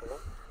 Let's do it.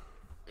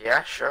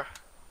 Yeah, sure.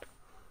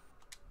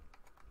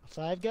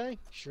 5 guy?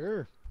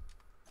 Sure.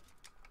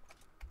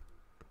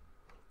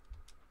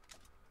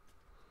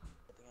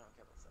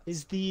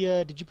 Is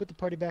the, did you put the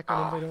party back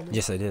on invite only?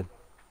 Yes, I did.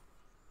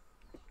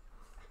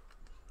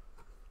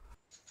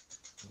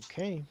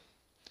 Okay.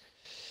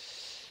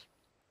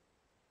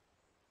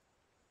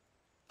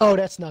 Oh,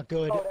 that's not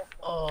good.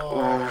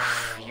 Oh,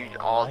 Oof, you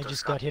all I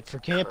just got hit for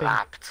camping.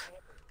 clapped.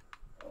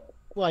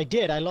 Well, I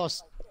did. I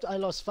lost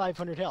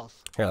 500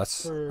 health Here,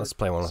 let's for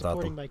play one without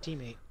supporting them. my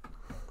teammate.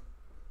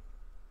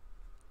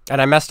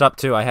 And I messed up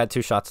too. I had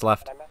 2 shots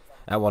left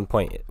at one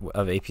point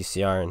of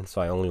APCR, and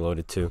so I only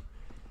loaded 2.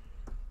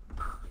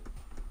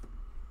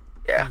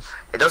 Yeah,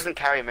 it doesn't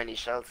carry many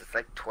shells. It's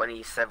like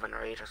 27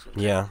 or 8 or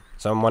something. Yeah,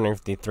 so I'm wondering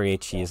if the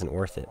 3HE isn't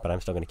worth it, but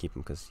I'm still gonna keep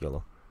them because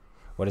YOLO.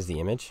 What is the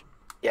image?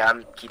 Yeah,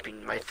 I'm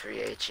keeping my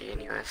 3HE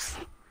anyways.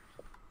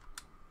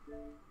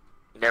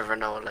 You never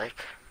know,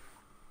 like.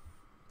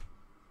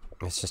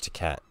 It's just a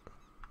cat.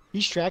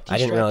 He's tracked. I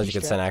didn't realize you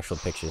could send actual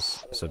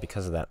pictures, so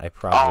because of that, I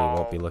probably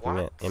won't be looking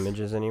at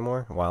images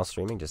anymore while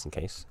streaming, just in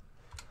case.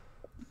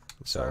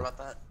 So. Sorry about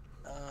that.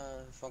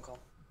 Phone call.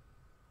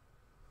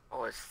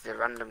 Oh, it's the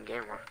random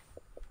gamer.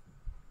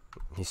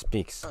 He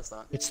speaks. No, it's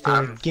not. It's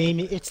the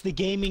gaming. It's the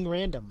gaming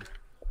random.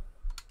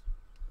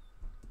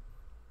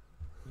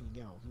 There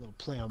you go. A little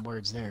play on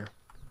words there.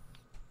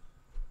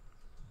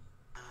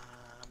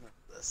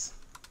 This.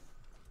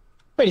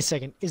 Wait a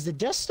second. Is the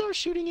Death Star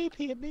shooting AP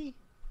at me?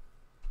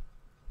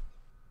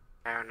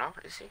 I don't know,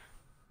 is he?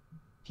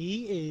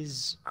 He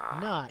is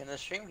not Can the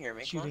stream hear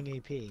me? shooting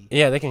AP.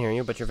 Yeah, they can hear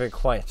you, but you're very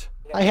quiet.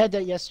 I had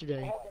that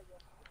yesterday.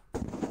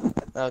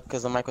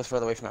 Because the mic was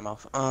further away from my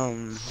mouth.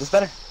 This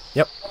better?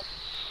 Yep.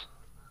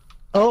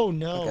 Oh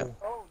no. Okay.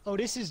 Oh,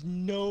 this is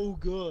no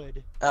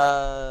good.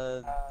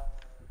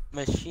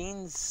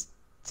 Machines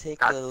take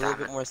God a little damn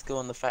bit it. more skill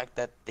in the fact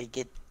that they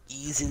get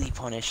easily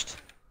punished.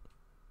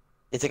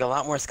 They take a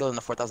lot more skill than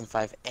the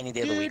 4005 any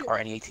day of the week Dude. or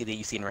any AT that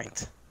you see in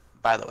ranked.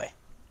 By the way.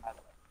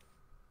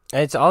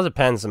 It all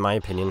depends, in my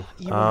opinion.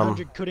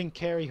 E100 couldn't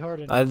carry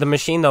hard enough. The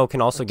machine though can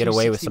also Or get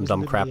away with 260 some was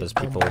dumb literally crap a as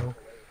people dumbbell.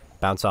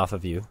 bounce off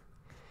of you.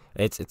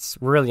 It's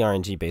really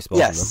RNG based, both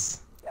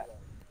Yes.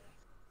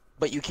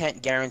 But you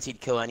can't guaranteed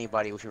kill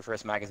anybody with your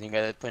first magazine. You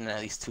gotta put in at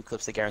least 2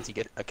 clips to guarantee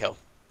get a kill.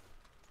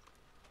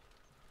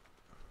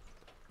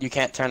 You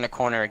can't turn the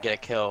corner, get a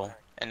kill,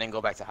 and then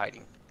go back to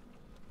hiding.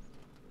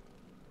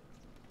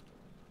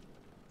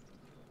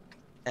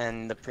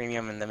 And the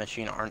premium and the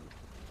machine aren't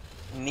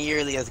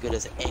nearly as good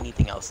as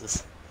anything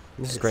else's.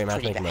 This is It's great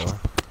pretty matchmaking, bad. though.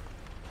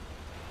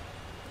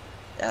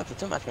 Yeah,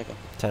 platoon matchmaking.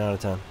 10 out of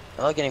 10.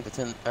 I love getting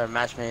platoon or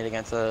match made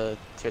against a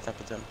tier 10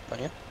 platoon.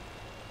 Don't you?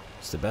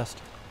 It's the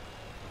best.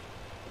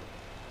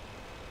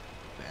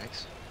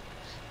 Max.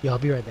 Yeah, I'll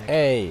be right back.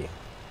 Hey!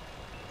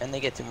 And they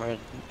get 2 more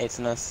 8s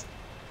in this.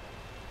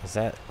 Was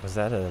that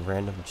a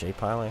random J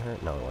pile I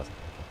heard? No, it wasn't.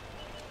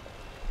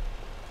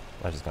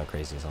 I just gone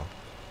crazy as all.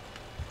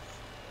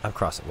 I'm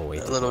crossing way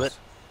too A little close. bit.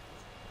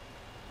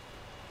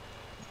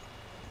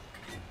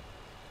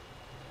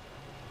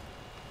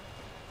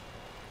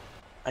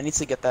 I need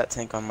to get that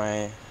tank on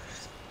my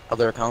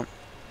other account.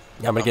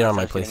 Yeah, I'm gonna get on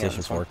my friend's getting it on PlayStation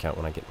this 4 one. account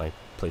when I get my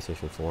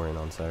PlayStation 4 in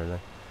on Saturday.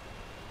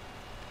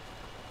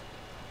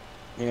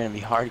 You're gonna be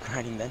hard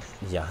grinding then.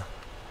 Yeah.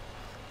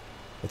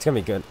 It's gonna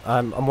be good.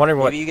 I'm wondering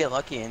what... Maybe you get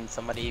lucky and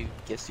somebody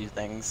gives you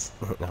things.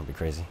 That would be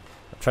crazy.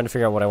 I'm trying to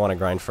figure out what I want to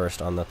grind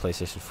first on the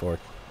PlayStation 4.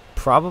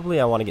 Probably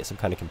I want to get some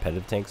kind of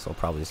competitive tank, so I'll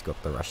probably just go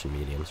up the Russian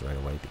mediums right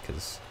away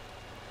because,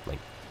 like,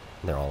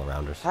 they're all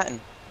arounders.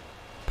 Patton.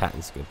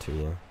 Patton's good too,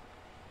 yeah.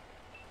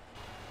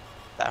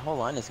 That whole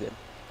line is good.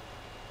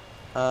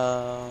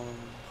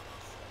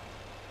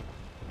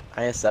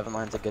 IS-7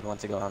 line's a good one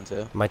to go on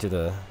too. Might do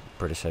the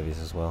British heavies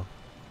as well,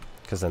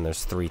 because then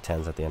there's 3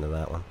 10s at the end of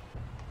that one.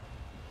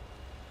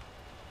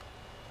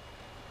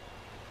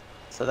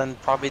 So then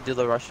probably do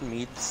the Russian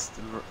mediums,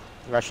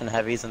 the Russian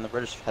heavies, and the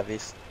British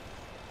heavies.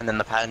 And then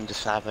the Patton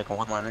just have like a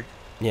one-liner.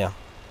 Yeah.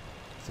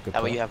 That's a good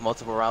That way point. you have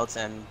multiple routes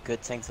and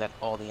good tanks at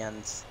all the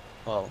ends.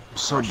 Well, I'm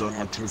so Russian done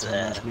with heavies, tier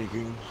 10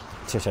 matchmaking.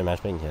 Tier 10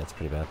 matchmaking? Yeah, it's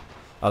pretty bad.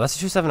 Oh, that's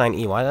a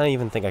 279E. Why did I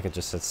even think I could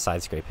just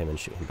side scrape him and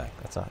shoot him back?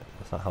 That's not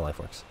how life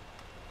works.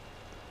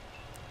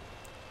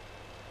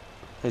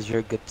 Because you're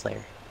a good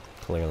player.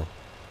 Clearly.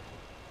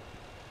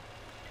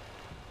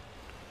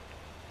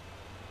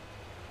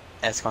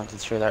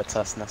 S-Content sure that's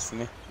us next to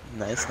me.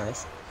 Nice,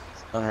 nice.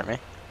 Don't hurt me.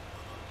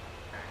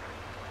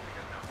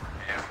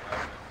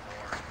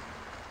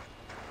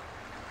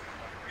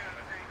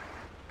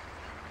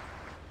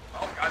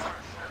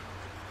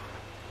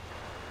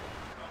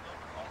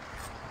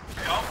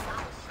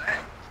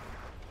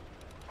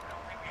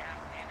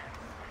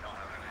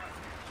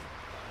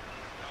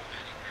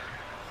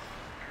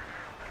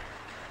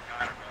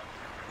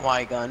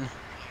 Y gun.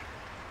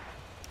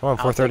 Come on,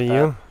 I'll take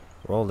 430U.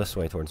 Roll this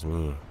way towards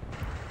me.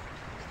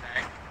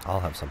 I'll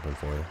have something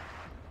for you.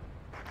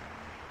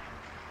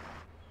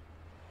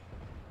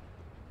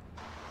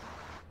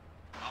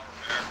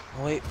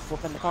 Oh, wait,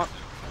 flipping the con.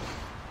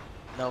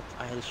 Nope,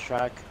 I hit his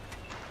track.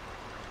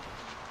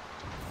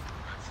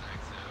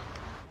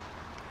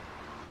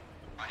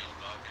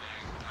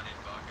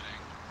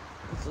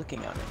 He's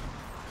looking at me.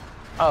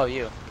 Oh,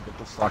 you. Get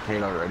the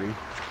stockade already.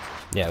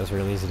 Yeah, it was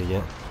really easy to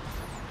get.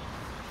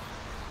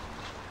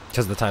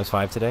 Because the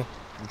 ×5 today.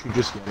 You can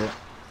just get it.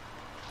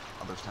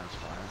 Others times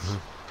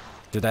 5.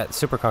 Dude, that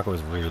Super Conquer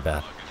was really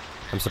bad.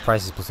 I'm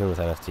surprised he's platoon with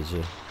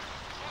NFTG.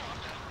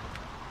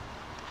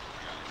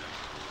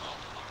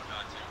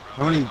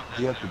 How many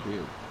do you have to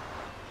do?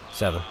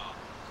 7.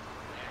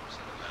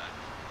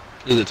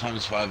 Is it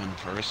 ×5 in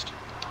first?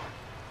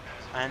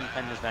 And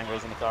this bang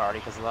raising the car already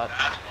because of that.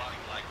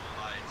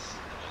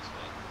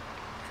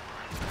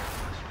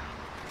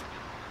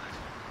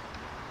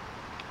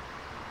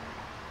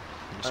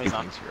 I'm Oh, he's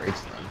on. speaking to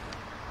rates then.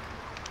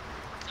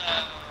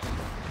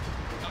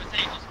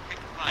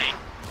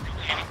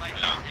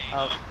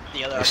 Oh,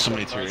 the other. There's so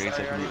many actual tier 8s I cars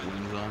can already. get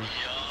wins on.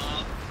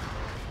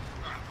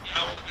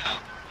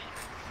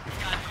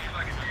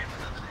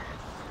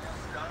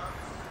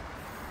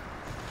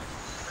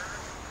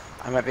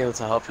 I might be able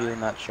to help you,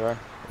 not sure.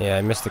 Yeah,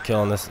 I missed the kill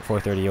on this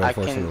 430U, I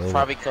unfortunately. can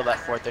probably kill that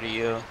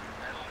 430U.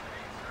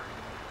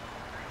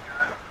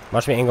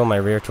 Watch me angle my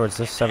rear towards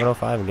this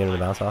 705 and get him to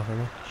bounce off of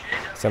me.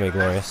 It's gonna be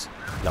glorious.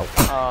 Nope.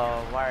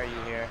 Oh, why are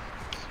you here?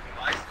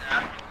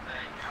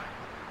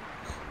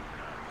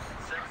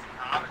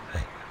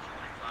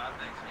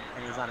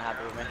 And he's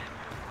unhappy with me.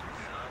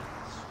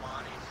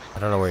 I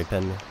don't know where he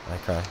pinned me. I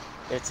cry.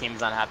 Their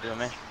team's unhappy with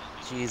me.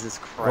 Jesus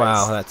Christ.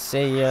 Wow, that's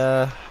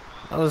a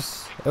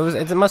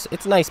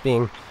it's nice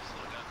being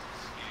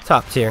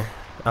top tier.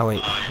 Oh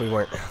wait, we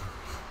weren't.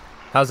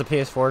 How's the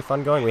PS4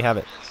 fun going? We have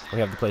it. We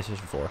have the PlayStation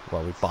 4.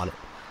 Well, we bought it.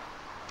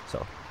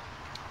 So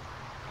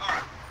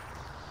I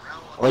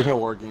like how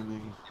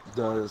Wargaming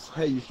does,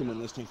 hey, you can win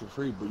this tank for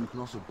free, but you can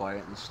also buy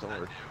it in the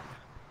store.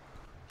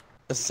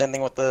 It's the same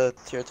thing with the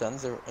tier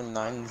 10s and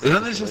 9s.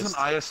 Isn't this just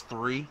an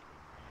IS-3?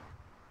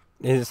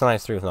 it's a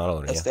nice 3 with an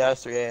autoloader. It's Yeah. the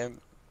IS-3A.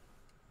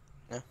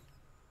 Yeah.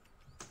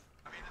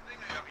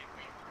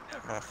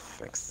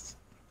 Fixed.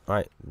 All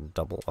right,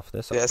 double off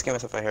this. So yeah, I just gave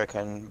myself a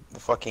haircut and the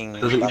fucking.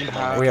 Does it back even of my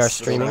have- neck We are is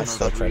streaming, messed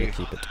so up. try to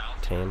keep it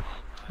tame.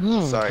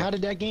 Sorry. How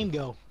did that game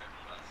go?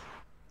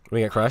 We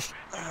get crushed.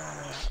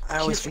 I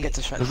always forget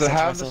to try. Does it censor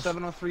have the myself.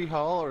 703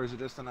 hull, or is it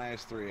just an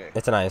IS-3A?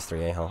 It's an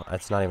IS-3A hull.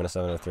 It's not even a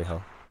 703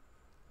 hull.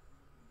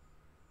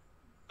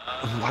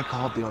 Why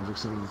call it the Object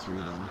 73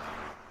 then?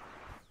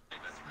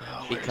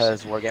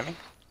 Because wargaming.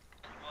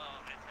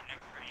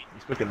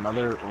 Let's pick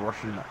another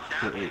Russian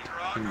for 8.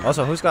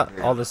 Also, who's got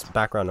all this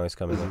background noise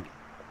coming in?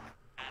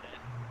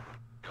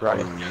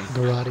 Probably Right. me.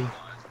 Garati.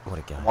 What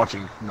a guy.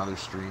 Watching another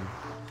stream.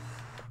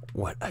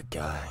 What a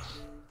guy.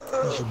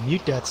 You should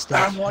mute that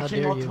stuff. I'm watching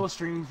How dare multiple you?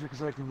 streams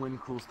because I can win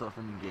cool stuff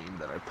in the game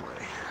that I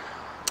play.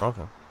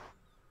 Okay.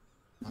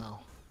 Wow.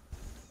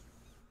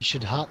 You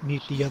should hot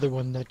mute the other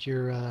one that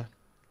you're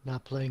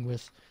not playing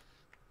with.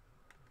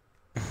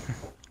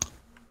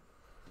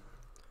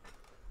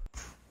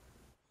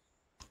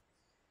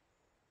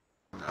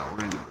 No, we're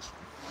gonna do this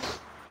one.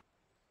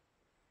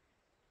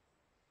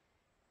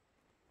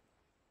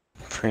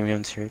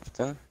 Premium tier.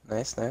 Done.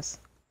 Nice, nice.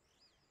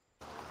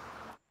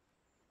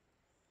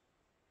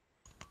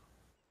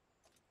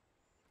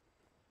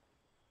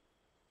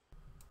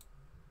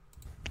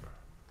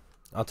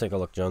 I'll take a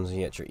look,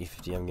 Jonesy, at your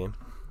E50M game.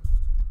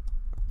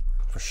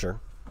 For sure.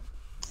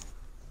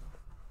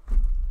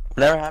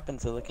 Whatever happened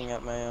to looking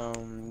at my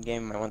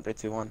game, my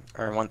 1321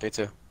 or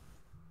 132?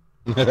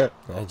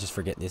 I just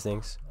forget these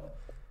things.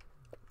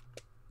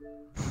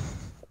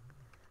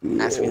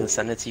 Ask me to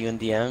send it to you in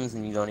DMs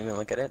and you don't even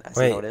look at it. I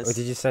see how it is. Wait,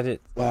 did you send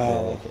it?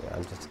 Wow. Okay,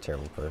 I'm just a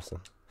terrible person.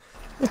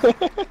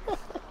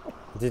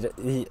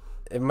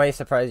 It might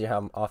surprise you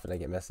how often I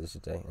get messages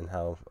today and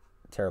how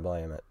terrible I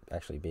am at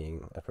actually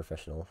being a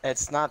professional.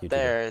 It's not YouTuber.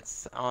 there.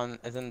 It's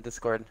in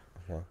Discord.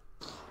 Okay.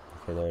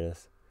 Okay, there it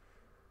is.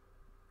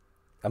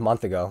 A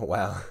month ago.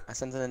 Wow. I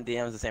sent it in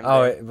DMs the same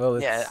Oh, day. well,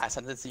 it's... Yeah, I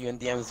sent it to you in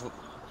DMs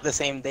the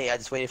same day. I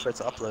just waited for it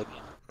to upload.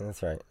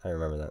 That's right. I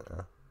remember that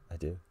now. I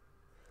do.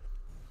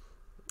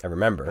 I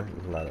remember.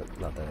 Not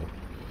that.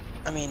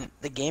 I mean,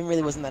 the game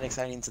really wasn't that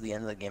exciting until the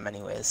end of the game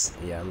anyways.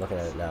 Yeah, I'm looking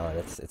at it now, and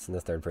it's in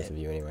the third person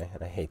view anyway,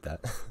 and I hate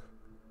that.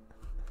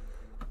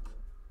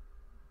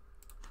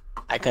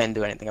 I couldn't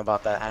do anything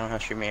about that. I don't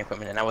have streaming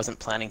equipment, and I wasn't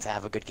planning to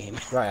have a good game.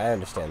 Right, I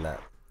understand that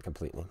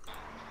completely.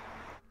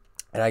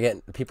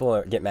 And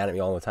people get mad at me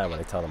all the time when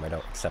I tell them I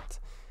don't accept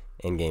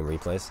in-game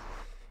replays.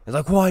 It's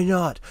like, why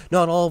not?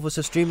 Not all of us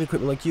have streaming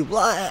equipment like you.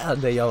 Blah!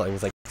 And they yell at me.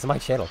 It's like, it's my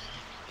channel.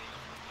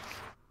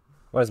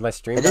 What is my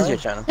stream? It is your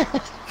dying?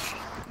 channel.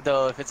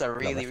 Though, if it's a my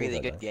really, stream's really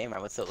not good dying. game, I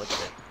would still look at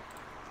it.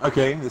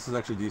 Okay, this is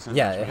actually decent.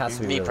 Yeah, it has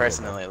to be. Me really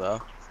personally, though.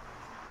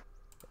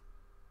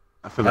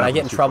 good. And I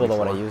get in trouble though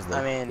when I use them,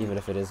 I mean- even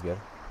if it is good.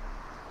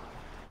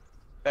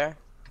 Fair.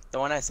 The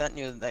one I sent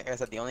you, like I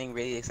said, the only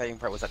really exciting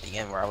part was at the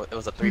end where it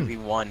was a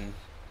 3v1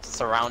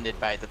 surrounded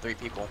by the 3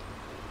 people.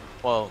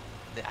 Well,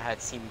 I had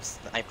teams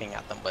sniping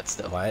at them, but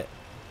still. Why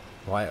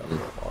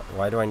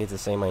do I need to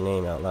say my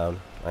name out loud?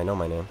 I know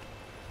my name.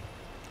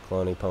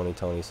 Cloney, Pony,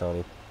 Tony,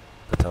 Sony,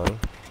 Patoni.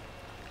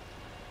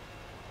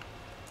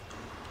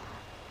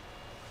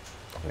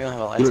 We don't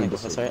have a light tank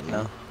with us, right?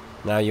 No.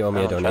 Now you owe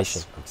me I a don't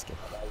donation. trust. I'm just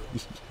kidding.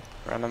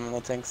 Random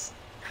light tanks.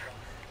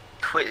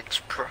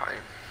 Twitch Prime.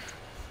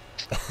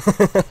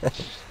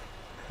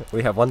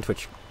 We have one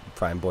Twitch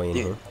Prime boy in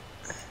Dude. here.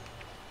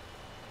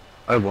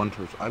 I have one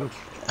Twitch. I don't.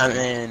 I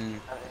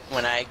mean,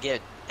 when I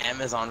get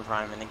Amazon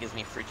Prime and it gives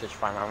me free Twitch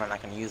Prime, I'm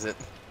not gonna use it.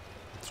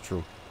 It's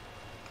true.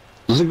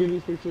 Does it give you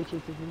free Twitch?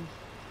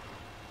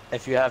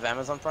 If you have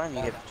Amazon Prime,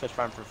 you get Twitch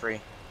Prime for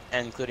free,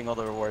 including all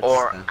the rewards.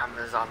 Or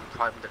Amazon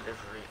Prime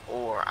Delivery,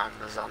 or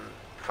Amazon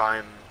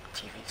Prime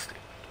TV stream.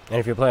 And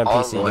if you play on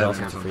All PC, the you way get all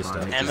sorts Amazon of free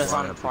Prime. stuff.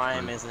 Amazon Just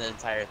Prime Prime. is an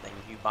entire thing.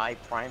 If you buy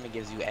Prime, it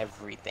gives you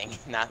everything,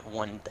 not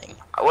one thing.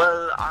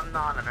 Well, I'm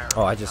not American.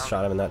 Oh, I just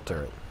shot him in that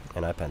turret,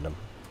 and I penned him.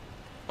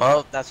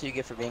 Well, that's what you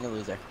get for being a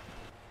loser.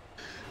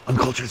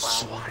 Uncultured Wow,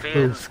 swine.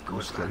 feels I'm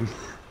good, just kidding.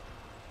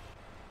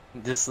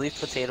 Just leave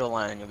potato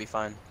line and you'll be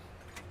fine.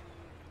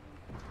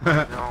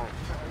 No.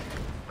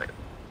 Wait.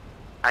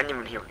 I didn't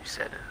even hear what you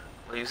said.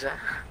 What did you say?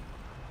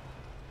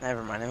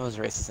 Never mind, it was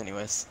racist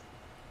anyways.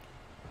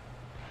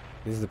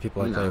 These are the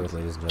people I play with,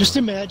 ladies and Just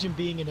gentlemen. imagine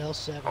being an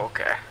L7.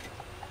 Okay.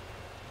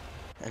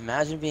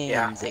 Imagine being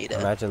Yeah. in Zeta.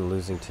 Imagine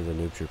losing to the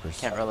noob troopers.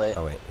 Can't relate.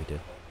 Oh wait, we did.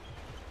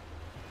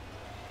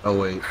 Oh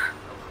wait.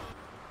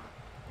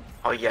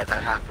 Oh yeah,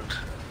 that happened.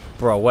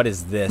 Bro, what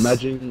is this?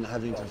 Imagine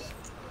having to.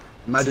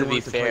 Imagine To be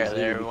wanting play fair, Zeta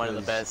they're one of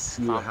the because best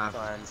you would comp have-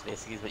 clans,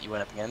 basically, is what you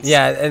went up against.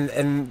 Yeah,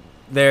 and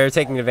they're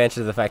taking advantage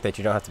of the fact that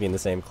you don't have to be in the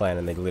same clan,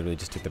 and they literally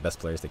just took the best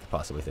players they could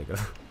possibly think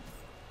of.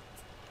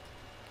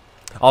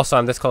 Also,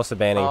 I'm this close to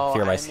banning Oh,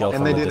 Fear My I Skill know.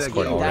 from And the they did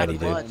Discord again. already, That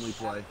dude. much. Only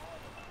play.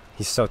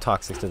 He's so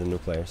toxic to the new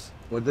players.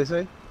 What'd they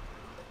say?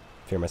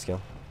 Fear My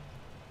Skill.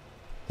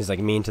 He's like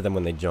mean to them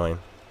when they join.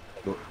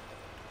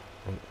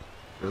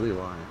 Really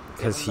why?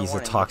 Because Give him the he's a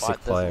warning, the toxic bot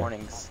does player.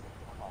 warnings.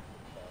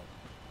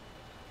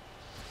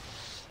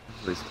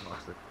 Really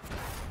toxic.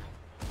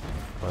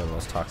 One of the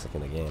most toxic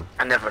in the game.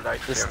 I never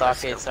liked The Fear My Stockade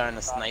Skill. starting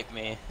to snipe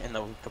me in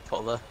the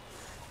cupola.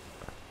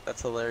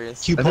 That's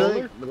hilarious. I feel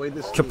Q-Polar? like the way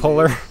this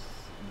Capolar. game is,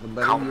 the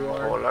better you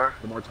are, Capolar.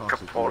 the more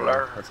toxic you Capolar.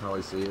 are. That's how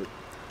I see it.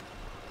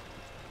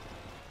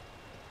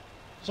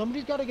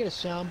 Somebody's got to get a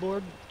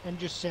soundboard and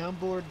just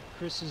soundboard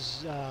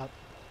Chris's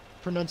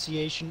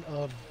pronunciation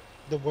of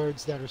the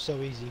words that are so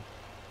easy.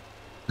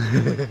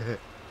 You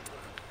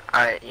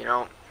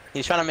know,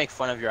 He's trying to make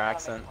fun of your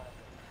accent.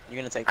 You're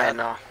gonna take I that?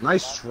 know.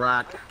 Nice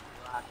track.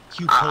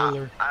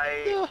 Q-Polar.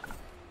 I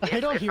I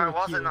don't if hear I a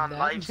wasn't cue in on that.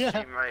 live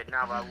stream right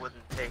now, I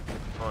wouldn't take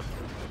it. But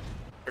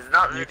it's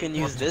not really You can much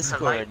use to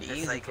Discord, light, it's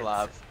easy like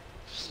collab.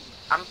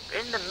 I'm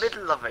in the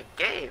middle of a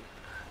game.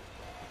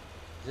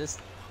 Just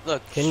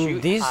look. Can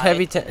shoot, these hide,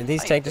 heavy and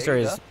these fight. tank There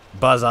you destroyers go.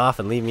 buzz off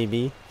and leave me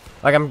be?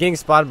 Like I'm getting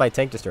spotted by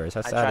tank destroyers.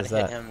 How I sad tried is to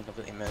hit that? him and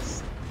completely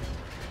missed.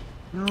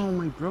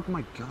 No, I broke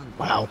my gun.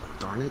 Wow.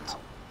 Darn it.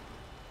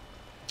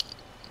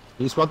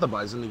 Can you spot the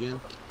bison again?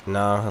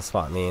 No, he'll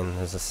spot me, and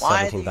there's a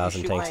Why did you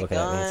 17,000 shoot tanks my looking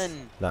at me. It's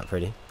gun? not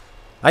pretty.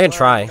 I can You are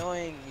try.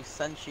 Annoying, you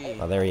senshi.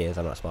 Oh, there he is.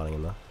 I'm not spotting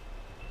him though.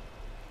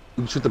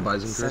 You can shoot the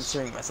bison, Chris.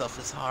 Censoring myself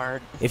is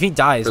hard. If he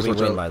dies, Chris, we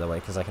watch win, out. by the way,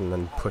 because I can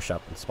then push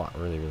up and spot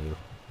really, really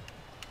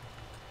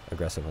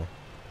aggressively.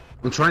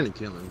 I'm trying to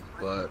kill him,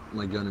 but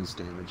my gun is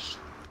damaged.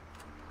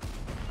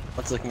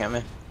 What's looking at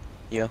me?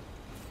 You.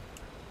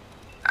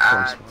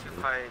 Thanks,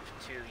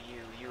 252,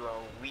 you are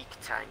a weak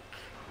tank.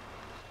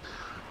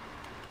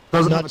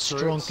 Doesn't Not have a turret,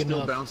 strong still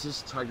enough.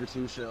 bounces, Tiger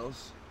 2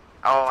 shells.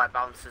 Oh, I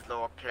bounced his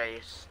lower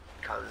plate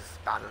because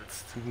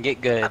balanced. You can get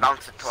good. I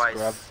bounced it twice.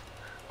 Scrub.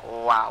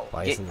 Wow.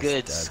 Bison's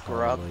good, dead,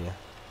 scrub. probably.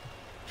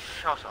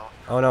 Shut up.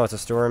 Oh no, it's a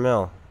store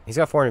mill. He's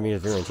got 400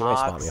 meters of range. He might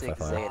spot me if I Toxic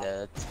fire.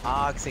 Zeta.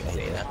 Toxic Yeah, he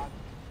did. Zeta.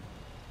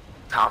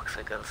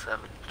 Toxic L7.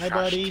 Hi, trash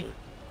buddy. team.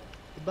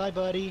 Goodbye,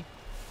 buddy.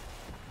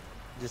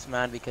 Just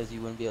mad because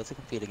you wouldn't be able to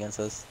compete against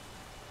us.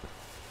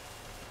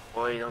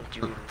 Why don't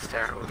you even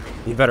start with me?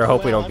 You better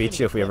hope we Well, don't I'm beat gonna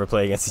you if we get ever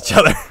play against each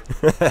other.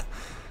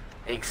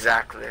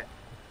 Exactly.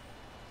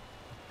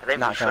 I think we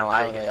Not should gonna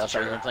lie, play okay, against else each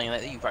I other. were playing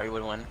that, you probably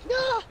would win.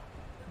 Ah!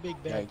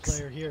 Big bad Yikes.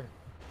 player here.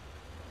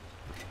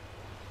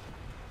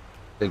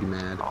 Big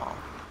mad. Come Aw.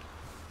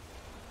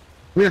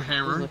 here, Who's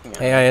hammer. looking at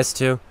me?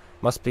 AIS2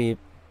 must be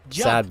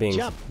Jump, sad being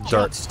jump, dirt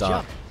jump, stock.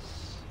 jump.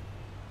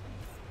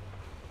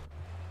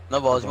 No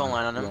balls, you won't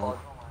line on him. Go. Go,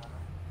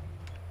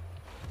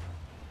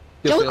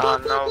 Yes, Oh go,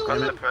 no, go, gun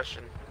go.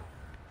 depression.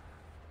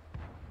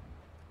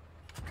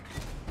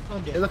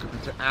 I'm Hey, dead. look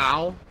at the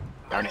ow.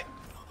 Darn it.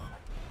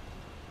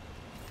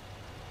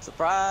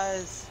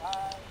 Surprise!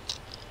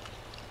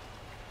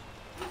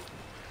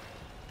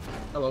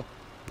 Hello.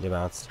 You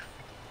bounced.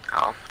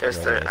 Oh, there's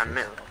the Congratulations.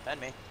 mill.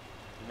 Fed me.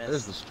 There's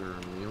Missed. the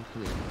steering wheel.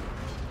 Come here.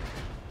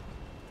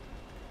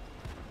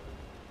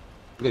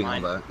 I'm getting all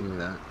Mine. that. Give me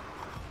that.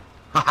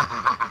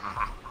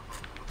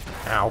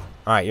 Ow.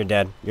 Alright, you're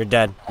dead. You're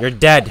dead. You're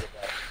dead.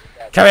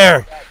 Come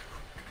here!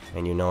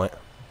 And you know it.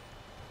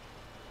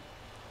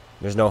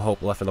 There's no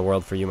hope left in the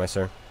world for you, my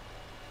sir.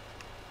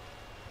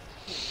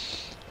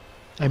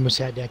 I almost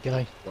had that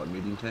guy. What,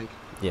 medium tank?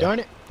 Yeah. Darn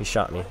it. He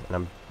shot me, and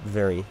I'm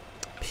very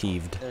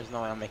peeved. There's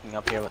no way I'm making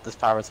up here with this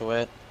power to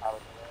it.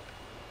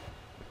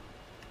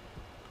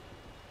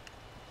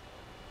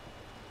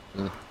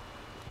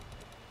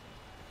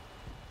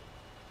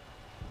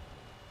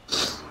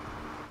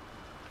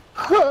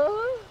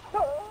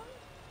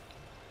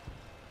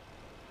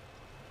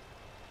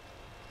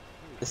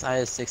 This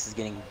IS-6 is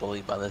getting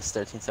bullied by this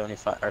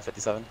 1375 or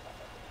 57.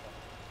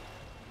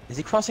 Is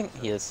he crossing?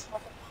 He is.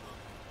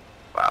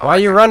 Wow, Why I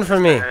you think run it's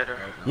from me? better.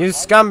 You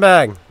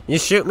scumbag! You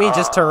shoot me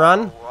just to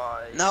run?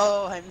 Why?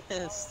 No, I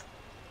missed.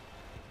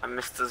 I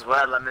missed as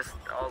well. I missed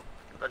all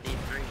bloody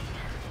three.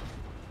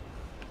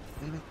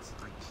 Damn it.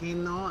 I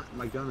cannot.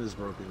 My gun is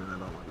broken and I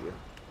don't like it.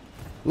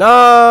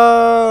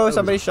 No!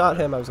 Somebody shot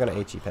him. I was gonna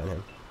HE pen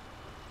him.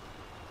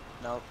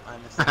 Nope, I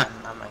missed again.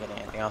 I'm not getting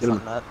anything else Get on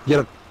him. that. Get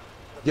him.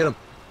 Get him.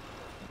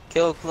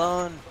 Kill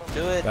clone.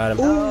 Do it. Got him.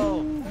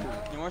 No.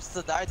 You weren't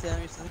supposed to die to him.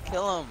 You're supposed to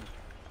kill him.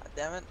 God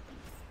damn it.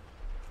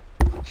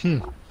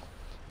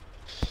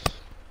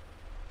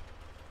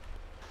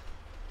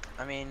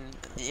 I mean,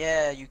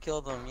 yeah, you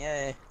killed him.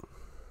 Yay.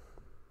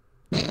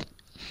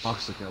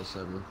 Toxic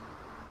L7.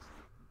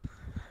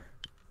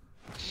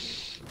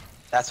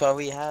 That's why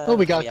we have. Oh,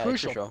 we got had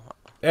Crucial.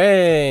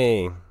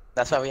 Hey!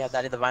 That's why we have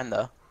Daddy Divine,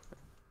 though.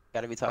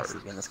 Gotta be toxic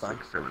to be in this clan.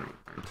 6, 7,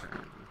 8, 9,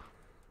 10.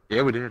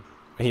 Yeah, we did.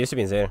 He used to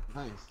be in Zeta.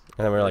 Nice.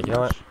 And then we were like, you know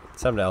what?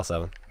 7 to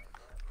L7.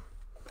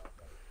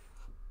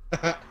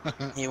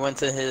 He went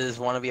to his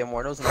wannabe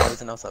Immortals and now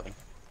he's in 07.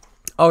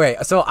 Okay,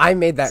 so I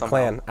made that Somehow.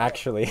 clan,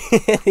 actually.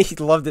 He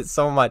loved it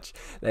so much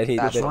that he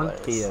That's did,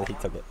 hilarious. he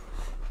took it.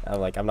 I'm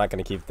like, I'm not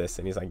gonna keep this.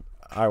 And he's like,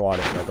 I want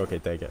it. I'm like, okay,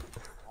 take it.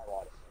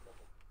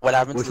 What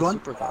happened Which to the one?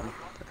 Super Clan?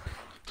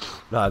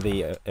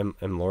 The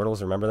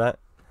Immortals, remember that?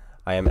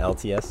 I am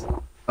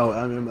LTS. Oh,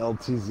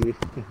 MMLTZ.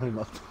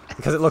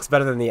 Because it looks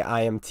better than the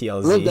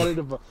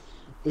IMTLZ.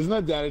 Isn't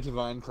that Daddy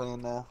Divine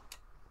clan now?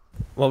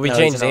 Well, we No,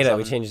 changed he's an Zeta.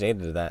 We L7. changed Zeta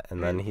to that.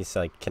 And then he's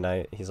like,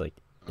 he's like,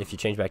 if you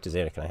change back to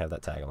Zeta, can I have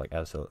that tag? I'm like,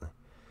 absolutely.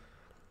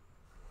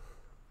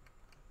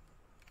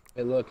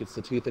 Hey, look, it's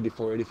the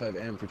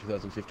T-3485M for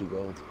 2050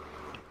 gold.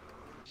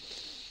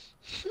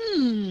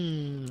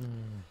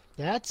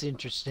 That's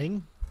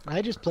interesting.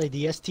 I just played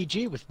the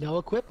STG with no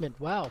equipment.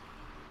 Wow.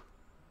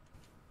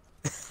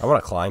 I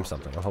want to climb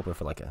something. I'm hoping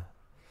for like a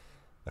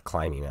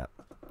climbing map.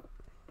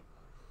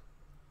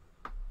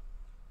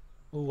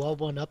 Oh, I'll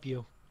one up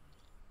you.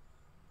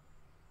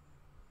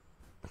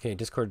 Okay,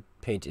 Discord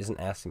page isn't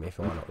asking me if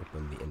I want to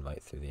open the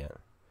invite through the app.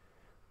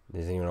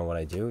 Does anyone know what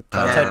I do?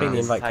 Try typing the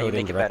This is invite how you code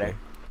in make it directly. better.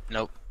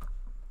 Nope.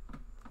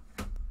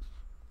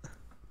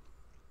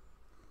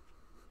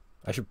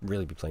 I should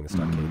really be playing the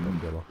Stockade,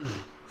 but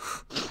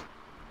good.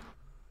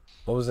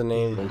 What was the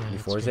name Yeah,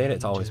 before it's Zeta? great,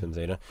 It's always too. been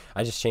Zeta.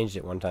 I just changed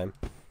it one time.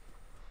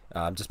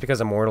 Just because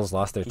Immortals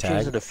lost their You tag.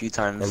 changed it a few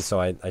times. And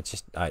so you're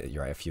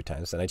right, a few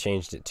times. And I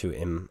changed it to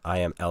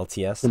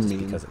IMLTS just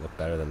because it looked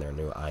better than their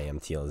new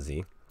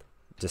IMTLZ.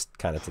 Just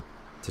kind of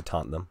to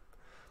taunt them.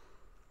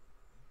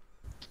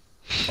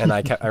 And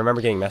I remember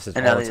getting messages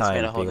And now all they the just made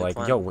a time whole being new like,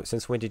 clan. yo,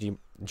 since when did you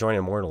join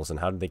Immortals and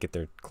how did they get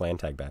their clan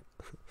tag back?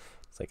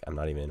 It's like, I'm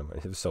not even in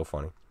Immortals. It was so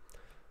funny.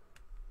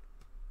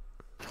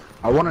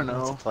 I want to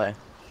Let's know. play.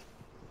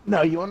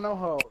 No, you want to know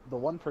how the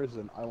one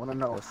person? I want to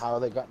know how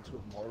they got into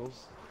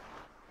Immortals.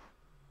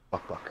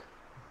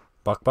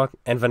 Buck. Buck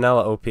and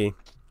Vanilla OP.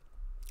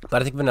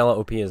 But I think Vanilla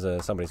OP is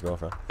somebody's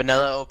girlfriend.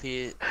 Vanilla OP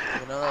is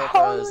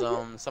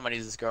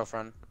somebody's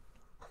girlfriend.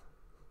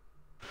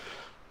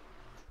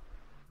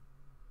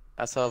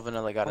 That's how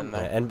Vanilla got in Yeah,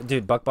 there. and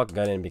dude, Buck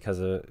got in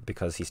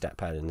because he stat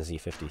padded in the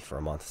Z50 for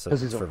a month, so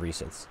 'Cause it's he's for a-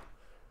 recents.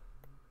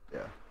 Yeah.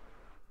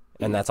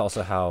 And that's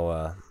also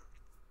how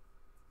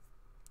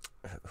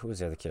who was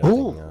the other kid I'm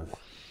thinking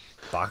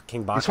of?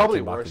 King Bach probably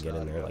could worse get in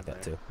now there than like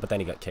that there. too. But then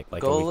he got kicked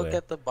like a Go week look later.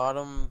 at the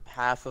bottom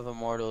half of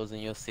Immortals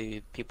and you'll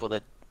see people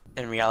that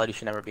in reality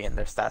should never be in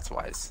there stats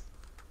wise.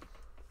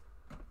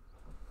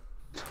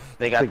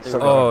 They got think through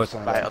some Oh,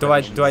 by do other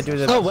I means. do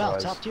the Oh wow,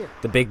 top tier.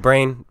 the big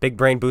brain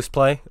boost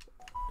play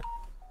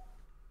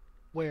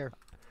Where?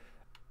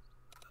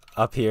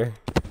 up here?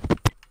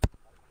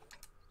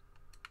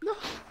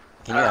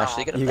 Can you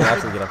actually get You a can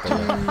actually get up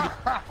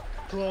there.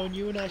 Clone,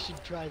 you and I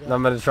should try that. No,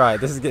 I'm gonna try.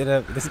 This is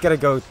gonna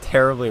go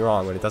terribly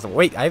wrong when it doesn't.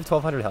 Wait, I have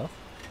 1200 health.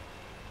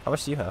 How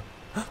much do you have?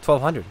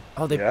 1200.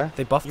 Oh, they Yeah?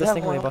 buffed You this have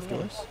thing when they more buffed than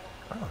me. yours.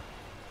 Oh.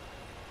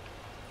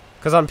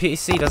 Cause on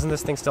PC, doesn't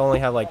this thing still only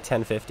have like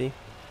 1050?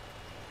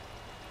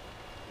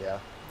 Yeah.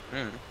 Hmm.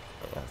 Yeah,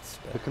 that's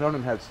The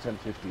Canonin has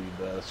 1050.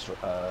 The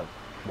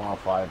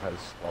 105 has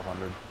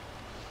 1200.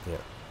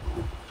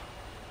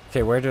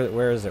 Okay,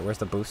 where is it? Where's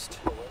the boost?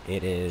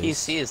 It is.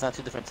 PC is not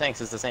two different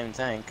tanks, it's the same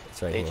tank.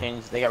 It's right They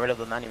here. they got rid of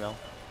the 90 mil.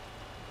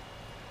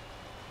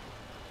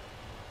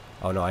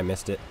 Oh no, I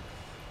missed it.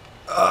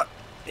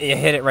 You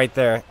hit it right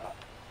there,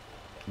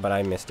 but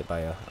I missed it by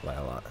a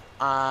lot.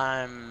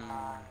 I'm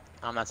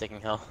not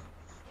taking hill.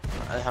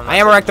 I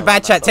am wrecked the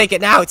bat chat. Take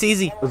it now. It's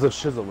easy. There's a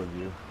chisel with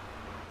you.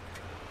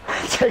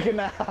 Take it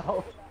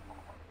now.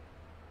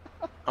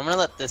 I'm gonna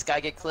let this guy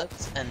get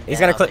clipped and He's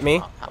then gonna I'll clip take me.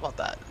 him out. How about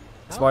that?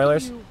 How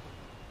Spoilers? can you-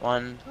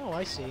 1, Oh,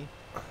 I see.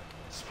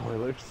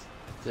 Spoilers.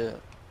 2.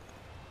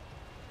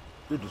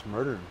 Dude just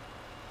murdered.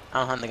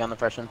 I'm hunting on the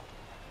pressure.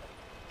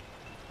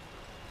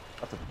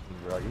 That's a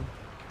dragon.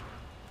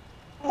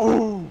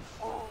 Ooh.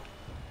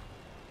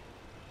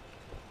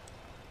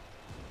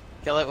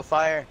 Kill it with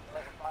fire.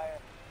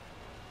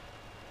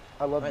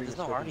 I love Wait, being there's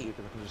no a arty.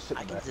 because I can just sit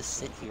I can back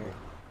just and sit here.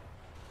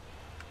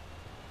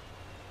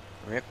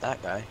 Rip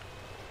that guy.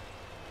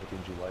 Look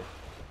into life.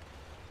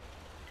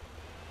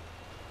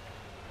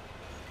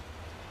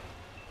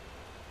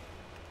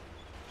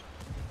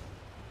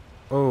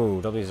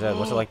 Oh, WZ.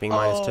 What's it like being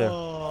 -2?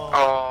 Oh,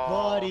 Oh,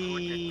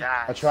 buddy.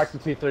 that. Attract the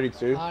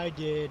T32. I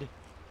did.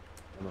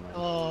 Never mind.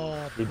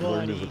 Oh, Need to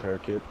learn his buddy. repair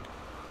kit.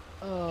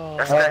 Oh.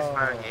 That's guy's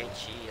firing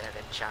HE at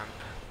a champ.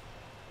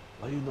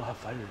 Why do you know how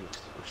fighter is?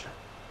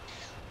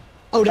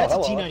 Oh, that's a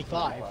hello.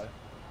 T95.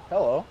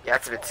 Hello. Yeah,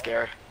 that's a bit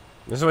scary.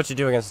 This is what you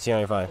do against the Oh,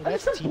 T95.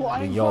 that's a You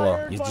T95.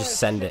 YOLO. You just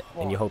send it,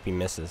 and you hope he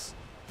misses.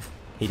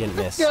 He didn't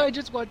miss. Yeah, I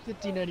just watched the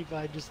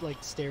T95 just like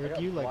stare I at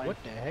got you like, blind.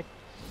 what the heck?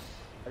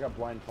 I got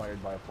blind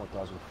fired by a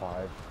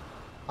 4005.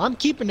 I'm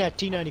keeping that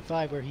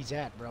T95 where he's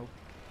at, bro.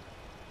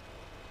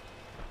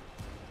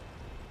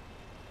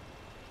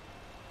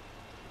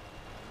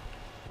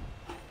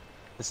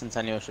 The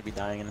Centennial should be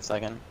dying in a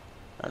second.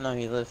 I don't know,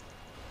 he lived.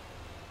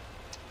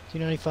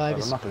 T95 I'm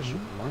is. not gonna shoot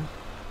anymore.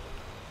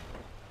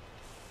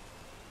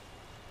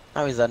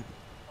 Oh, he's dead.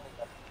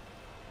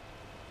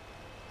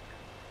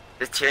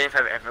 Is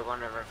T95 ever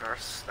gonna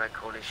reverse? Like,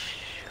 holy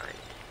shit.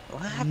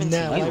 What happened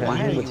No, to you? I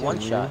Why are didn't. you one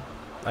shot?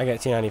 I got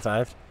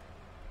T95.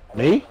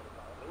 Me?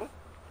 Yikes.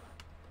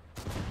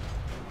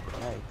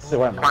 Say,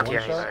 why am Come I on, one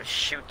shot? T95,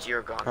 shoot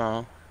your gun.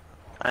 Oh.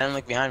 I didn't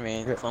look behind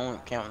me. Okay. Clone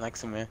came up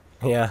next to me.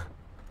 Yeah.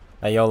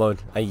 I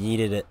YOLO'd. I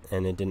yeeted it,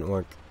 and it didn't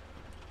work.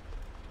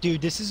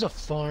 Dude, this is a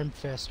farm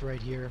fest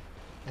right here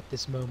at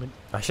this moment.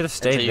 I should have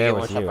Until stayed you there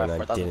get with one you, shot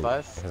and by I didn't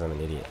 4005? because I'm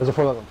an idiot. There's a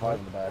 4005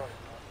 in the back.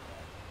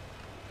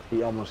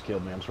 He almost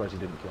killed me. I'm surprised he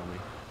didn't kill me.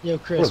 Yo,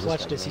 What Chris, is this watch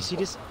guy this. You doing? see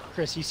this?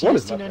 Chris, you see What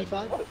this is that guy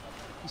T95? doing?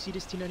 You see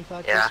this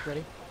T95? Yeah. Chris,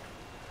 ready?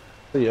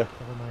 See ya.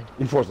 Never mind.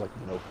 E4's like,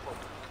 nope.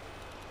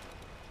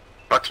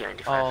 What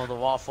T95? Oh, the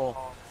waffle.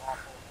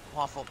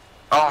 Waffle.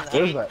 Oh,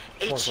 Where's that?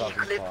 HE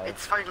 4005? clip,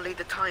 it's finally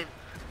the time.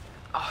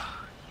 Oh,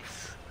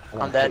 yes. I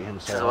wanna I'm dead. hate him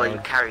This so is why you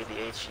hard. carry the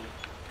HE.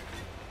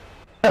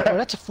 Oh,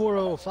 that's a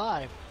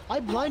 4005. I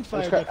blind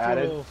fired got that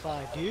added.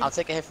 4005, dude. I'll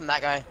take a hit from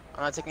that guy.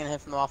 I'm not taking a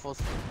hit from the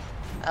waffles.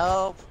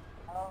 Help.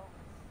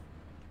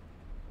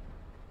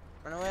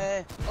 Run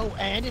away. Oh,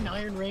 and an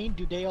Iron Rain?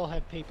 Dude, they all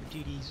have paper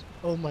TDs.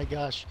 Oh my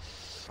gosh.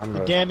 I'm The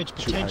gonna damage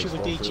shoot potential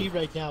with explosive. HE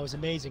right now is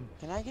amazing.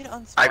 Can I get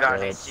unspawned I got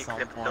an at HG some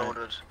clip point?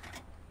 loaded.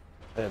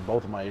 Yeah,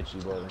 both of my HE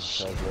loading.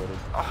 shit. Loaded.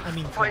 Oh, I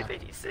mean,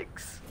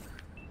 586.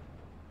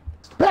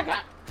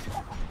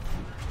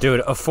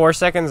 Dude, a 4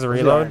 seconds Where's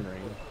the reload Iron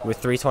Ring? with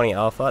 320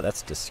 alpha?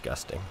 That's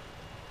disgusting.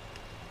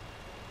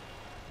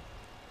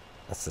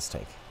 That's this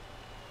tank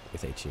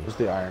with HE. Where's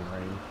the Iron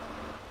Ring?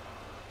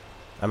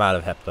 I'm out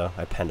of hep though.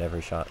 I penned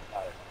every shot.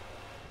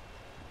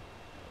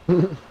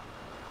 Oh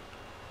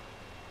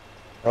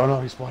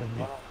no, he spotted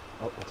me.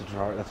 Oh, that's a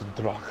draw. That's a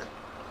draw.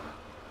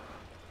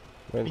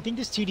 You think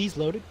this TD's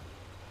loaded?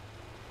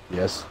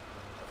 Yes.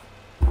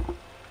 He's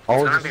Oh,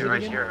 gonna just be sitting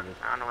right in here. there.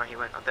 I don't know where he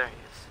went. Oh, there he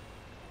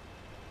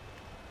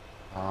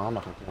is. I'm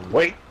not gonna kill him.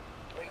 Wait.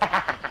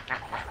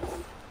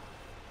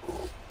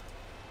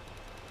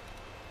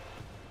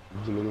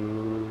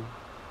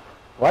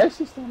 Why is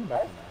he still in the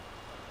back of there?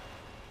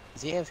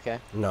 Is he AFK?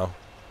 No,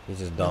 he's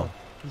just dumb.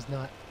 He's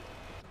not.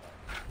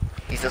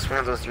 He's just one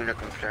of those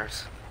unicorn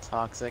players.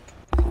 Toxic.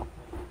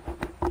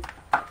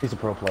 He's a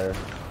pro player.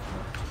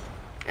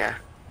 Yeah.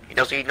 He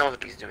knows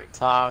what he's doing.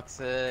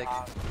 Toxic.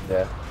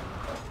 Yeah.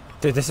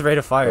 Dude, this rate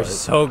of fire is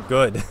so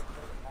good.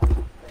 I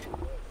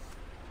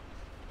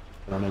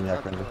don't know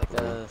Like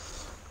a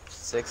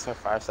 6 or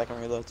 5 second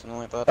reload, something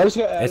like that. I just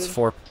got added. It's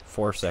four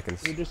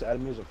seconds. You just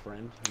added me as a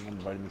friend and then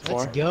invited me to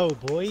Let's go,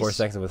 boys. 4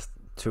 seconds with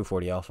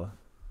 240 alpha.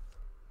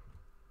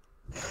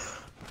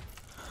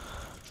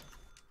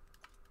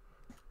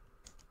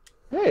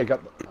 Hey, I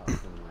got. Oh,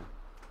 never mind.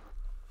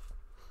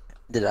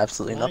 Did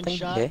absolutely Line nothing.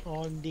 shot Okay.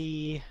 on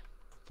the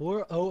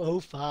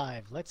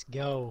 4005. Let's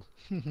go.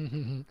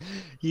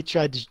 You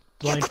tried to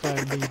blind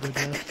fire me,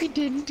 but he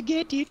didn't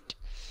get it.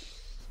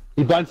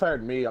 He blind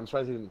fired me. I'm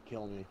surprised he didn't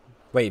kill me.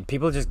 Wait,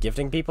 people just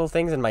gifting people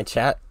things in my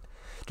chat?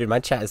 Dude, my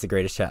chat is the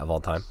greatest chat of all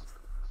time.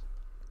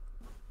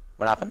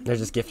 What happened? They're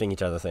just gifting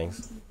each other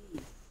things.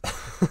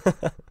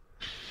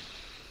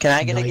 Can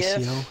I get a Nice,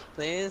 gift, yo.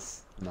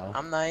 please? No.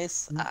 I'm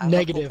nice. I'm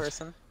Negative. a cool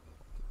person.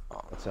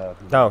 What's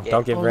No, Yeah.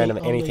 don't give Only- random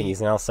only- anything.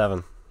 He's an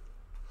L7.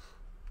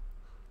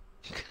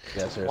 Yeah,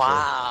 seriously.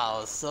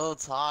 Wow, so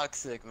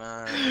toxic,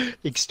 man.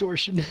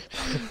 Extortion.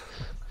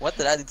 What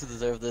did I do to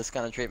deserve this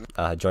kind of treatment?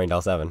 Joined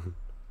L7.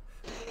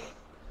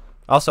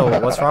 Also,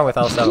 what's wrong with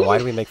L7? Why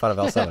do we make fun of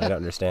L7? I don't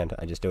understand.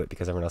 I just do it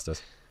because everyone else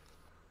does.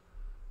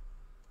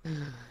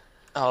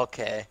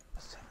 Okay.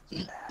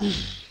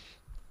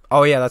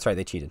 Oh yeah, that's right.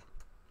 They cheated.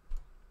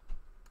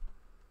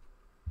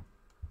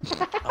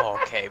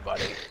 Okay,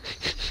 buddy.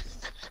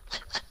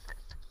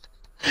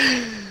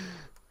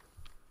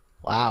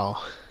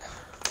 Wow.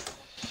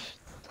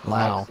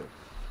 Wow.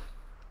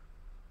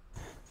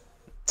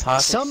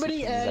 Toxic Somebody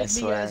shit, I added me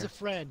swear. as a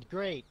friend.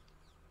 Great.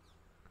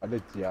 I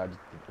did. Yeah,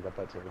 I got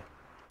that too.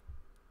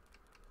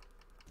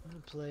 I'm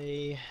gonna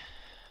play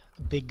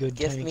a big good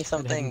Gift tank me that I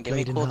something. haven't Give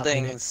me played in a cool hot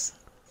minute. things.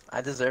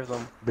 I deserve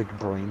them. Big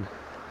brain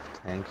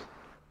tank.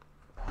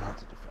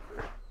 That's a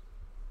defender.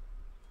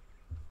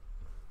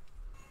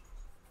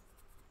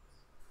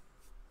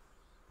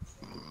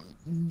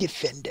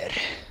 Defender.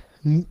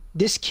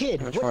 This kid.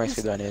 How much what more is-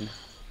 XP do I need?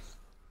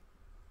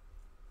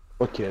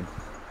 What kid?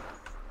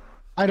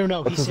 I don't know.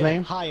 What's he his said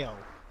name? Hio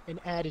and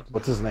added me.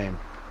 What's his name?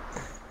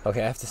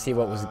 Okay, I have to see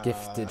what was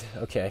gifted.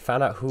 Okay, I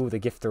found out who the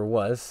gifter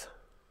was.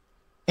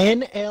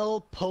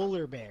 NL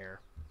Polar Bear.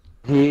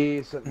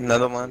 He said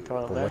Another one.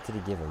 Throw it But there. what did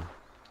he give him?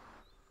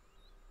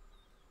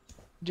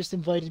 Just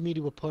invited me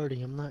to a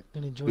party. I'm not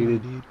gonna join He you,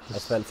 did- dude. I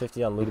spent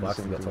 50 on He loot did the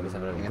boxes to same get thing to me,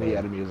 2700 and he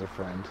added me as a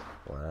friend.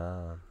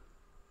 Wow.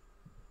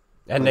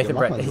 And Like, Nathan I'm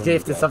Brett, not he doing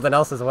gifted that. something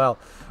else as well.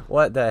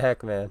 What the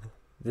heck, man?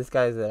 This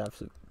guy's an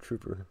absolute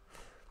trooper.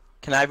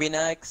 Can I be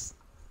next?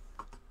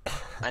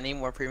 I need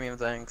more premium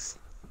things.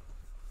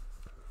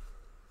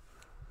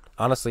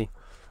 Honestly,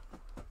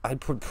 I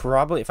would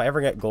probably, if I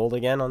ever get gold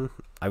again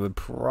I would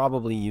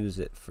probably use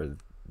it for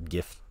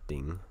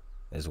gifting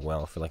as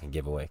well, for like a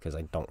giveaway, because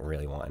I don't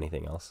really want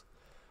anything else.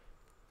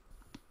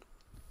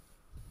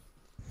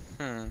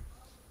 And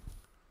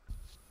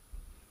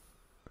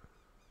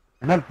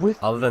I'm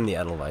with. Other than the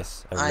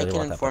Edelweiss. I really can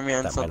want that, inform you but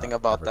on that might something not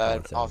about ever come that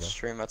into off again.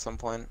 stream at some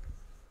point.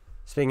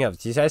 Speaking of,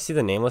 do you guys see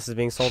the Nameless is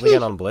being sold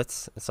again on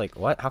Blitz? It's like,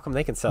 what? How come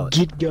they can sell it?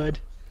 Get good.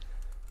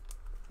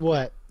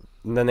 What?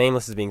 The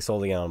Nameless is being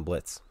sold again on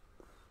Blitz.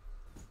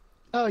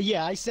 Oh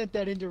yeah, I sent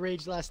that into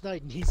Rage last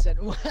night, and he said,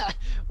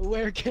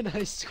 "Where can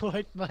I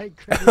swipe my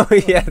credit?" Oh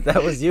card?" yeah,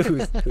 that was you who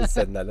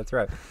said that. That's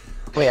right.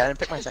 Wait, I didn't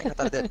pick my tank. I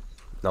thought I did.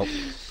 Nope,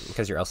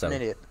 because you're I'm an L7.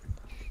 idiot.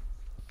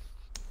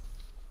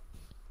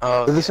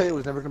 Oh, Did they say it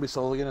was never gonna be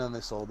sold again, and then they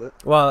sold it?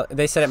 Well,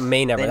 they said it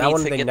may never. They That need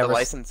one to they get the never.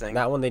 licensing.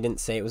 That one they didn't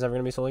say it was never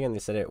going to be sold again. They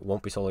said it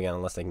won't be sold again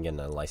unless they can get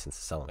a license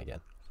to sell them again.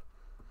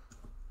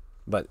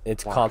 But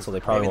it's Why? console. They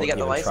probably Maybe won't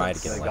they got even the try to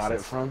license. get They a got it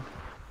license. from.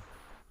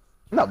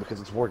 No,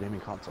 because it's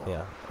wargaming console.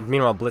 Yeah.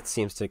 Meanwhile, Blitz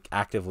seems to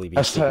actively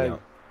be seeking Hashtag-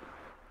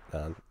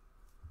 out,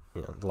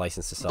 the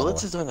license to sell.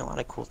 Blitz one. is doing a lot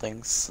of cool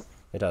things.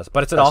 It does,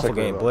 but it's an Hashtag awful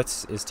game. Reload.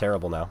 Blitz is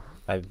terrible now.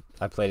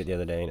 I played it the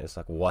other day and it's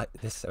like, what?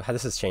 This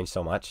has changed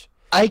so much.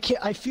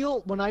 I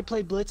feel when I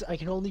play Blitz, I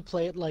can only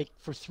play it like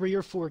for 3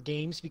 or 4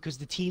 games because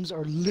the teams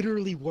are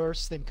literally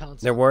worse than console.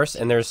 They're worse,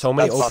 and there's so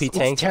many That's OP possible.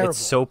 tanks. It's terrible. It's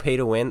so pay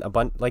to win.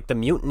 Like the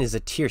Mutant is a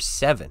tier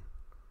 7.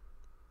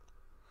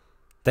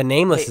 The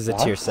Nameless Wait, is a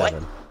what? tier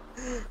 7.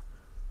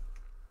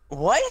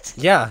 What?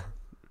 Yeah.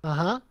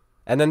 Uh-huh.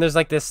 And then there's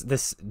like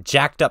this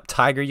jacked up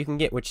Tiger you can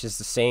get, which is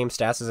the same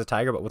stats as a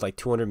Tiger, but with like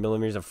 200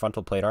 millimeters of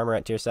frontal plate armor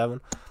at tier 7.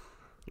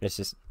 It's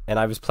just, and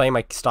I was playing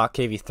my stock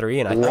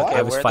KV3, and I What?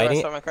 I was where fighting do I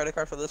it. start my credit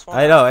card for this one?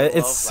 I know I it's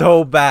love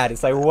so bad.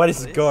 It's like, what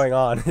is Please? going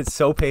on? It's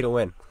so pay to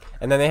win.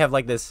 And then they have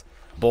like this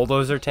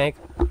bulldozer tank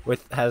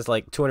has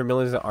like 200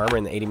 millimeters of armor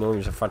and 80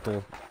 millimeters of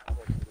frontal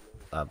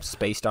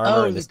spaced armor,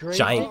 Oh, and the this great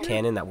giant digger?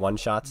 cannon that one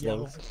shots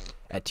Yo. things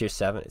at tier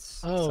 7.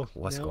 It's like,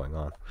 what's no. going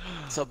on?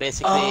 So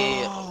basically,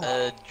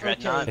 a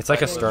dreadnought. It's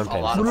like a with Sturm a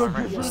tank. lot of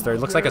armor. It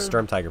looks like a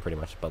Sturm Tiger pretty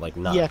much, but like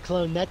not. Yeah,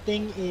 clone. That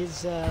thing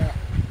is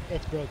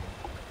it's broken.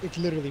 It's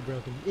literally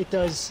broken. It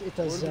does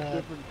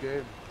different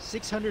game.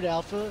 600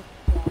 alpha.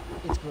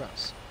 It's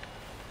gross.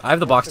 I have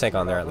the box tank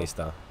on there at least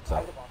though.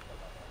 So.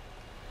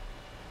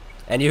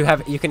 And you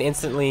can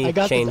instantly I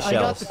got change I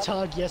got shells. the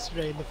Tog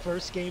yesterday. In the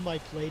first game I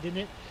played in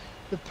it,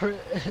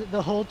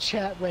 the whole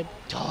chat went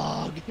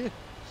Tog.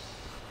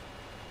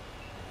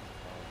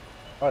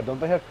 Oh, don't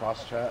they have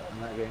cross chat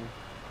in that game?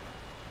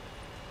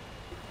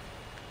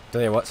 Do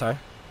they what? Sorry.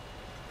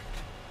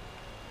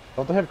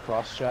 Don't they have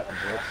cross chat in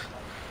Blitz?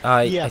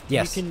 Yeah,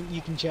 yes.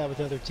 you can chat with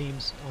other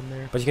teams on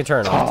there, But you can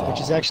turn it off. which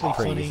is actually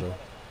pretty funny easily.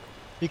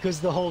 because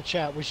the whole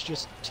chat was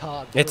just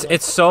Tog. for It's like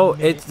it's so a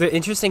minute. it's the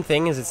interesting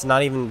thing is it's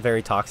not even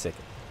very toxic.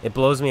 It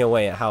blows me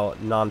away at how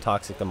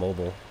non-toxic the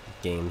mobile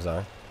games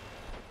are,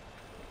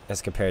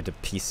 as compared to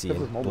PC This is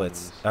and mobile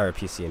Blitz games. or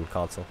PC and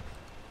console.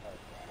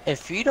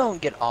 If you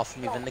don't get off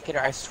me, Vindicator,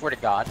 I swear to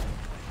God.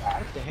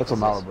 What the heck That's a is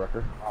Mallow this?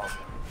 breaker.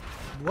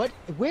 What?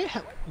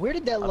 Where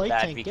did that A light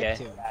bad tank get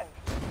PK. to?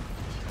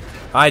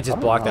 I just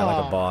blocked that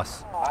like a Oh.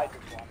 boss.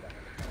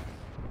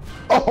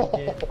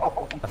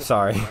 Oh! I'm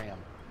sorry. Yeah,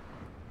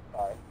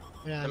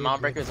 The you're mount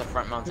good. breaker is a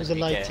front mounted There's a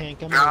light PK. tank.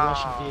 I'm in a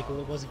Russian vehicle.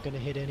 It wasn't gonna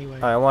hit anyway.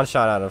 All right, 1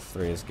 shot out of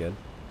 3 is good,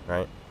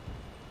 right?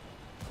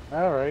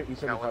 Alright, you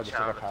said Yeah, you probably just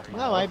took watch up out. half my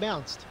No, I health.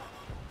 bounced.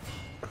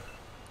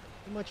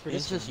 Too much for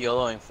He's this. just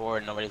YOLOing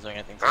forward. Nobody's doing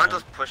anything. I'll To him.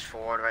 just push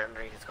forward right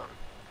underneath his gun.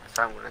 That's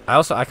how I'm gonna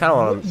do. I kind of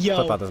want to Yo,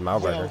 flip out this yo,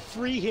 Malbreaker.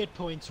 free hit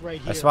points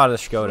right here. I spotted a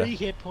 3 Skoda.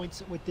 hit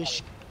points with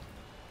this.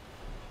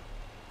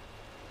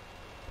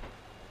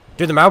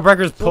 Dude, the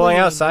Malbreaker's pulling Fully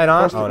outside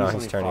on. Of course Oh the no,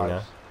 he's turning now.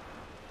 E75s.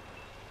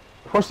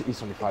 Of course the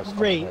E75 is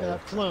Great, coming later.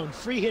 clone.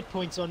 3 hit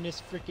points on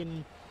this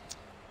freaking.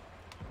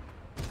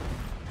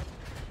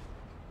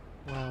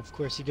 Wow, of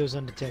course he goes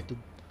undetected.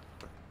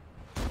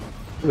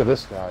 Look at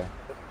this guy.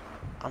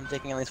 I'm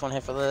taking at least 1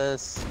 hit for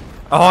this.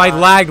 Oh, I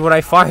lagged when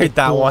I fired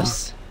that one.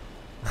 Boss.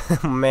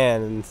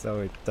 Man, and so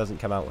it doesn't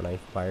come out when I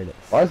fired it.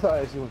 Why is the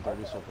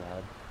IC-130 so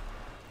bad?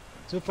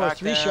 So far, Back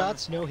 3 down.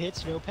 shots, no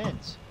hits, no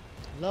pens.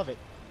 Love it.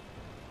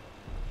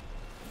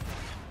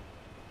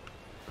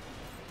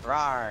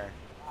 Rawr.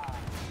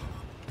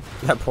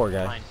 That poor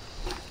guy. Fine.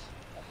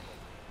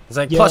 It's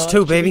like Yeah, +2, should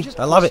we baby. just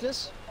I love push it.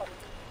 This?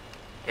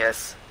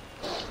 Yes.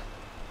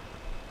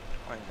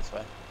 Going this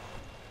way.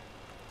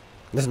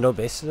 There's no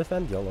base to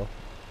defend, YOLO.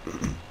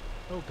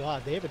 Oh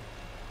god, they have a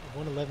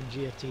 111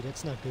 GFT.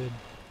 That's not good.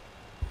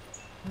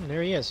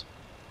 There he is.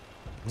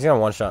 He's gonna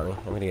one-shot me.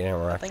 I'm gonna get hammer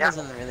That rack. thing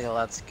isn't really all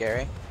that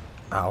scary.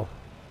 Ow.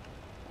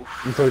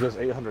 Until he does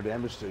 800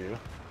 damage to you.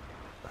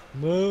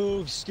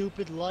 Move,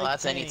 stupid light. Well,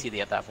 that's tank. NETD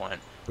at that point.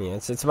 Yeah,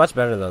 it's much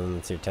better though than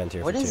the tier 10,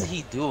 tier What 2. is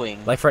he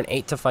doing? Like for an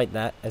 8 to fight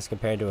that, as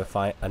compared to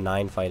a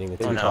 9 fighting the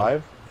tier 10.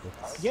 85?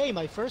 Yay,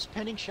 my first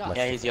penning shot.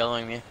 Yeah, he's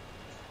yelling me.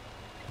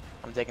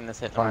 I'm taking this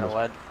hit no matter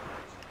what.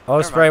 Oh,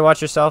 Never Spray, mind.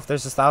 watch yourself.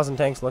 There's 1,000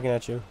 tanks looking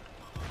at you.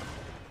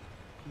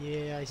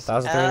 Yeah, I see.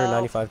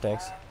 1,395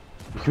 tanks.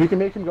 We can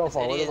make him go This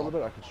forward a idiot. little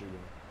bit, I can shoot him.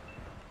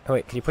 Oh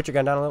wait, can you put your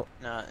gun down a little?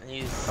 No,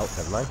 he's Oh,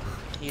 never mind.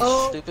 he's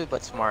Oh. stupid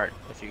but smart.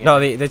 If you get No,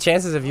 it. the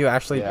chances of you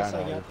actually Yeah, Guess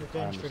I know, got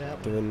revenge for that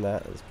understand. doing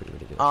that is pretty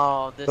ridiculous.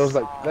 Oh, this. Those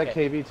like that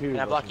okay. KV too. Can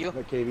I block you?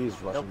 That KV is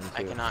rushing Nope, me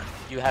I too. cannot.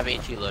 You have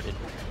HE loaded.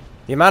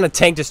 The amount of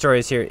tank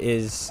destroyers here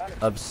is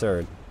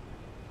absurd.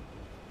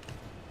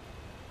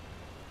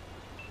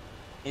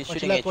 He's Watch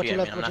shooting your left, HE watch your at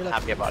me. left, I'm watch not your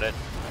left. happy about it.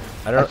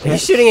 I don't. can't-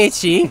 He's shooting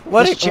HE.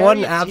 What? This What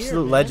an chariot's here,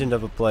 absolute man. legend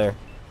of a player.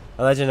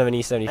 A legend of an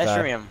Nice E75.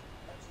 Shurium.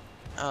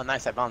 Oh,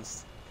 nice. I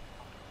bounced.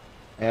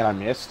 And I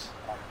missed.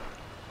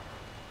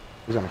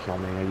 He's gonna kill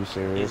me. Are you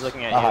serious? He's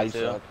looking at Aha, you, you too.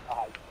 suck.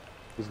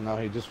 He's no.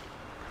 He just.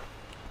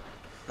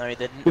 No, he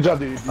didn't. Good job,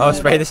 dude. Oh,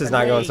 Spray, this is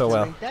not going so Great,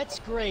 well. That's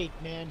great,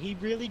 man. He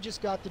really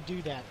just got to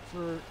do that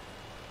for.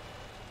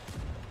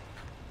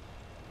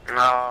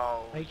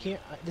 No. I can't.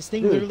 This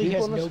thing Dude, literally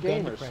has people in no this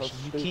gun game are so depression.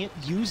 You stupid. can't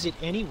use it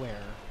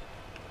anywhere,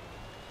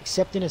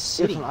 except in a It's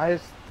city. an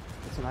ice.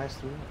 It's an ice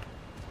 3.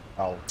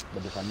 Oh, the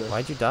defender.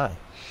 Why'd you die?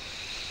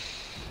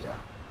 Yeah.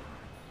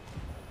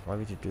 Why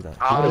would you do that?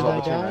 How Because did all I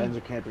the die? T9s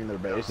are camping their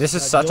base. This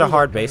is Uh, such a YOLO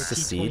hard gun, base the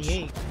to siege,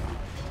 T28.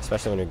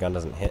 especially when your gun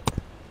doesn't hit.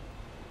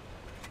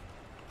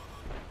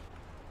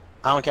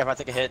 I don't care if I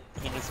take a hit.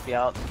 He needs to be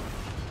out.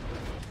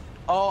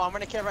 Oh, I'm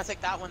gonna care if I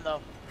take that one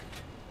though.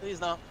 Please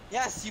no.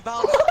 Yes, you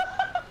bounced.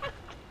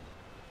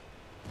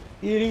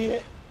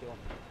 Idiot.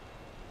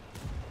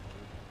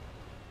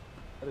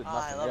 That is Oh, I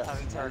nothing. love Yes,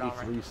 having turret armor.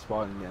 93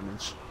 spawning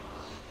damage.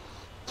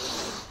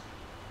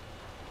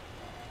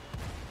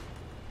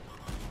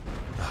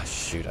 Oh,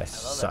 shoot, I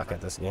suck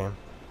at this game.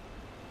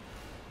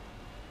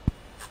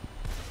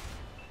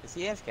 Is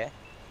he AFK?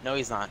 No,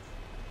 he's not.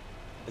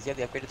 Does he have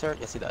the upgraded turret?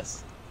 Yes, he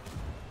does.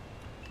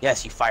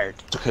 Yes, you fired.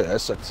 It's okay, I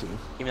suck too.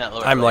 Give me that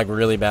lower I'm plate. like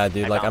really bad,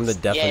 dude. I Like I'm the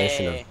bounced.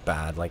 definition Yay. of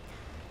bad. Like,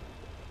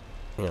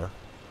 you know,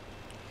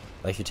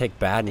 like if you take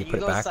bad and you You put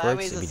it go backwards,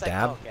 sideways it'd be a sec-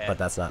 dab. okay. But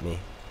that's not me.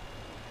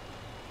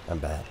 I'm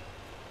bad.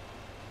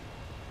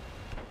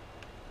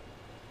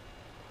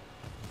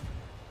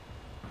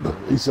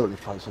 He's already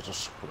probably such a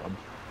scrub.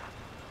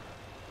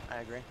 I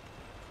agree.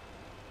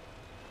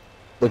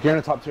 Like you're in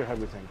a top tier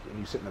heavy tank and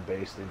you sit in the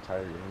base the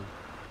entire game.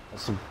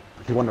 That's some.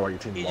 You wonder why your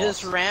team You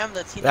lost. just rammed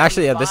the team.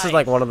 Actually, yeah, this is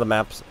like one of the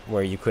maps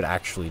where you could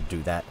actually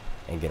do that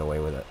and get away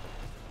with it.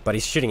 But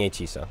he's shooting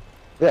HE, so.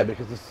 Yeah,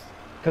 because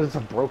it's a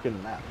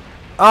broken map.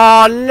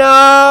 Oh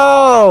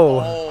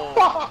no!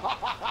 Oh,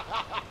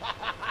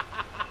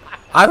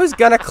 I was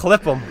gonna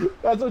clip him.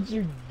 That's what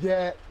you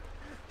get.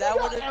 that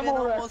got would have been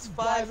ammo wrecked almost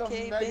by the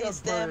 5k mega base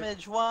bird.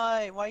 damage.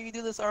 Why? Why you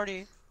do this,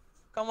 Artie?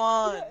 Come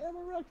on.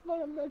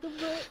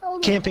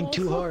 Camping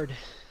too hard.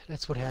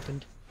 That's what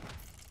happened.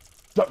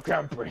 Stop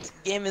camping.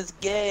 Game is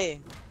gay.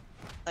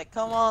 Like,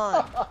 come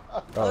on.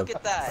 Oh, Look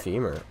at that.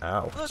 Femur.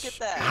 Ouch. Look at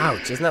that.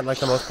 Ouch. Isn't that like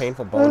the most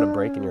painful bone to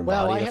break in your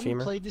Wow, body, I a haven't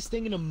femur? played this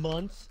thing in a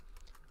month.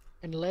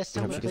 And the last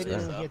time Hope I you played get it, I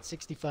that. only had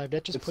 65.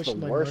 That just It's pushed the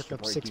my worst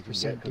mark up break you can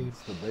 6%, get 'cause dude.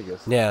 it's the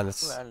biggest. Yeah, Who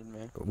that's added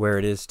me? where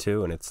it is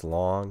too, and it's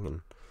long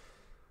and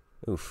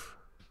oof,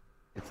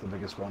 It's the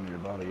biggest bone in your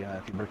body. Yeah,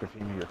 if you break a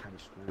femur, you're kind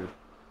of screwed.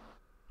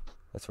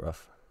 that's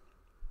rough.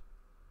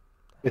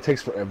 It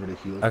takes forever to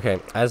heal. Okay,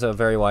 as a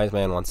very wise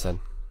man once said,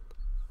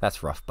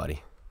 that's rough,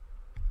 buddy.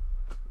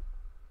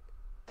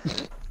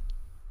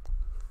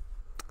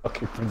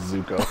 Okay, Prince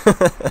Zuko.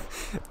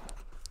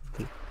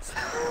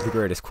 The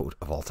greatest quote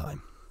of all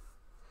time.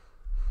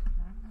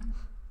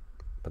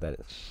 But that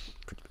is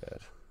pretty bad.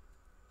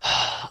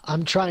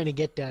 I'm trying to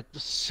get that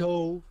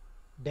so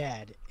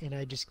bad, and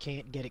I just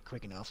can't get it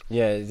quick enough.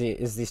 Yeah,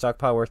 is the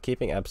stockpile worth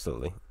keeping?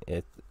 Absolutely.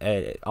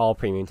 All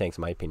premium tanks,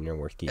 in my opinion, are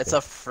worth keeping. It's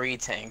a free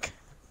tank.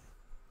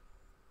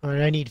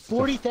 Alright, I need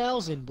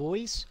 40,000,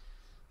 boys.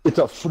 It's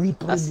a free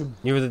That's- premium.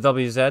 You were the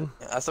WZ?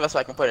 That's the best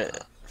way I can put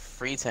it.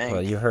 Free tank.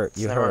 Well, you hurt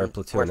It's our never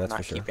platoon, worth that's not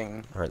for sure.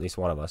 keeping. Or at least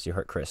one of us. You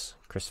hurt Chris.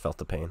 Chris felt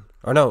the pain.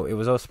 Or no, it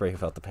was Osprey who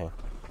felt the pain.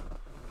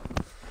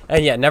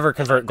 And yeah, never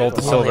convert gold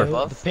to Oh, silver.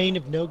 yeah. The pain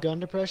of no gun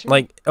depression?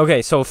 Like,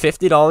 okay, so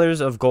 $50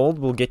 of gold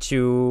will get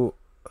you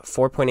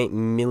 4.8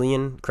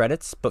 million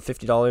credits, but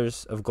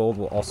 $50 of gold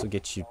will also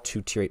get you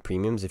 2 tier 8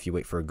 premiums if you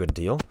wait for a good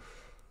deal.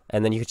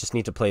 And then you just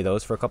need to play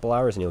those for a couple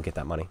hours and you'll get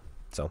that money.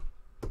 So,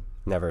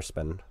 never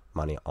spend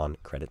money on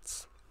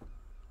credits.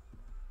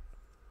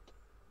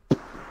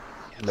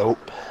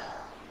 Nope.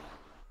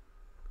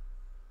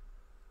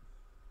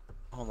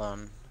 Hold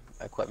on.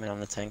 Equipment on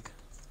the tank.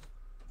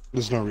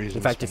 There's no reason.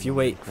 In fact, if you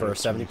wait for a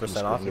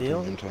 70% off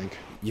deal, tank.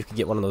 you could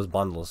get one of those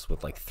bundles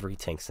with like 3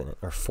 tanks in it,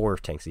 or 4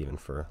 tanks even,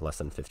 for less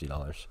than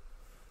 $50.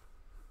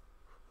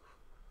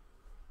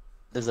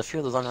 There's a few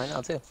of those on right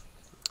now too.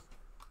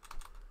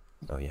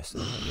 Oh yes,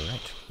 you're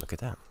right. Look at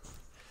that.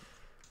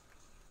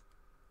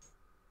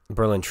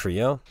 Berlin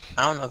Trio,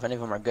 I don't know if any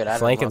of them are good. I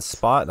haven't Flank and looked.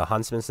 Spot, the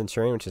Huntsman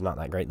Centurion, which is not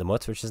that great, the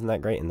Mutz, which isn't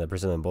that great, and the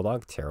Brazilian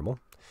Bulldog, terrible.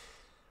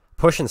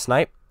 Push and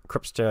Snipe,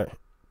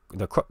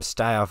 the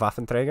Kruppsteier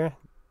Waffenträger,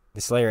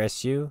 the Slayer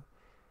SU,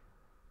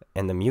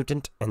 and the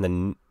Mutant, and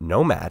the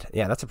Nomad.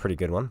 Yeah, that's a pretty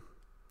good one.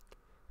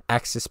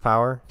 Axis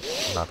Power,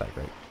 not that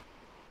great.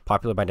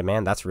 Popular by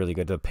Demand, that's really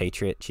good. The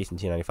Patriot, Chieftain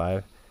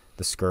T95,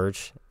 the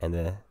Scourge, and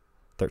the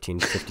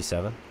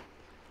 1357.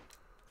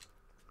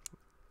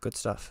 Good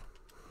stuff.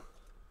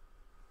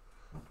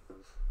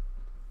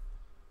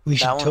 We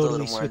should That one's a little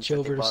totally more than switch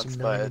over to 50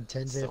 some bucks, 9 and but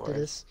 10s still after worth.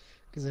 this,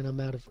 because then I'm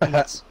out of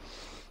eats.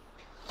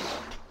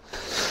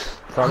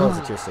 Cromwell's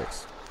a tier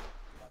 6.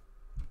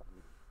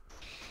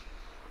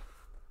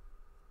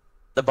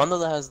 The bundle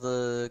that has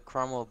the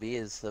Cromwell B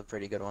is a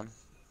pretty good one.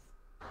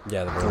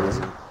 Yeah, the blue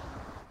one.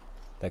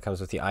 That comes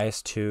with the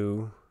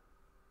IS-2,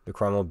 the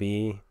Cromwell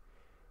B,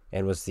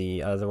 and was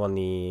the other one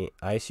the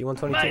ISU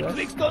 122? right?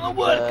 Matrix gonna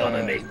work,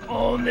 gonna make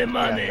all the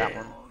money. Yeah, that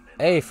one.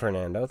 Hey,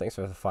 Fernando, thanks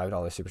for the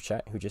 $5 super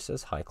chat. Who just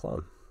says hi,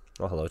 clone?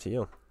 Well, hello to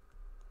you.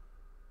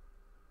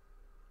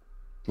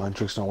 Mind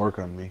tricks don't work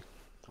on me.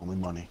 Only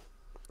money.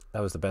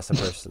 That was the best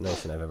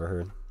impersonation I've ever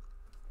heard.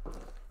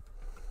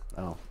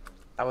 Oh.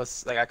 I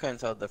was like, I couldn't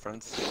tell the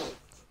difference.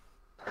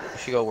 You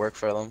should go work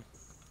for them.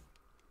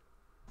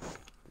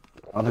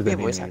 I don't think they Yeah,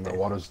 need voice me anymore. actor.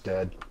 Water's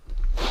dead.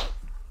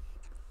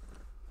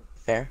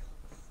 Fair.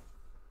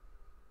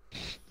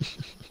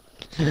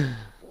 Do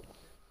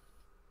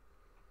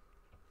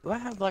I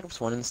have Black Ops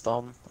 1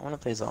 installed? I want to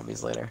play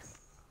zombies later.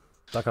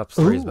 Black Ops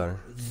 3 is Ooh, better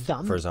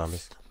zombies. for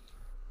zombies.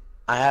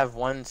 I have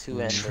 1,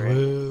 2, and 3.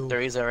 True.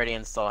 3 is already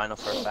installed. I know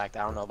for a fact.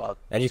 I don't know about.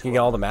 And you can get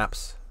all the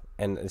maps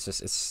and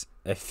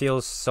it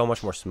feels so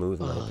much more smooth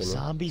in my opinion.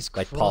 Zombies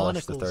Like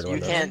Polish, the Chronicles. third one.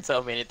 You can't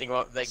tell me anything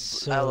about like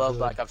So I love good.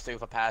 Black Ops 3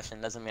 with a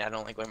passion. Doesn't mean I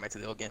don't like going back to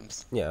the old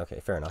games. Yeah, okay,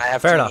 fair enough. I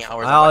have Fair too enough. many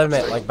hours on I'll Black admit,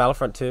 Ops 3. like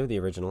Battlefront 2, the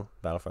original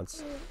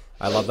Battlefronts.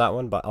 I love that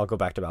one, but I'll go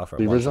back to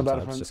Battlefront The 1 original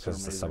sometimes Battlefronts just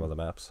because are of some of amazing.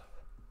 the maps.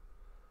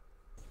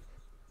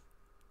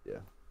 Yeah.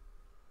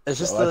 It's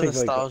just Well, I the think,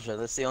 like, nostalgia.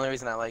 That's the only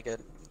reason I like it.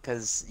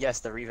 Because yes,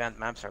 the revamped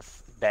maps are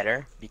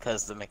better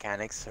because the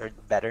mechanics are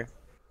better.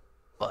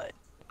 But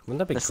Wouldn't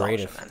that be great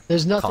nostalgia, if... man.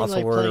 There's nothing console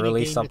like were to playing a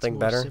release game something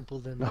that's more better? simple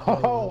than the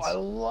other Oh, ones. I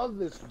love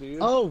this, dude.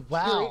 Oh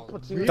wow!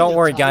 Platoon. Really Don't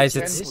worry, tight guys.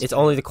 again. It's This it's is-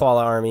 only the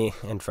Koala Army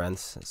and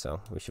friends, so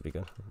we should be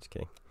good. Just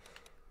kidding.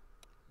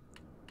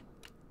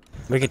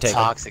 We could take it.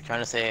 Toxic. Trying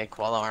to say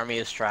Koala Army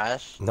is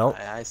trash. Nope.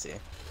 I see.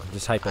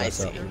 Just hyping I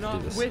us up. see. We You're can not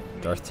do this. with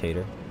me. Darth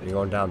Tater. You're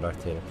going down,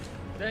 Darth Tater.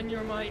 Then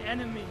you're my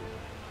enemy.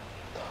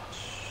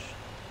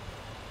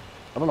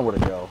 I don't know where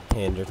to go.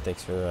 Hey, Andrew,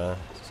 thanks for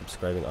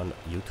subscribing on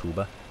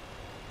YouTube.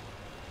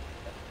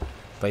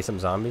 Play some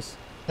zombies.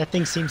 That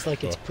thing seems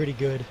like it's Yeah. pretty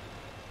good.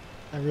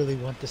 I really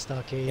want the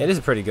Stockade. It is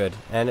pretty good,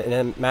 and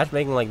in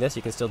matchmaking like this,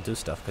 you can still do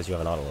stuff because you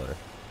have an autoloader.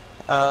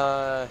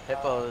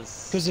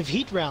 Hippos. Because of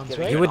heat rounds, Give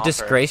right? me You an would offer.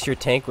 disgrace your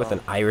tank with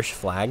an Irish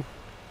flag.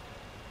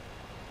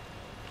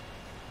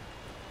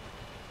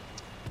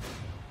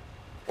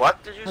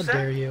 What did you How say?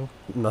 dare you?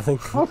 Nothing.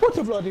 I'll put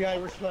the bloody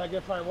Irish flag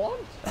if I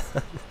want.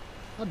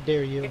 How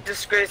dare You you?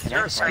 disgraced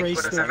your flag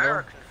disgrace with the- an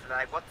American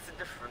flag. What's the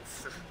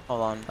difference?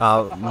 Hold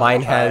on.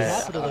 Mine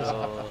has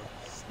Capitalism.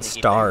 Sneaky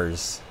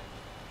stars.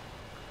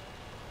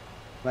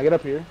 Can I get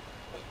up here?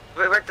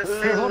 Wait, the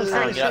Hold on,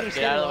 same. thing. stand Get out of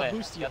still, the I'll way.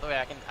 boost you. Get out of the way.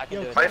 I can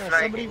Yo, do it. My Clara,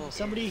 flag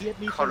somebody hit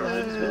me from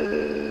colors.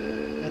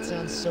 the That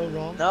sounds so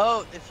wrong.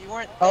 No, if you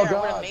weren't there, Oh I would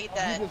have god. made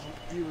that.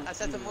 You I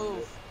said to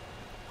move.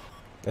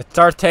 It's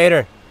Darth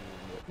Tater.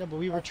 No, but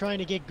we were trying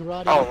to get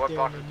Grotti Oh, up we're there,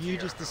 back and you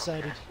here. just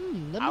decided,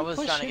 let me I was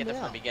push trying to him get there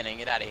from the out. beginning.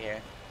 Get out of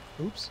here.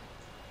 Oops.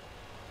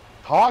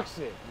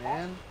 Toxic,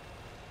 man.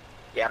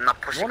 Yeah, I'm not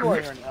pushing Wonder why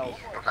a you're an 50. elf.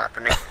 Not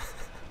happening.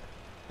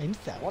 In I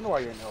fact. wonder why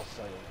you're an elf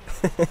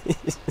player.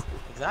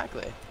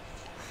 Exactly.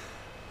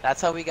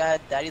 That's how we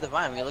got Daddy the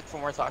Vine. We looked for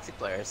more toxic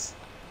players.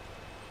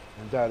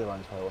 And Daddy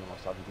Vine's probably one of the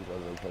most toxic people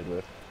I've ever played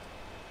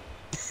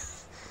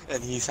with.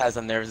 And he has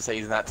the nerves to say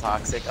he's not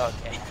toxic.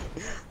 Okay.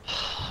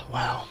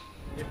 Wow.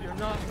 If you're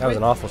not That was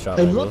an awful shot.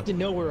 I'd by love me. to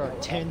know where our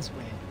 10s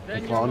went.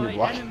 then Come on, you're you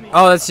my block. enemy.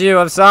 Oh, that's you.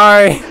 I'm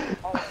sorry.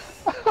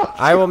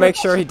 I will make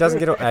sure he doesn't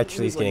get.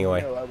 Actually, he's getting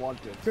away. No, I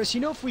want it. Chris,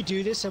 you know if we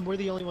do this and we're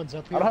the only ones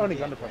up here, I don't have we're any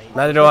gun dead, to press. right?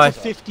 Neither do I. It's a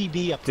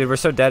 50B up Dude, we're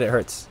so dead it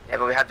hurts. Yeah,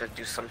 but we have to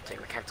do something.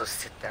 We can't just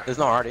sit there. There's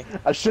no Artie.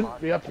 I shouldn't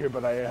be up here,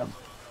 but I am.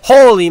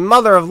 Holy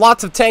mother of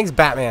lots of tanks,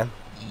 Batman.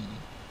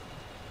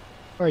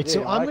 Alright,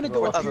 so Yeah, I'm I gonna can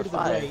go go up here to the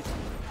 4,005. right.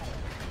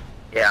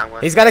 Yeah, I'm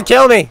gonna. He's gonna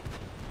kill me.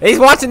 He's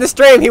watching the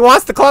stream. He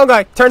wants the clone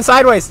guy. Turn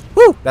sideways.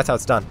 Woo! That's how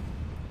it's done.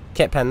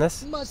 Can't pen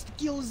this. Must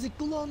kill the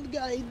clone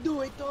guy,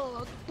 do it!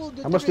 Oh, pull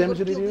the How much trigger, damage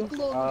did he kill do? the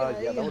clone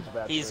guy. Yeah, that was a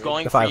bad. He's trade.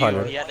 going The for you.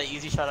 500. He had an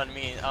easy shot on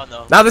me. Oh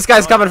no. Now this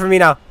guy's coming for me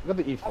now. I got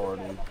the E4,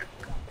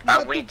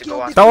 dude. We need to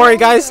go on. Don't worry,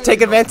 guys.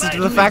 Take advantage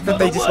of the fact that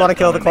they just want to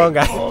kill the clone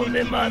guy.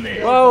 Only money.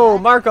 Whoa,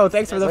 Marco,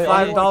 thanks for the Wait,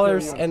 I don't wanna $5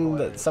 kill you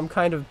and on some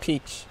kind of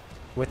peach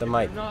with a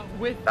mic. You're not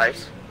with me.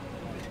 Nice.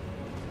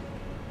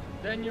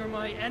 Then you're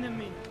my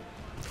enemy.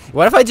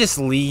 What if I just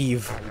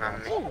leave?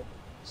 Oh,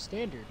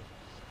 standard.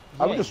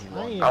 I would Yay, just I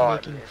run. am Oh,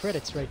 making yes.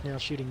 credits right now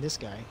shooting this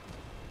guy.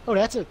 Oh,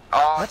 that's a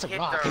Oh, that's a hit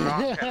rock. the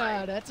rock, can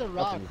I? That's a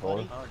rock, Nothing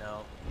buddy. Oh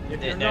no. If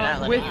They're you're not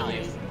not letting with me me,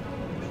 leave.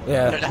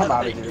 Yeah. They're not I'm out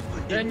of letting here. me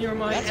leave. then you're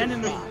my That's a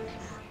enemy. rock.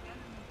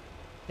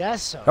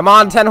 That's a Come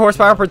on, 10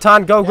 horsepower per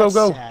ton. Go, go, That's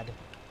go. sad.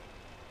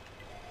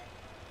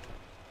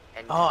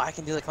 And Oh, I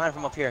can do the climb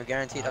from up here,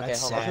 guaranteed. Oh, Okay,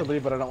 that's hold I on. sad. should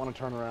leave, but I don't want to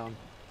turn around.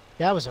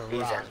 That was a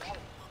he's rock. in.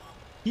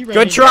 He ran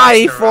Good into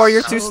try, that- E4.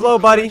 You're too slow,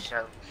 buddy.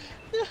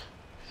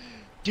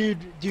 Dude,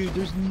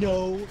 there's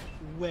no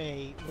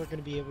way we're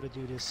gonna be able to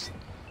do this.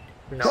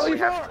 Chris. No, we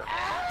have to.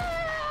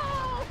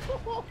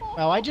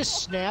 Oh, I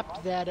just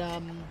snapped that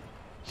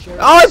sheriff.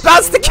 Oh, I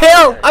bounced the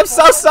kill. I'm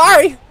so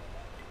sorry.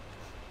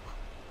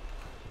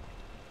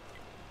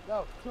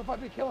 No,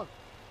 205B, kill him.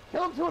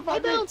 Kill him, I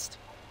 205B. bounced.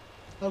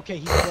 Okay,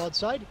 he's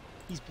broadside.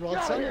 He's Get out of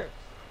broadside. here.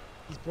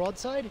 He's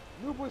broadside.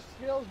 Noob with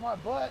skills, my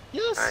butt.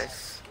 Yes.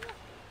 Nice.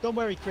 Don't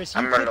worry, Chris.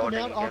 You I'm take him reloading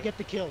out. I'll again. get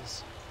the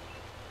kills.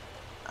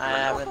 I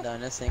haven't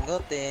done a single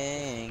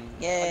thing.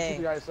 Yay.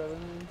 TPI 7.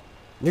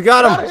 You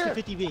got him. Where's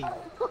the 50B?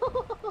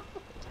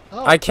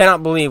 Oh, I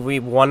cannot believe we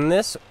won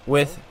this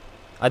with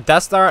a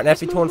Death Star, an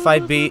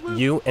FE-215B,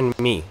 you, and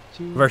me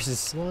two,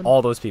 versus one.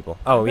 all those people.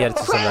 Oh, we had a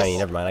 290.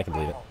 Never mind. I can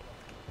believe it.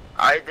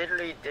 I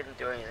literally didn't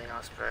do anything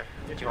else, bro. What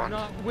If do you you're want?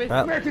 not with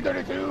Well, me, American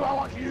 32, I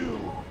want you.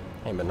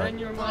 ain't been then that.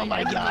 you're my Oh my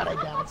enemy. god, I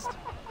bounced.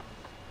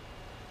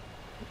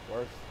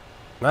 Worse.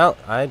 Well,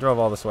 I drove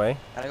all this way.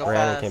 Gotta go Ran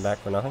and fast. came back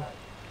for nothing.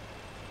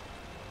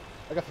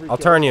 I got 3 I'll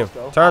kills, turn you. let's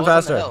go. I Turn was on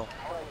the faster. hill.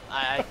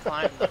 I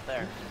climbed up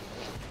there.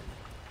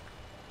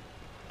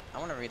 I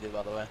want to redo,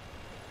 by the way.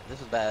 This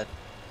was bad.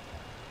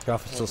 Go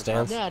off, it still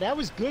stands. Nah, that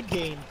was good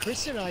game.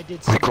 Chris and I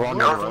did some Go on,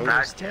 work you're on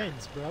right. those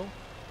 10s, bro.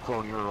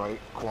 Clone, you're right.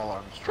 Koala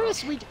arms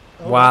Chris,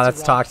 Oh, Wow, that's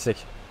that's a rock. toxic.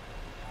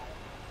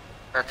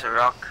 That's a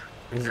rock.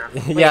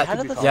 Yeah, how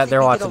did the yeah, fuck they're you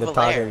get watching the over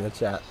talking there? in the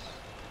chat.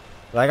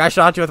 Like, I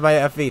shot you with my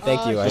FV.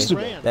 Thank you. He Just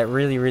ran. That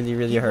really, really,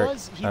 really He hurt.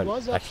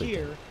 was up Actually,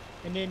 here,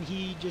 and then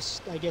he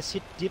just, I guess,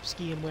 hit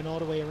dipski and went all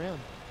the way around.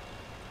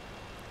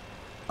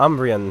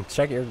 Umbrian,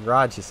 check your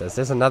garage, he says.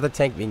 There's another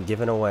tank being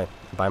given away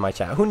by my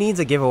chat. Who needs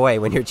a giveaway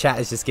when your chat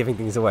is just giving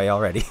things away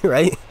already,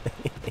 right?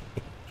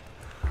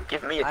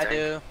 Give me a I tank.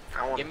 do.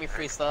 I want Give me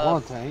free Come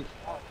on, stuff. tank.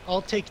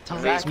 I'll take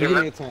time. Please Give give me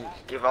a it. tank.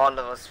 Give all of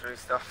us free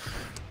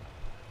stuff.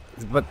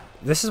 But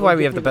this is Don't why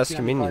we give have the me the best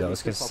community, T95 though,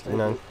 is because because, I'll you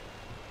know, take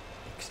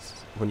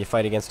when you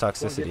fight against Don't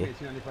give toxicity, me a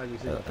T95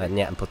 easy, I'll take and it.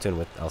 yeah, and platoon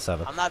with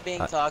L7, I'm not being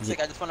toxic.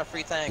 I just want a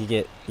free tank.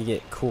 you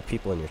get cool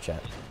people in your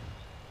chat.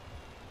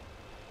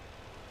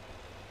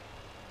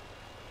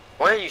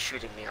 Why are you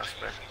shooting me,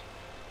 Osprey?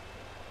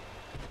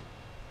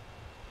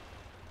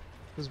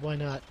 Because why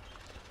not?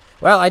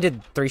 Well, I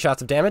did 3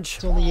 shots of damage.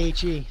 It's only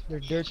HE. They're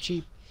dirt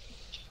cheap.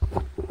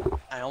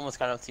 I almost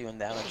got up to you in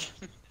damage.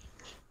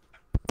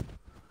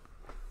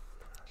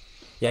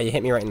 Yeah, you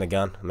hit me right in the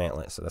gun,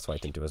 mantlet, so that's why I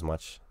didn't do as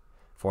much.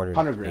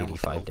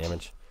 485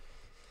 damage.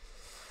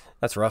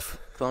 That's rough.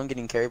 So I'm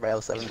getting carried by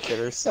L7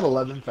 critters. Got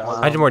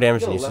 11,000. I did more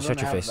damage Got than you, so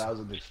shut your face.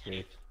 11,500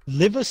 XP.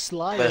 Live a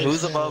slide. But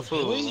who's above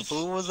who? boys.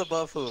 Who was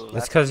above who?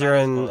 That's because you're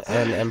in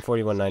an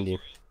M4190.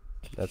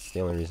 That's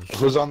the only reason.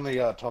 Who's on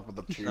the top of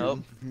the tube? Nope.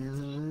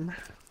 Mm. We're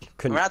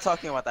Couldn't. not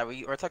talking about that.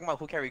 We're talking about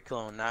who carried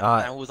clone,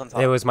 not who was on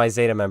top. It was my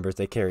Zeta members.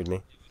 They carried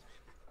me.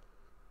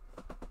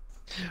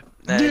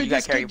 Then Dude, you got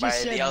this kid carried by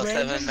just the said L7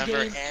 random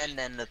member game. and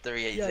then the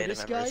 3-8 Yeah, Zeta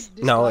this guy, members.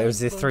 this No, guy it was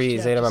the in 3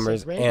 chat Zeta just members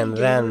said, "Random and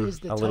gamer then is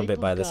the a little type bit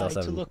of by this guy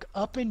L7 to look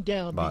up and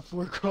down bot."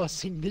 before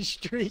crossing the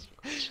street."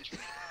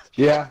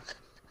 Yeah.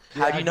 How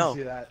do I you can know?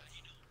 see that.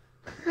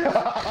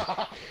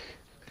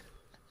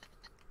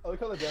 I like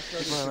how the Death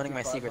Star People are learning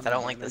my 65 secrets. on I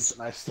don't the like damage, this.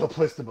 And I still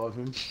placed above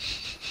him.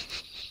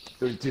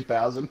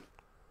 32,000.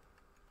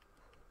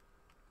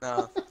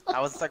 No, I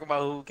was talking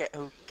about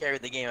who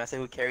carried the game. I said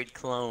who carried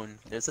clone.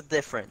 There's a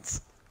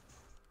difference.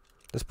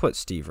 Let's put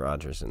Steve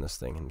Rogers in this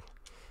thing and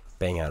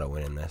bang out a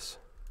win in this.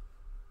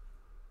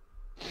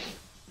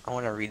 I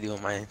want to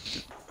redo my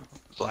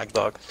black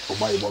dog. Oh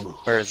my God.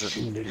 Where is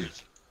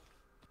it?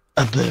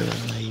 I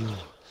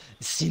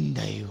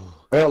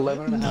got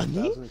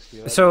 11,500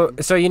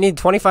 XP. So you need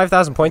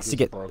 25,000 points to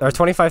get, or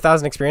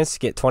 25,000 experience to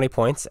get 20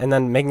 points, and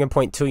then making a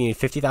point 2, you need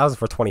 50,000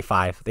 for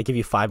 25. They give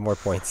you 5 more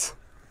points.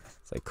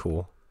 It's like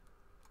cool.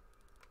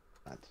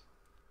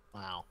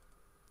 Wow.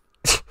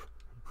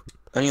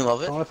 Don't you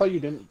love it? Oh, I thought you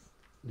didn't.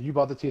 You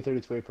bought the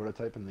T-32A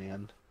prototype in the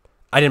end.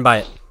 I didn't buy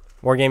it.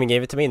 Wargaming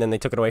gave it to me, and then they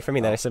took it away from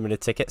me. Then I submitted a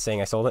ticket saying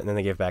I sold it, and then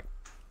they gave it back.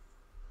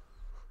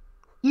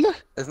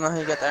 Isn't that how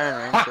you got the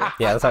Iron Range? Too?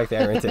 Yeah, that's how I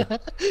got the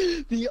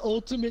too. The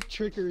ultimate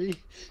trickery.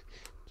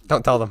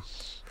 Don't tell them.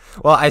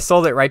 Well, I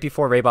sold it right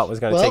before Raybot was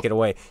going to take it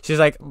away. She's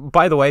like,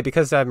 by the way,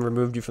 because I've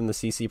removed you from the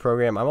CC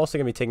program, I'm also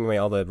going to be taking away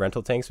all the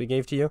rental tanks we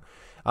gave to you.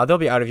 They'll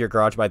be out of your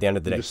garage by the end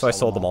of the day. So I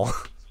sold them all.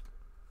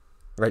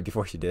 Right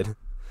before she did.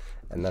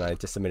 And then I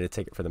just submitted a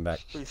ticket for them back.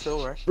 Pretty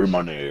sure. Free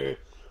money!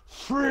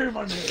 Free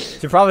money!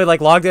 She probably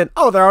like logged in.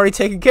 Oh, they're already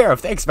taken care of.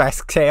 Thanks,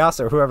 Max Chaos,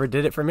 or whoever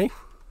did it for me.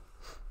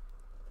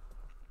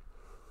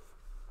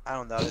 I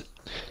don't doubt it.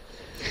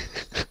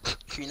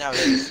 She now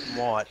very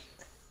smart.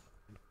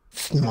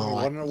 Smart.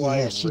 wonder why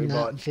Yeah, she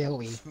not Raybot-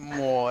 very.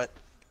 Smart.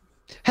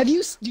 Do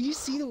you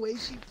see the way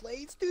she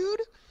plays,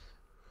 dude?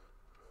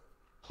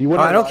 You Oh,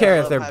 I don't lie. care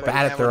if love they're having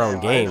bad at their everyone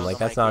own that game. knows Like, on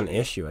that's my not an game.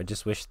 issue. I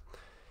just wish,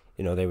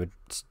 they would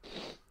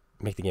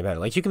make the game better.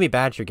 Like, you can be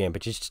bad at your game,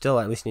 but you still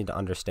at least need to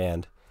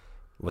understand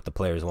what the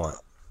players want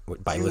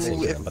by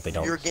listening to them, but they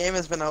don't. Your game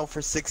has been out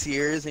for 6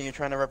 years and you're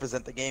trying to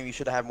represent the game. You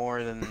should have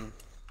more than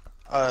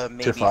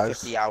maybe 5s.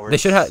 50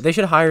 hours. They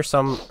should hire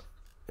some,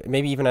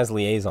 maybe even as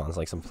liaisons,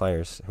 like some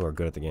players who are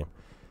good at the game.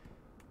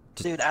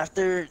 Dude,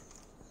 after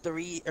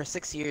 3 or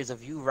 6 years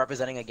of you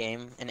representing a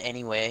game in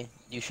any way,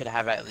 you should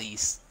have at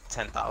least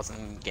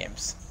 10,000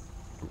 games.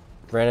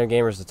 Random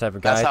Gamer is the type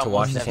of That's guy how to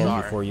wash most his devs hands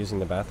are. before using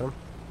the bathroom.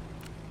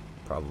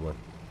 Probably.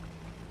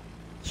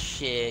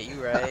 Shit,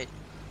 you right.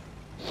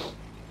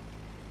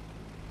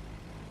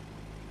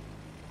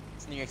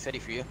 It's New York City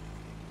for you.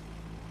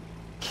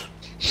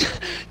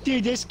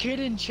 Dude, this kid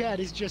in chat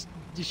is just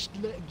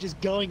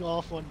going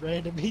off on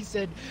random. He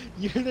said,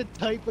 "You're the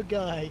type of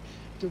guy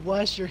to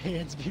wash your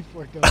hands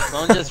before going."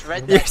 Don't just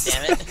read that,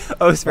 damn it.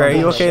 Oh, Spare, are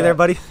you okay there,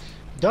 buddy?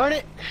 Darn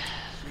it!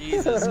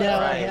 Jesus No, I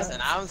Christ, have-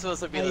 and I'm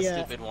supposed to be the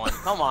I, stupid one.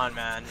 Come on,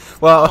 man.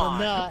 Well, Come on.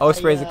 No,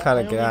 Osprey's the I kind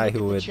of only guy look who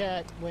at the would.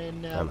 chat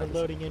when I'm we're not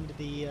loading into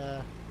the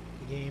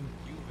game.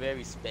 You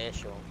very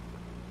special.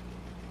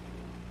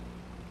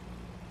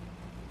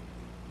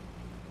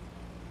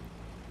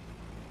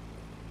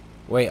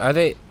 Wait, are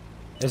they?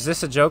 Is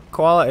this a joke,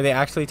 Koala? Are they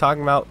actually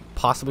talking about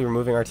possibly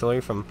removing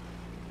artillery from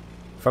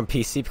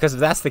PC? Because if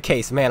that's the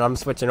case, man, I'm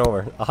switching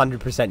over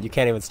 100%. You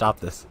can't even stop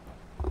this.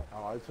 Oh,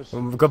 I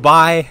just-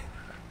 Goodbye.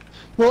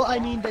 Well, I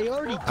mean, they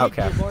already did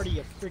Okay. give Artie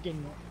a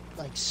friggin'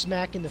 like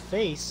smack in the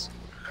face.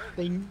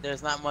 They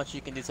There's not much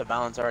you can do to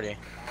balance already.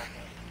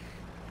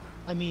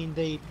 I mean,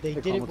 they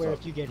did Colin, it what's where up?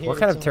 if you get hit. What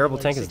kind it's of only terrible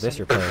like tank is this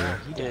you're 600 playing?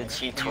 He Dude,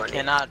 died. you G20.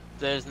 cannot.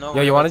 There's no.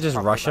 Yo, you want wanna just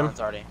rush him?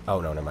 Already. Oh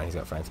no, never mind. He's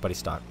got friends, but he's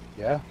stock.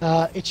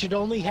 Yeah. It should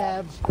only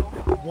have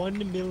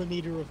 1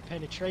 millimeter of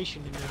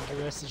penetration, and then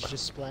the rest is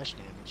just splash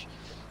damage.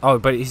 Oh,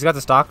 but he's got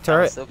the stock That would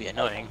turret, still be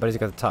annoying. but he's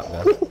got the top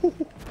gun.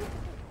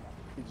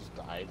 He just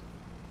died.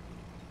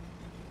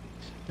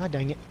 God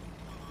dang it.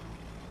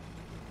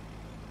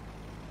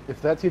 If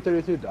that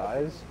T-32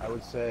 dies, I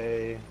would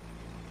say.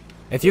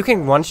 If you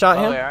can one-shot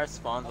Oh, him, yeah, our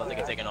spawns about to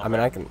get taken over. I mean,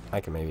 I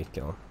can maybe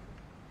kill him.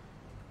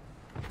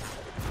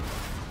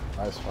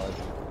 Nice fight.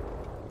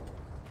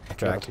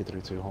 Track.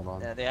 T-32. Hold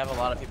on. Yeah, they have a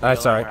lot of people. Alright,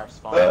 going sorry. on our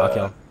spawn. I'll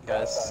kill him.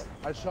 Guys.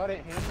 I shot at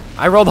him.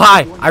 I rolled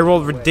high. I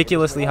rolled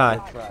ridiculously high.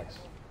 Tracks.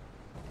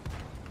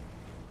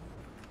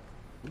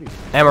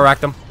 Ammo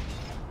racked him.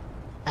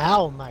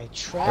 Ow, my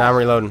trap. Now I'm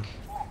reloading.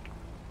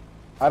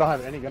 I don't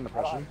have any gun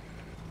depression.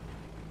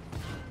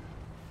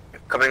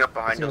 Coming up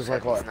behind Seems those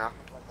like heavies what? now.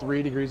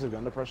 3 degrees of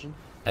gun depression.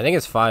 I think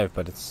it's 5,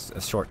 but it's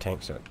a short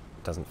tank, so it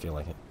doesn't feel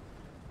like it.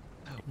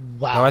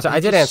 Wow. No, I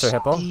did just answer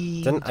Hippo.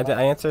 steamed-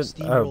 I answered. Oh,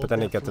 steamrolled but then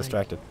that it got flank.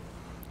 distracted.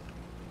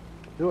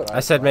 Do it. I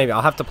said maybe.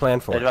 I'll have to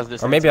plan for They're it. about to do Or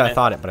something maybe to I me.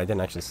 thought it, but I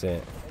didn't actually say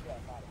it.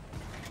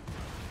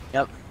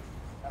 Yep.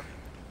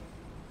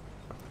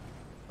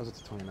 Was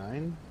it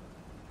 29?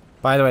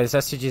 By the way, this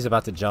STG is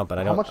about to jump, and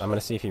I How don't. much- I'm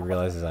gonna see if he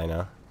realizes I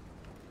know.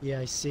 Yeah,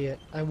 I see it.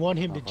 I want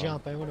him to Uh-huh.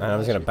 jump. I want And I'm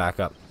just gonna to back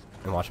up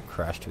and watch him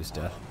crash to his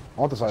death. I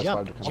want the size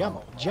 5 to jump, come jump,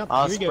 out. jump.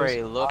 Here he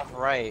Osprey, goes. look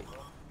right.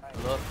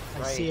 Look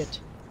right. I see it.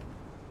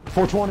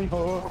 420.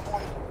 Oh,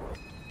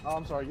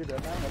 I'm sorry. You're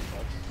dead, man. That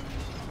sucks.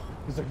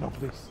 He's like, no,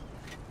 please.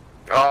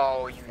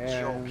 Oh, you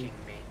And- joking me.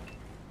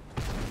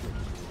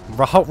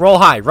 Roll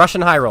high.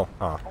 Russian high roll.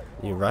 Oh,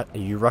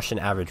 you Russian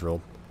average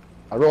rolled.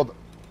 I rolled.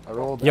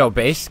 Yo,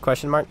 base?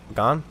 Question mark.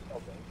 Gone.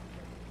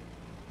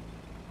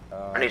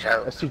 I need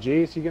help.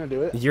 STG, is he gonna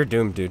do it? You're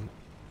doomed, dude.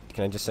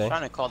 Can I just I'm say?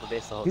 trying to call the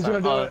base the whole He's time.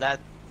 gonna do Oh, it. that.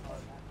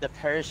 The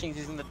paraching's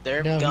using the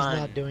derp No, gun. he's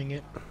not doing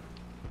it.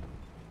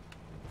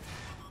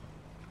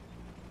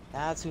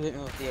 That's who hit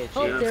me with the HE.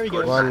 Oh, there he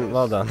goes. One.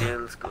 Well done.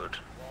 Feels good.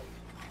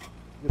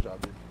 Good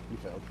job, dude. You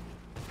failed.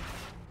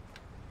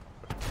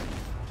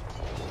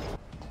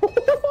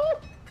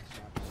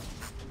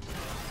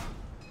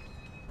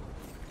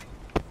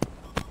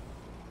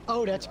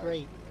 Oh, that's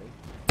great.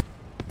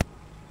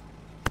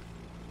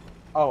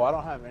 Oh, I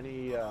don't have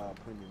any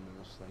premium in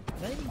this thing.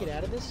 Can I even get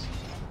out of this?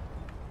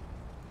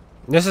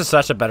 This is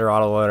such a better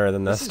autoloader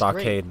than the This is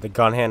Stockade. great. The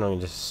gun handling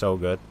is just so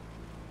good.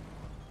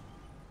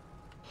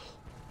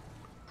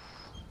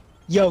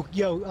 Yo,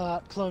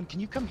 clone, can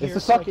you come here? the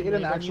so I Stockade can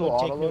an land on you actual and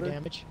take no autoloader?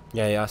 damage?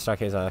 Yeah,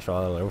 Stockade's an actual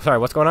autoloader. Sorry,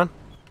 what's going on?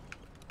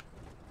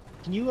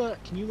 Can you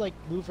like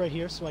move right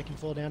here so I can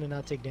fall down and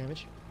not take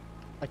damage?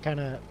 I kind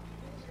of.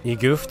 You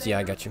goofed? Yeah,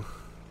 I got you.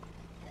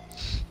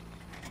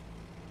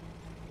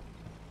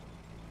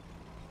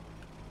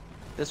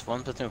 This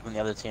one platoon from the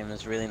other team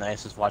is really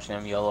nice, just watching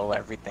them YOLO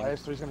everything.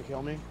 IS-3's gonna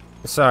kill me.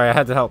 Sorry, I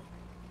had to help.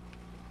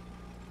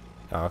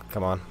 Oh,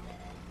 come on.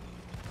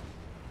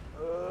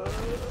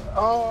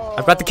 Oh!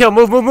 I've got the kill.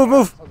 Move.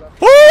 Woo!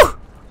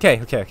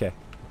 Okay.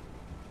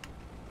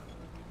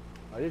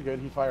 Oh, you're good.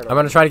 He fired. I'm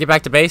gonna try to get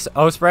back to base.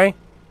 Osprey,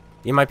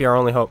 you might be our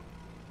only hope.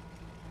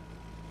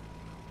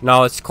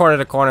 No, it's corner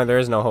to corner. There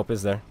is no hope,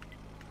 is there?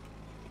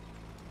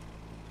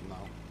 No.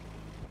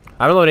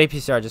 I'm gonna load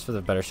APCR just for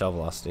the better shell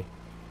velocity.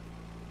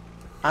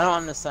 I don't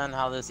understand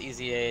how this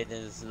Easy 8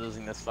 is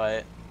losing this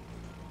fight.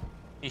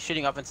 He's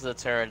shooting up into the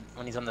turret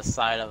when he's on the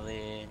side of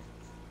the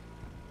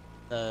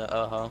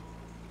Oho.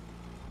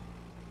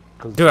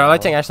 Dude, our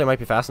light tank actually might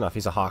be fast enough.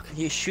 He's a hawk.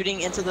 He's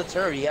shooting into the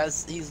turret.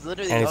 He's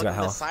literally And he's on got the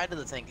health. side of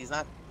the tank. He's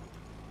not.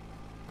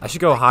 I should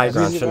go high Is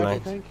ground, he shouldn't back, I? you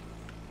think?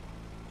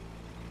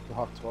 The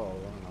Hawk 12. I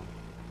don't know.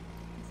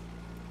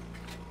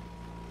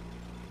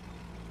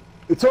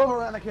 It's over,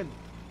 Anakin.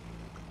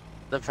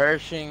 The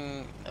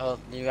perishing. Oh,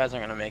 you guys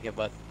aren't gonna make it,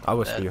 but I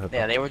wish for you.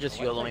 yeah, they were just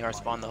YOLOing our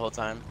spawn the whole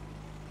time.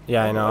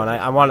 Yeah, I know, and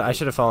I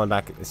should have fallen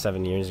back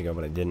 7 years ago,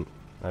 but I didn't.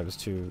 I was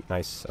too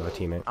nice of a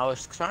teammate. I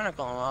was trying to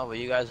call him out, but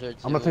you guys are too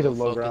I'm gonna take a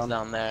low focused ground.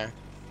 down there.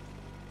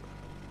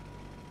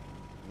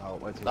 No,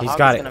 wait till The He's Hawk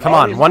got is it. gonna Come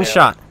make on, it. one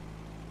shot.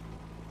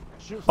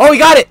 Shoot Oh, he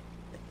got it!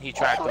 He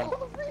tracked him.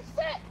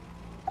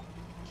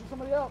 Shoot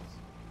somebody else.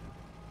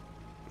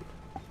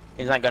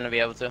 He's not gonna be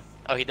able to.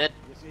 Oh, he did.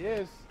 Yes, he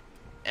is.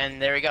 And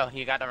there we go.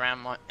 He got a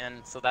ram one, and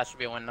so that should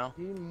be a win now.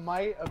 He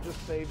might have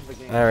just saved the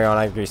game. There we go, and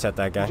I reset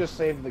that He guy. just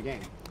saved the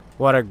game.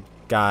 What a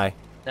guy.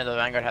 Yeah, the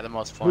Vanguard had the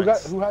most Who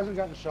points. who hasn't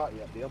gotten shot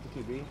yet? The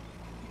LTTB?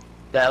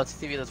 The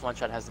LTTV this one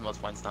shot has the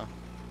most points now.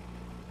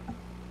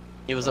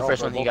 He was the They're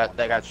first all- one they're both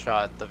that got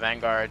shot. The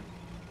Vanguard.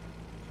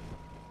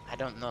 I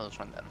don't know which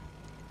one then.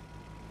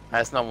 I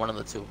just know one of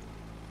the two.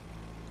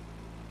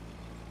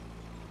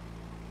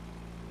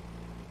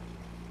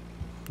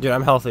 Dude,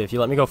 I'm healthy. If you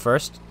let me go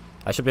first,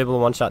 I should be able to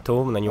one-shot two of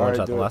them, and then you Alright,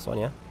 one-shot the do it. last one,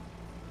 yeah?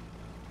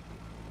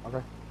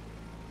 Okay.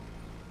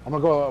 I'm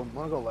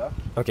gonna go left.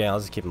 Okay, I'll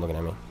just keep him looking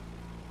at me.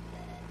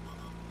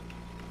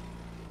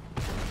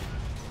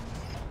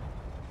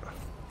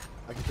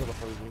 I can kill the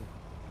Persian.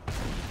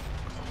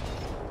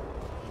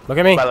 Look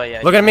at me. By the way,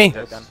 yeah, Look at me.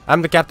 derp gun.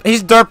 I'm the captain.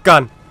 He's derp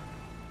gun.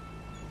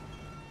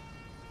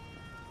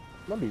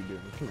 What are you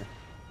doing? Come here.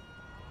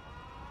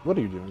 What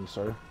are you doing,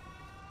 sir?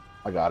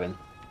 I got him.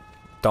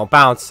 Don't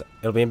bounce.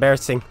 It'll be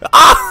embarrassing.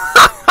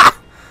 Ah!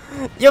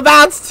 You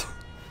bounced.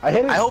 I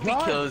hit his I hope he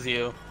gun. kills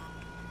you.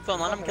 Phil,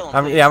 let him kill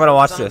him. Yeah, I'm gonna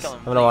watch Let him this. kill I'm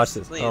him, gonna watch please,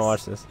 this. I'm please. gonna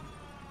watch this.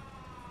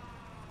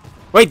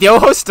 Wait, the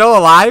Oho's still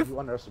alive? You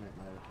underestimate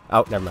my.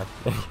 Oh, never mind.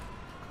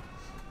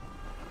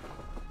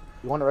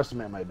 You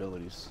underestimate my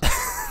abilities.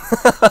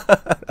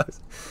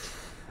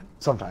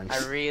 Sometimes.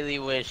 I really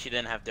wish you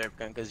didn't have derp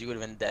gun because you would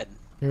have been dead.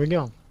 Here we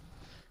go.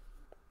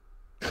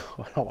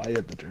 Oh, I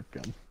had the drip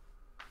gun.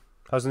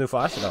 How's the new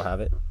Flash? I don't have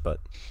it, but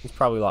he's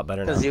probably a lot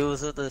better now. Because he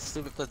was with the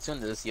stupid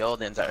platoon that just yelled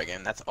the entire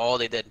game. That's all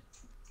they did.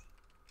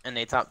 And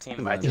they top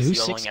team by just Who's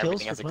yelling 6 kills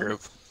everything for as a Clown?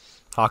 group.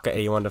 Haka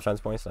 81 defense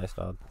points. Nice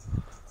job.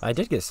 I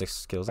did get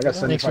 6 kills. I got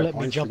Thanks for 75 letting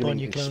me points jump for on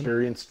getting you, clone.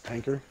 experienced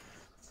tanker.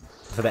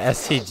 For the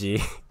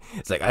STG.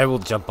 It's like, I will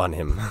jump on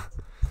him.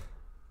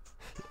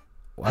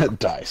 Wow.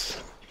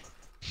 Dice.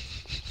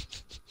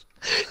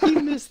 He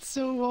missed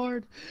so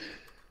hard.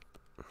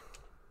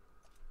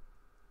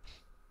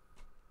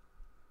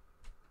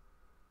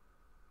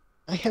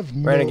 I have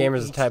no Random Gamer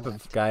is the ace type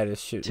left of guy to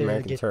shoot to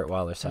American get turret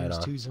while they're side times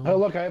on. 2 zone. Oh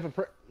look, I have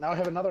now I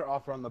have another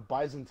offer on the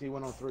Bison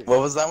T103. What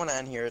was that one? I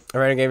didn't hear it. A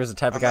Random Gamer is the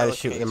type of I'm guy not to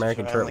looking shoot an at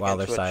American Twitch, turret I'm while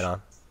looking they're at side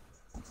on.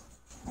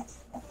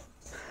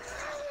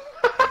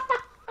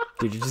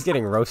 Dude, you're just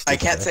getting roasted. I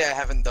can't today. say I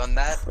haven't done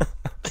that.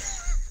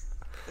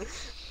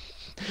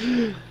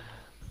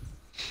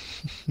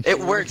 It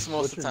works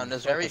most of the time.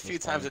 There's very few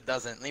times it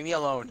doesn't. Leave me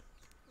alone.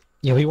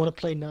 Yeah, we want to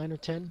play 9 or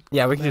 10?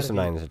 Yeah, we can do That'd some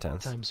be 9s or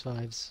 10s. Times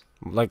 5s.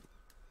 Like,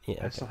 yeah,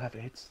 I okay. still have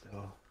 8s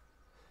though.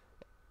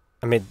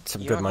 I made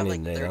some You good don't money have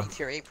like today, 30 though.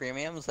 tier 8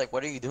 premiums? Like,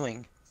 what are you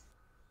doing?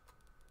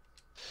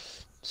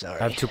 Sorry.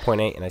 I have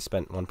 2.8 and I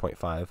spent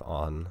 1.5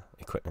 on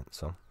equipment,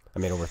 so I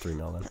made over 3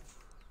 mil then.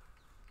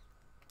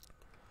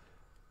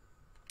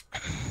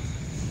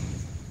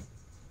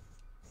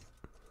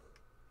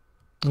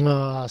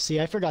 See,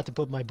 I forgot to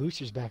put my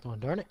boosters back on,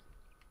 darn it.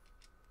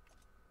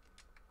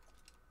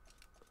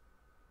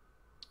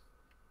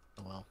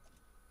 Oh well.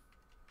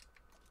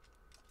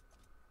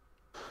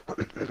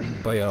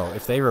 But yo,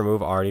 if they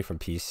remove Artie from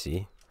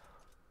PC,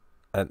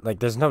 like,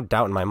 there's no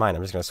doubt in my mind.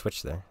 I'm just gonna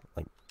switch there.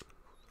 Like,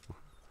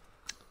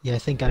 Yeah, I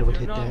think I would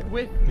You're hit not that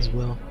with as me.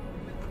 well.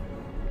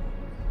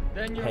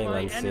 Then you're Hey, my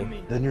Lindsay.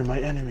 enemy. Then you're my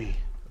enemy.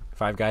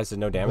 5 guys did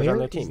no damage Where on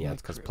their is team. Yeah, that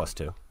it's because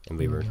crew? +2, and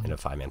we Here were we in go. a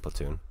 5-man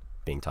platoon,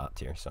 being top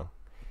tier. So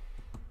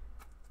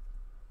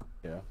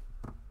Yeah.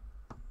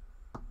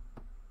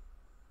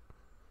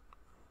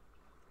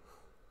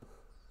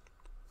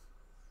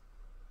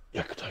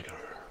 Yak Tiger.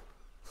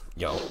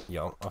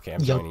 yo, okay,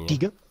 I'm Yo, joining you.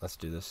 Tiga. Let's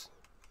do this.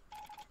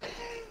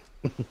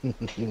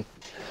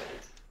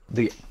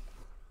 The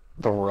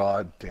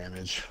raw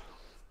damage.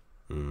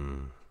 Hmm.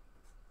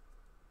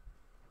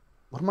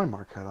 What am I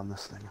mark at on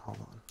this thing? Hold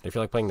on. If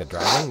you like playing the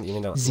dragon, you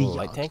need a little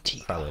light Zeon tank.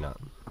 Tiga. Probably not.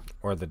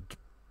 Or the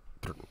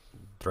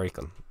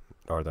Draken,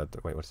 or the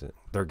wait, what is it?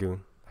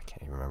 Dragoon. I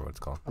can't even remember what it's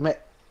called. I'm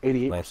at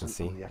 88%. Lance and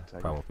C. on the Yak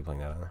Tiger. Probably won't be playing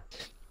that either.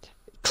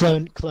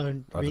 Clone,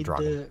 Or the read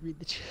dragon.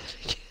 the chat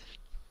again.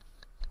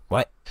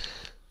 What?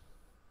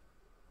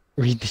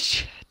 Read the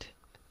chat.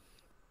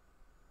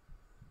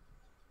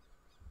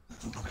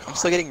 I'm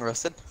still getting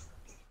roasted.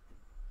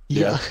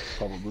 Yeah,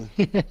 probably.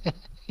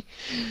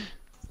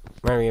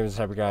 Random Gamer is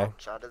the type of guy.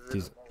 Chat is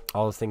He's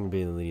all his thing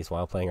abilities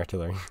while playing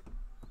artillery.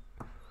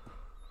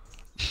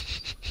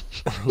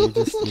 you're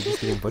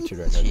just getting butchered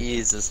right now.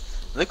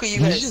 Jesus. Look what you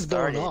He's guys just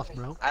started. going off,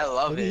 bro. I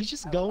love Look, it. he's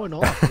just going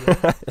off.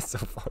 Bro. It's so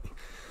funny.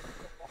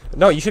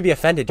 No, you should be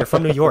offended. You're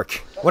from New York.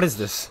 What is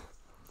this?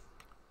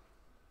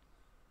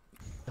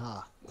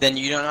 Ah, Then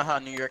you don't know how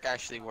New York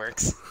actually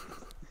works.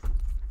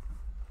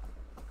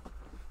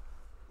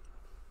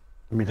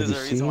 I mean, have There's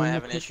you a reason why I seen-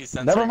 have an issue Never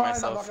censoring mind,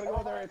 I'm not myself. gonna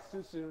go there, it's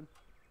too soon.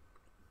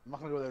 I'm not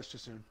gonna go there, it's too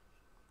soon.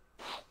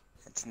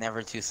 It's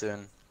never too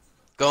soon.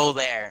 Go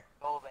there.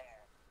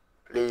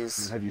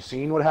 please. Have you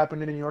seen what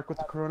happened in New York with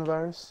the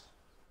coronavirus?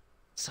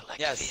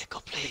 select Yes,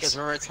 vehicle, please. because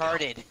we're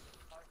retarded.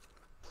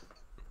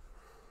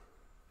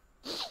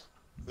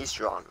 He's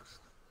drunk.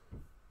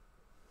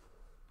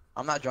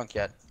 I'm not drunk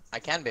yet. I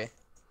can be.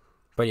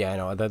 But yeah, I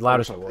know the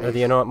loudest, I was. or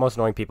the most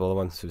annoying people are the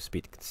ones who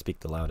speak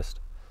the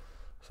loudest.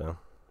 So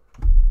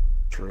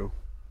True.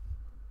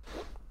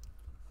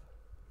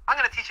 I'm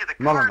gonna teach you the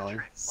Not card annoying.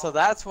 trick. So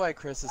that's why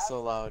Chris is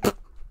so loud.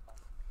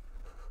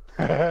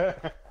 Yeah,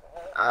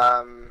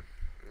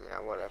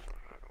 whatever.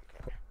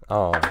 I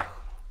don't care. oh,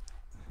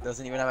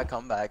 Doesn't even have a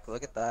comeback.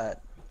 Look at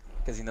that.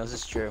 Because he knows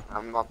it's true.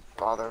 I'm not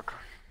bothered.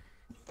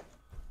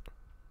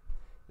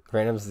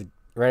 random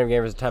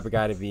gamer is the type of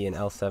guy to be an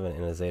L7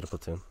 in a Zeta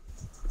platoon.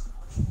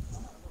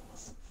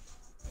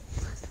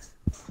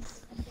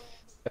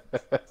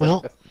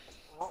 Well,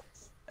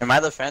 In my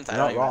defense, I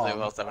You're don't not even play wrong.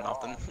 well 7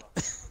 often.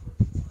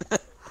 I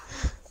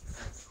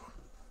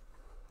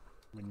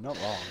mean, not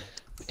wrong.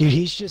 dude,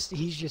 he's just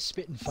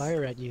spitting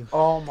fire at you.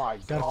 Oh my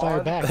god. Gotta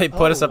fire back. They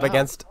put us Oh, up wow.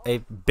 against a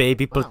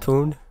baby Wow.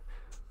 platoon.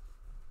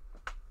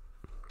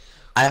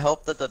 I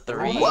hope that the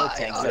 3 Why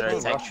tanks that are are they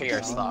tank tree are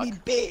giving stock. me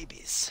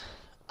babies?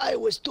 I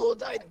was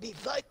told I'd be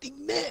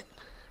fighting men.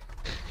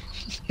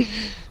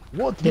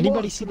 What Did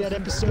anybody monster see that is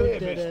episode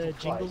babies to that fight?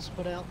 Jingles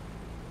put out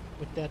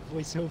with that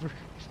voiceover?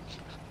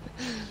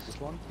 Which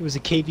one? It was a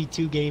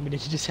KV2 game and it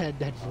just had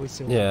that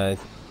voiceover. Yeah.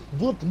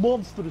 What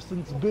monster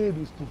sends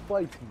babies to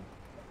fight me?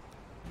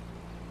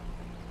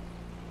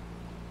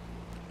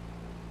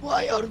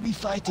 Why are we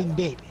fighting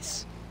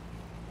babies?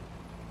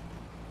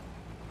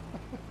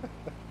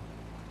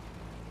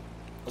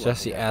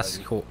 Jesse asks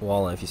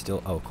Koala if he's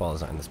still. Oh,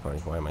 Koala's not in this party.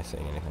 Why am I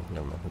saying anything?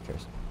 Never mind. Who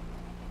cares?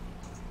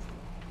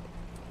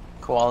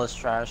 Koala's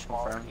trash,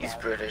 confirmed. He's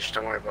British,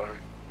 don't worry about him.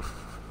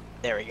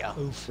 There we go.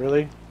 Oof.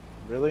 Really?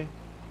 Really?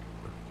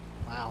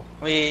 Wow.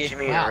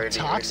 Jimmy, Wow, really,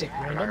 toxic,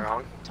 really, am I Random.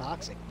 wrong?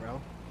 Toxic,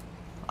 bro.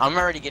 I'm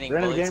already getting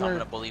Random bullied, so I'm gamer-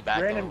 gonna bully back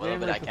a Random little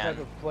Gamer bit is I the can. type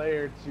of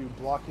player to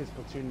block his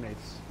platoon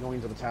mates going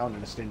into the town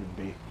in a standard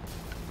B.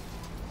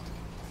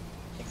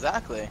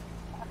 Exactly.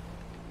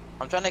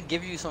 I'm trying to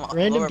give you some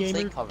Random lower Gamer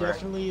plate cover.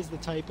 definitely is the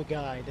type of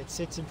guy that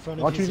sits in front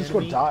Why of don't you his just go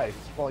enemy, die?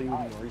 It's probably you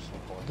would be more useful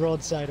for.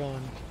 broadside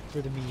on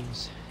for the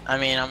memes. I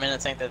mean, I'm in a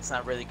tank that's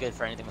not really good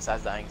for anything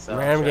besides dying, so.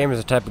 Random sure. Gamer is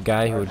the type of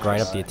guy who would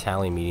grind up the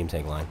Italian medium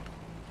tank line.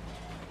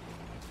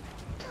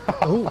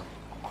 Oh. What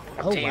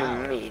Oh, do you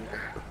wow. mean?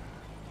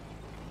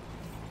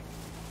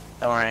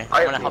 Don't worry, I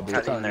I'm gonna have help the you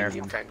Italian there.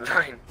 medium tank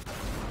line.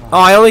 Oh,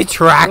 I only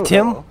tracked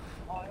him?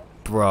 Oh.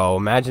 Bro,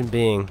 imagine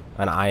being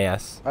an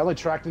IS. I only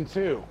tracked in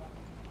 2.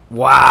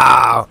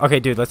 Wow. Okay,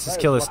 dude, let's just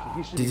That kill is this. lucky.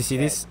 He should Did be you see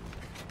dead. these?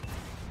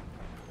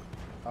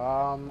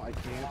 I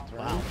can't turn.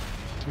 Wow.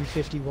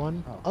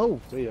 351. Oh.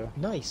 Oh, See ya.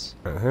 nice.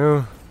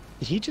 Uh-huh.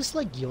 Did he just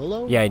like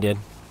YOLO? Yeah, I did.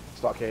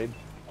 Stockade.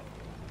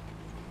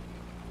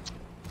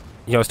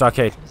 Yo,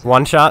 Stockade.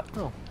 1 shot,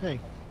 Oh, hey.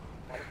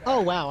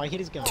 Oh, wow, I hit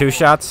his gun. 2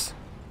 shots.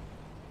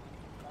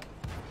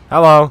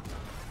 Hello.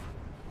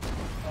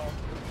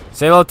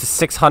 Say hello to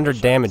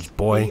 600 damage,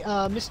 boy. Hey,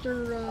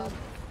 Mr.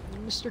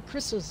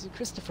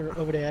 Christopher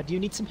over there, do you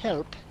need some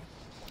help?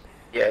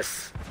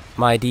 Yes.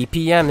 My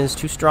DPM is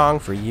too strong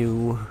for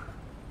you.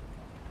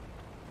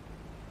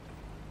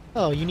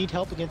 Oh, you need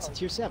help against a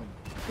tier 7.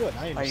 Good,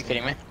 I understand. Are you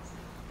kidding me?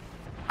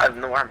 I have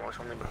no armor, what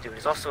am I do?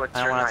 He's also a I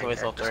tier don't want 9 to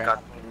waste that all just three.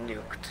 got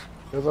nuked.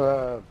 There's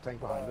a tank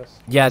behind us.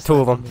 Yeah, 2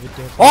 of them. Move it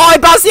down. Oh, I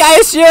bounced the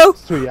ISU!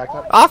 It's 2 yak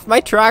tag. Off my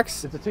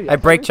tracks. It's a 2 I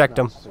yak brake tag? checked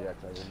No, him. it's just a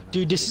yak tag.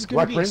 Dude, this is gonna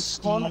Black be Prince a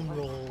spawn?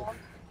 steamroll.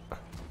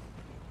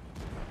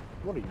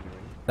 What are you doing?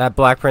 That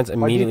Black Prince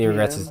immediately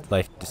regrets DPM. his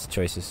life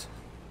choices.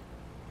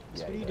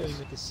 So what are you doing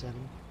with this 7?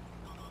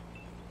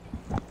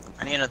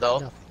 I need an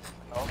adult. Nothing.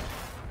 Oh,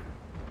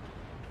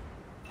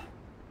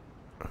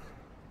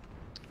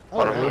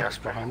 Follow me, wow.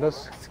 Asper. Behind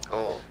us. Let's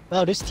go.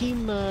 Wow, this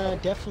team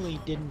definitely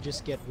didn't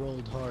just get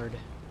rolled hard.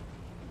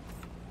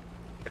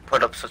 They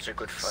put up such a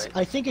good fight.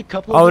 I think a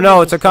couple. Oh of no,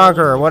 them it's a just fell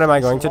conqueror. into What the am I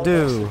going to assault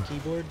do? box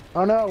and keyboard.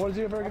 Oh no, what is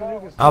he ever gonna do?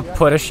 Against I'll the yak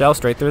put a tag? shell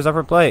straight through his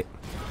upper plate.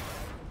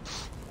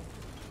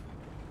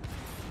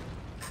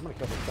 I'm gonna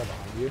kill this guy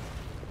behind you.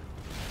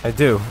 I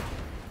do.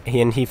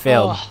 He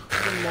failed. Oh,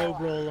 the low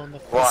roll on the.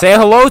 What? Say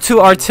hello to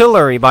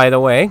artillery, by the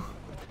way.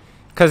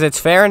 Because it's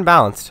fair and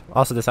balanced.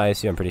 Also, this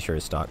ISU I'm pretty sure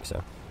is stock,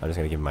 so I'm just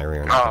going to give him my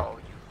rear. Oh,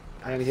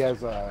 And he has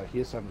 7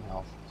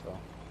 health, so.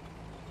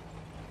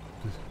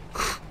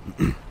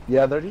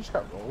 Yeah, they just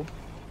got rolled.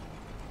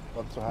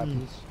 That's what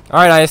happens.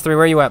 Alright, IS3,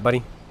 where you at,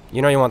 buddy?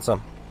 You know you want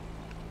some.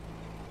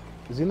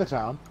 Is he in the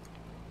town?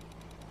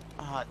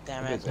 Oh,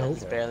 damn Okay, it. so-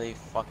 He's barely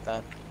fucked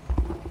up.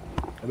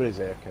 I bet he's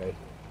AFK.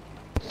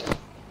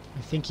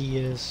 I think he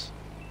is.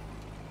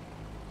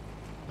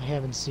 I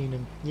haven't seen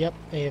him. Yep,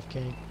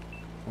 AFK.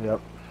 Yep.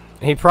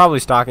 He probably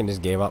stock and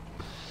just gave up.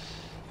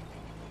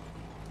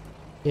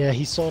 Yeah,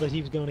 he saw that he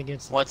was going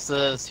against. What's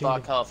the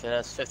stock health? It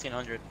has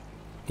 1500.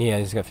 Yeah,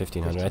 he's got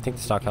 1500. I think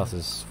the stock health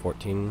is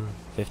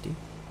 1450.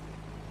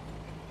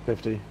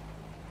 50.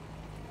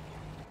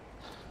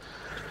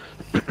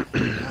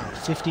 Wow,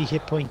 50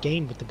 hit point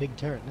gain with the big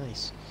turret.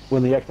 Nice.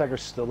 When the yak tagger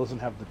still doesn't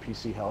have the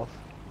PC health,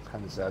 it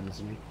kind of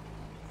saddens me.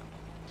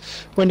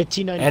 When the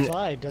T95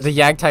 And doesn't. the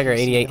Yag Tiger have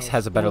 88 health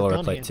has a better or lower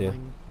gun plate, too.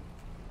 handling.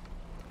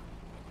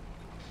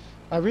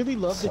 I really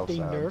love So that they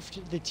sad.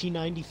 nerfed the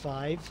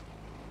T95,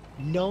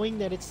 knowing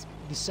that it's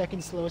the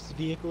second slowest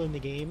vehicle in the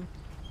game.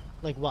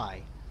 Like,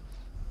 why?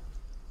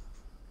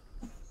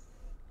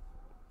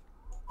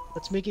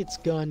 Let's make its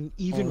gun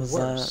even What was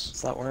worse. That?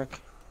 Does that work?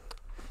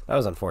 That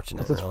was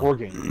unfortunate. That's its really. 4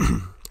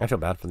 game. I feel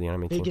bad for the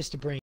enemy team. Biggest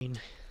brain.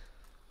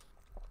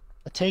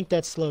 A tank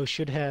that slow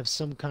should have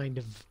some kind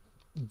of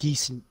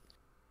decent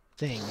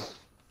thing.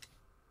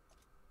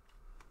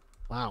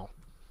 Wow.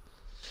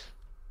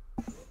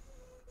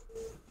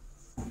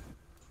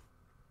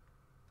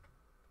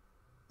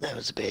 That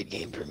was a bad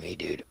game for me,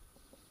 dude.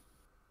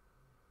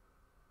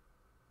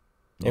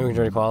 Maybe we can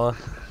join Koala.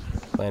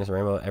 Playing as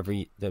Rainbow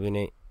every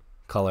W8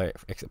 color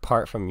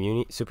apart from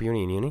Super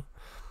Uni and Uni.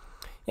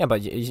 Yeah,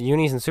 but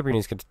Unis and Super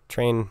Unis could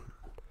train,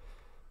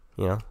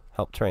 you know,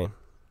 help train.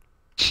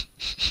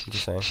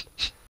 Just saying.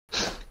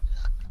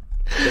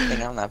 Good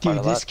thing I'm not part Dude,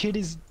 of this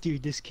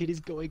that. kid is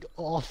going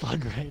off on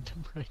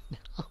random right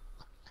now.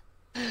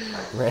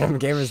 Random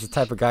gamer is the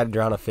type of guy to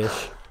drown a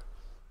fish.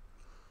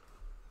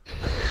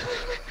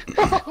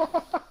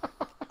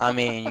 I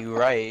mean, you're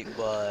right,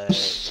 but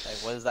like,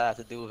 what does that have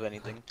to do with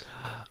anything?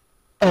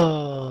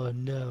 Oh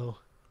no.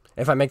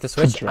 If I make the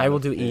switch, Drown I will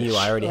a do EU. fish.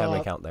 I already have an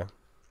account there.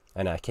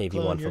 And KV1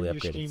 Clone, fully your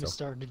upgraded. stream So. is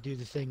starting to do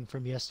the thing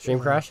from yesterday. Stream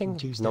from crashing?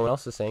 Tuesday. No one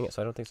else is saying it,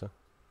 so I don't think so.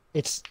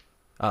 It's.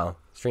 Oh,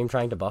 stream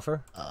trying to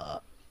buffer?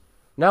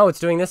 No, it's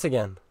doing this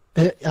again.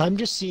 I'm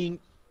just seeing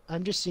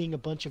a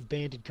bunch of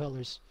banded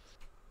colors.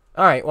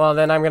 All right, well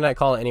then I'm gonna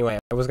call it anyway.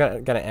 I was gonna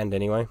end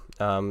anyway.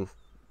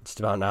 Just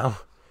about now.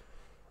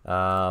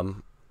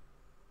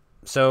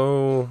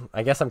 So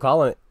I guess I'm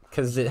calling it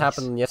because it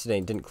happened yesterday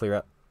and didn't clear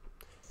up.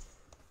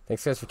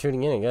 Thanks guys for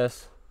tuning in. I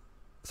guess.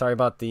 Sorry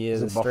about the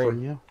Is it stream.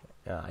 buffering you?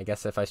 I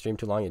guess if I stream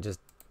too long, it just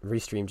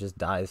restream just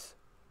dies.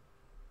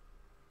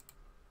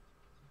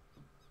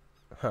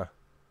 Huh.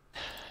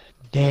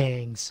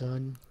 Dang,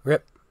 son.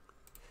 Rip.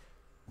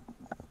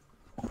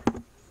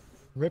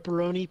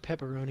 Ripperoni,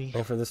 pepperoni.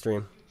 And for the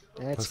stream.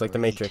 That's Looks like the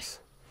great. Matrix.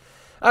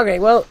 Okay,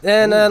 well,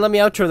 then let me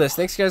outro this.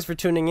 Thanks, guys, for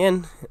tuning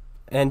in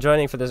and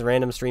joining for this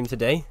random stream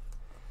today.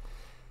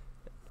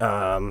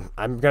 I'm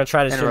going to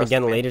try to stream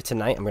again later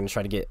tonight. I'm going to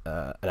try to get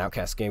an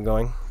Outcast game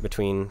going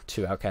between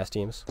two Outcast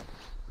teams.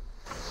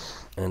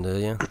 And,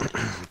 yeah.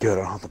 Good,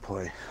 I don't have to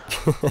play.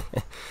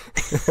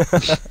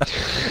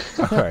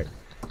 Alright.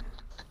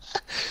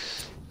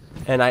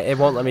 And it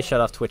won't let me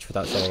shut off Twitch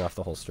without shutting off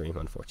the whole stream,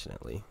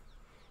 unfortunately.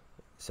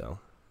 So...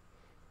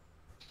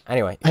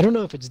 Anyway, I don't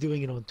know if it's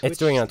doing it on Twitch. it's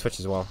doing it on Twitch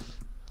as well.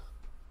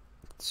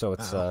 So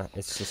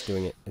it's just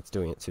doing it. It's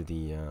doing it to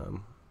the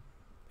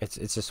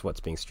it's just what's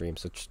being streamed.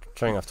 So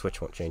turning off Twitch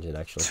won't change it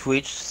actually.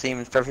 Twitch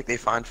seems perfectly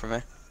fine for me.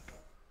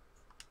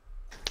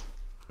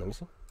 Let me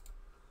see.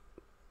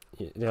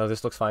 You know,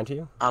 this looks fine to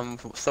you. I'm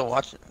still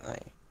watching.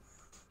 Like,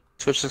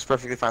 Twitch looks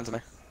perfectly fine to me.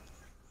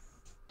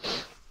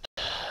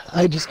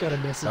 I just got a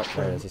message Oh,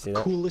 there it from is. You see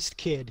that? coolest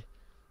kid.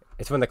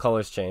 It's when the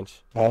colors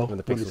change. Oh, When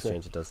the what do you pixels say?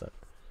 change, it does that.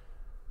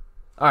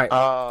 All right.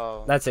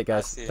 Oh. That's it, I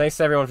guys. see. Thanks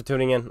to everyone for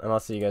tuning in, and I'll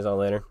see you guys all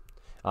later.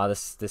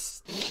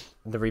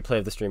 The replay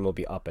of the stream will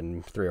be up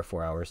in 3 or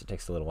 4 hours. It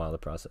takes a little while to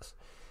process.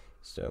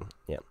 So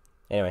yeah.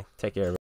 Anyway, take care. Everybody.